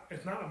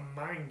 It's not a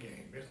mind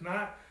game. It's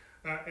not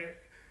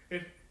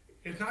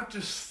it's not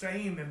just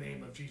saying the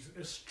name of Jesus.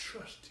 It's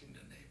trusting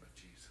the name of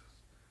Jesus.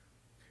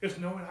 It's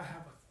knowing I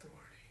have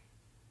authority.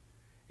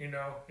 You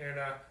know, and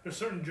there's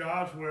certain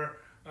jobs where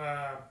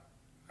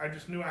I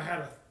just knew I had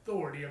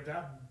authority of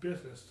that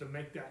business to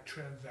make that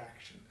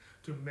transaction,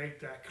 to make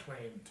that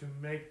claim, to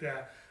make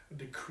that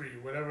decree,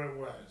 whatever it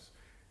was,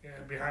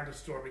 behind the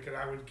store, because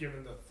I was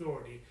given the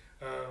authority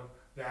of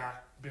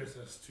that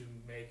business to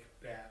make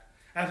that.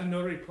 As a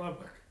notary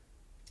public,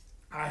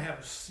 I have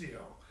a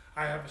seal,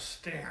 I have a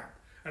stamp,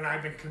 and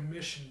I've been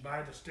commissioned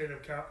by the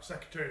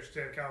Secretary of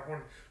State of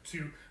California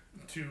to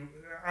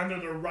under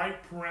the right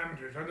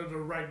parameters, under the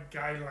right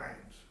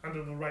guidelines,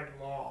 under the right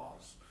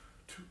laws,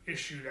 to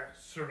issue that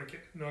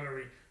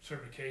notary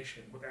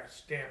certification with that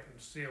stamp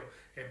and seal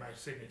and my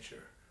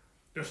signature.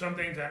 There's some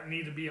things that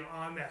need to be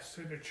on that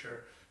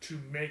signature to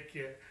make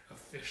it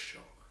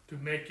official, to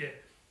make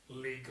it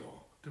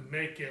legal, to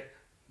make it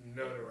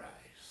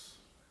notarized.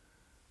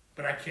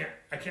 But I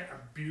can't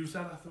abuse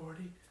that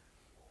authority.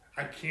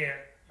 I can't,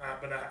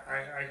 but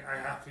I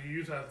have to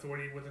use that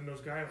authority within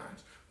those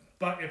guidelines.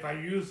 But if I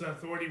use the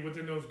authority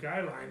within those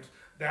guidelines,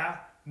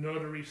 that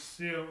notary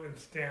seal and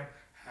stamp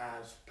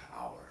has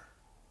power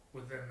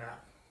within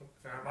that.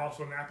 And I'm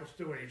also an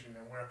apostille agent,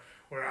 and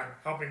where I'm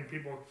helping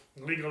people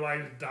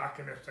legalize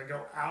documents that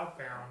go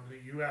outbound to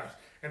the U.S.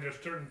 And there's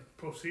certain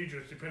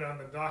procedures, depending on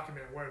the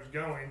document where it's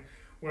going,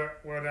 where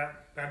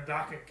that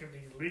document can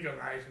be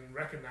legalized and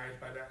recognized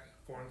by that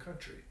foreign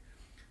country.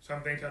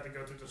 Some things have to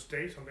go to the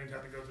state, some things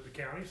have to go to the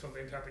county, some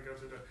things have to go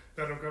to the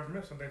federal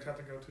government, some things have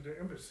to go to the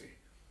embassy.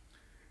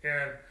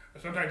 And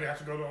sometimes it has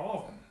to go to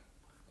all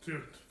of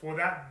them for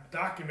that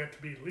document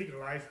to be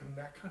legalized in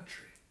that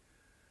country.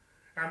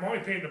 I'm only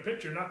painting a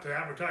picture not to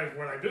advertise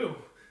what I do,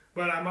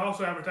 but I'm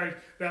also advertising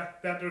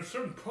that there's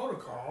certain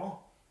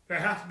protocol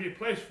that has to be in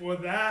place for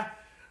that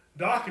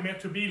document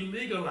to be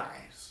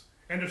legalized.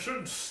 And there's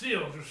certain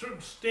seals, there's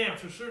certain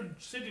stamps, there's certain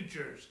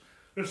signatures,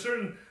 there's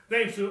certain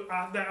things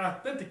that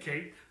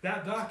authenticate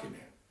that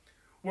document.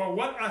 Well,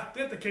 what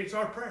authenticates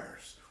our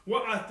prayers?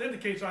 What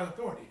authenticates our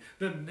authority?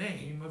 The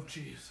name of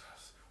Jesus.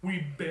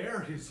 We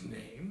bear his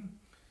name,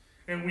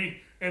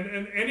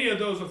 and any of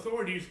those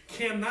authorities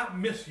cannot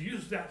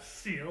misuse that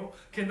seal,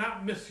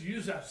 cannot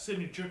misuse that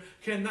signature,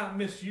 cannot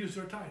misuse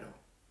their title.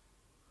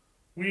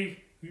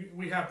 We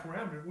have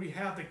parameters. We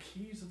have the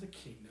keys of the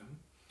kingdom,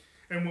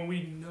 and when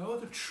we know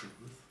the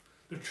truth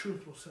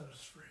will set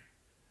us free.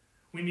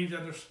 We need to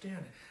understand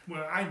it.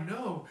 Well, I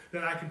know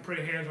that I can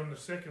pray hands on the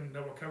sick and they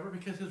will recover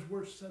because his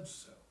word says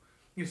so.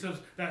 He says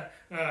that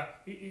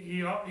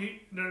he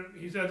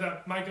says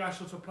that my God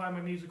shall supply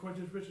my needs according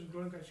to his riches and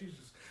glory in Christ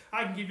Jesus.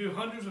 I can give you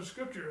hundreds of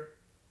scripture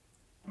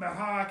about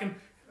how I can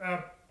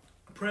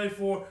pray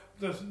for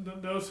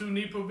those who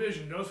need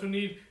provision, those who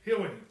need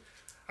healing.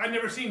 I've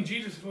never seen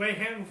Jesus lay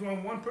hands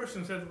on one person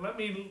and said, let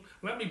me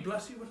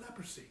bless you with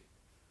leprosy.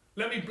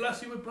 Let me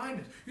bless you with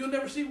blindness. You'll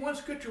never see one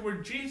scripture where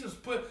Jesus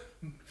put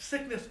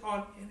sickness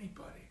on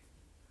anybody.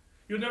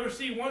 You'll never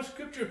see one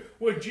scripture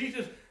where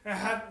Jesus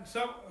had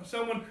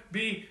someone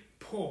be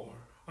poor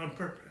on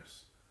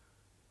purpose.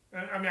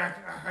 I mean,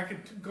 I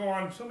could go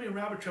on so many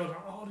rabbit trails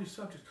on all these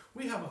subjects.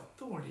 We have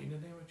authority in the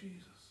name of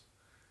Jesus.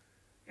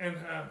 And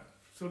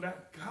so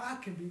that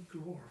God can be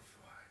glorified.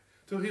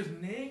 So his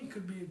name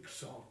could be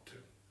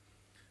exalted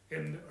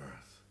in the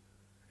earth.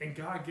 And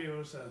God gave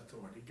us that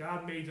authority.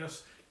 God made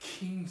us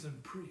kings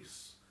and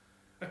priests.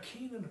 A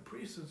king and a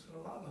priest is a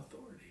lot of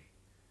authority.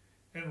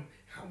 And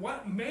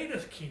what made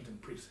us kings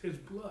and priests? His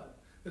blood.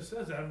 It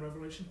says that in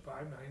Revelation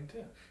 5, 9, and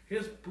 10.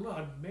 His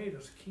blood made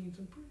us kings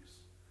and priests.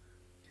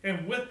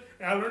 And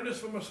I learned this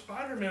from a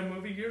Spider-Man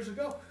movie years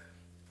ago.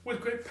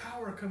 With great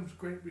power comes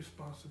great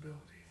responsibility.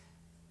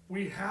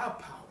 We have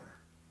power.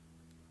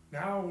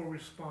 Now we're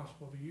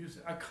responsible to use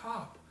it. A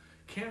cop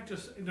can't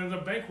just, there's a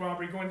bank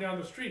robbery going down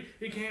the street.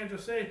 He can't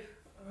just say,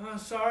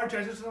 Sarge,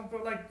 I just don't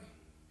feel like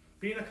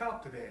being a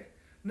cop today.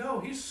 No,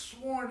 he's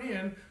sworn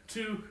in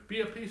to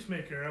be a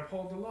peacemaker and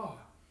uphold the law.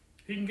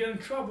 He can get in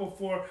trouble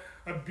for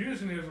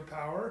abusing his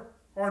power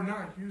or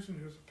not using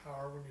his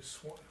power when he's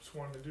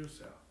sworn to do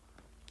so.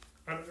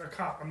 A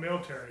cop, a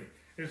military,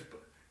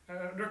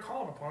 they're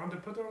called upon to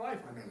put their life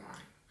on the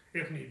line,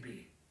 if need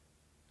be.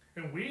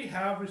 And we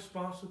have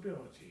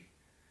responsibility.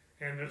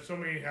 And there's so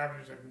many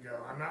avenues I can go.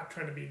 I'm not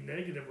trying to be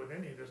negative with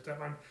any of this stuff,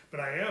 but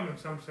I am, in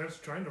some sense,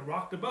 trying to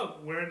rock the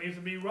boat where it needs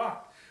to be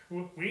rocked.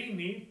 We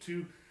need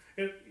to,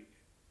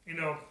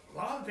 a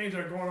lot of things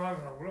that are going on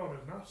in our world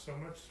is not so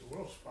much the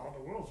world's fault.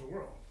 The world's the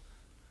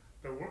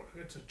world.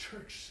 It's a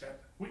church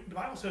set. The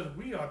Bible says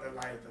we are the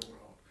light of the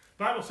world.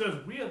 The Bible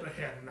says we are the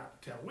head and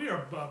not the tail. We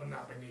are above and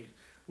not beneath.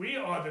 We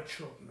are the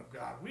children of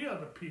God. We are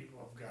the people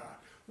of God.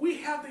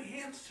 We have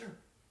the answer.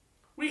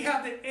 We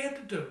have the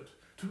antidote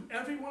to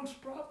everyone's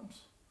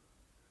problems.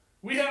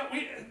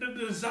 The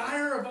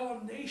desire of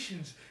all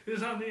nations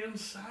is on the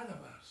inside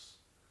of us.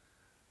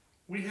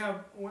 We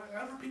have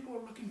whatever people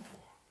are looking for.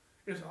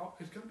 It's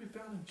going to be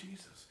found in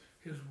Jesus,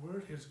 his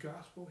word, his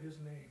gospel, his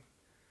name.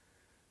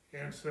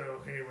 And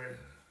so, anyway,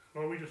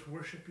 Lord, we just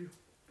worship you.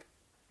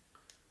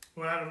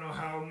 Well, I don't know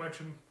how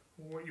much of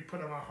what you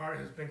put on my heart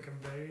has been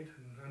conveyed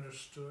and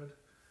understood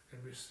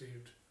and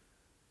received.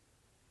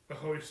 The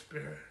Holy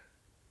Spirit,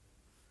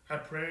 I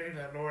pray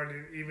that, Lord,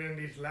 even in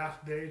these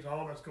last days,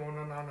 all that's going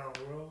on in our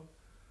world,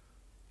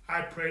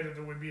 I pray that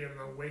there would be an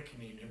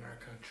awakening in our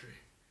country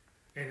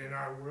and in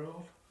our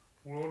world,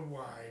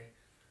 worldwide,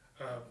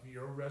 of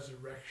your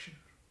resurrection,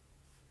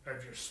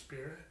 of your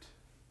Spirit,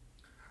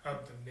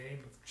 of the name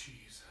of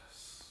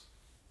Jesus.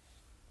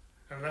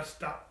 And let's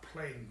stop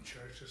playing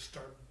church and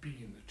start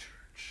being the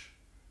church.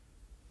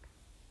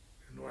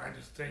 And Lord, I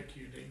just thank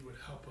you that you would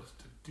help us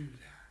to do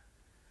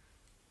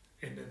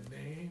that. In the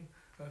name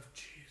of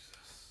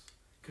Jesus.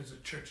 Because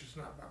the church is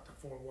not about the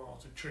four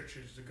walls. The church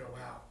is to go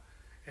out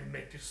and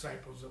make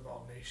disciples of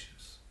all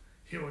nations,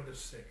 healing the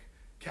sick,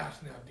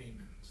 casting out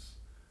demons,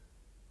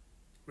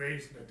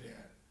 raising the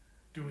dead,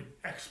 doing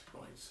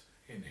exploits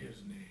in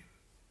his name,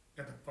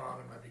 that the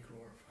Father might be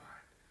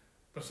glorified.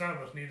 But some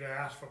of us need to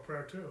ask for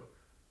prayer too,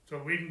 so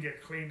we can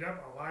get cleaned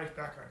up, our lives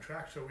back on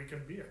track, so we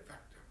can be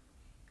effective.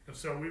 And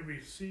so we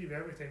receive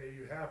everything that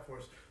you have for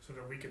us so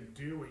that we can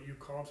do what you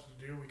called us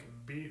to do, we can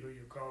be who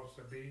you called us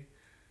to be,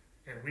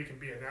 and we can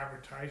be an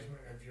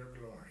advertisement of your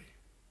glory,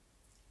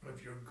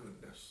 of your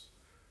goodness,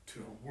 to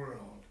a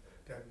world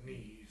that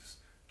needs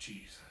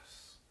Jesus.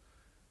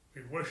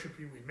 We worship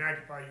you, we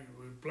magnify you,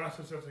 we bless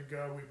us as we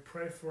go, we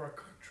pray for our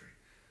country.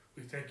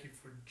 We thank you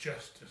for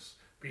justice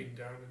being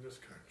done in this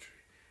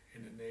country.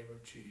 In the name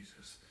of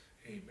Jesus,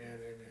 amen,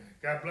 amen.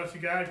 God bless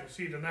you guys. We'll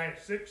see you tonight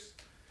at 6,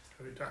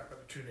 and we talk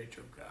about the true nature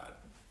of God.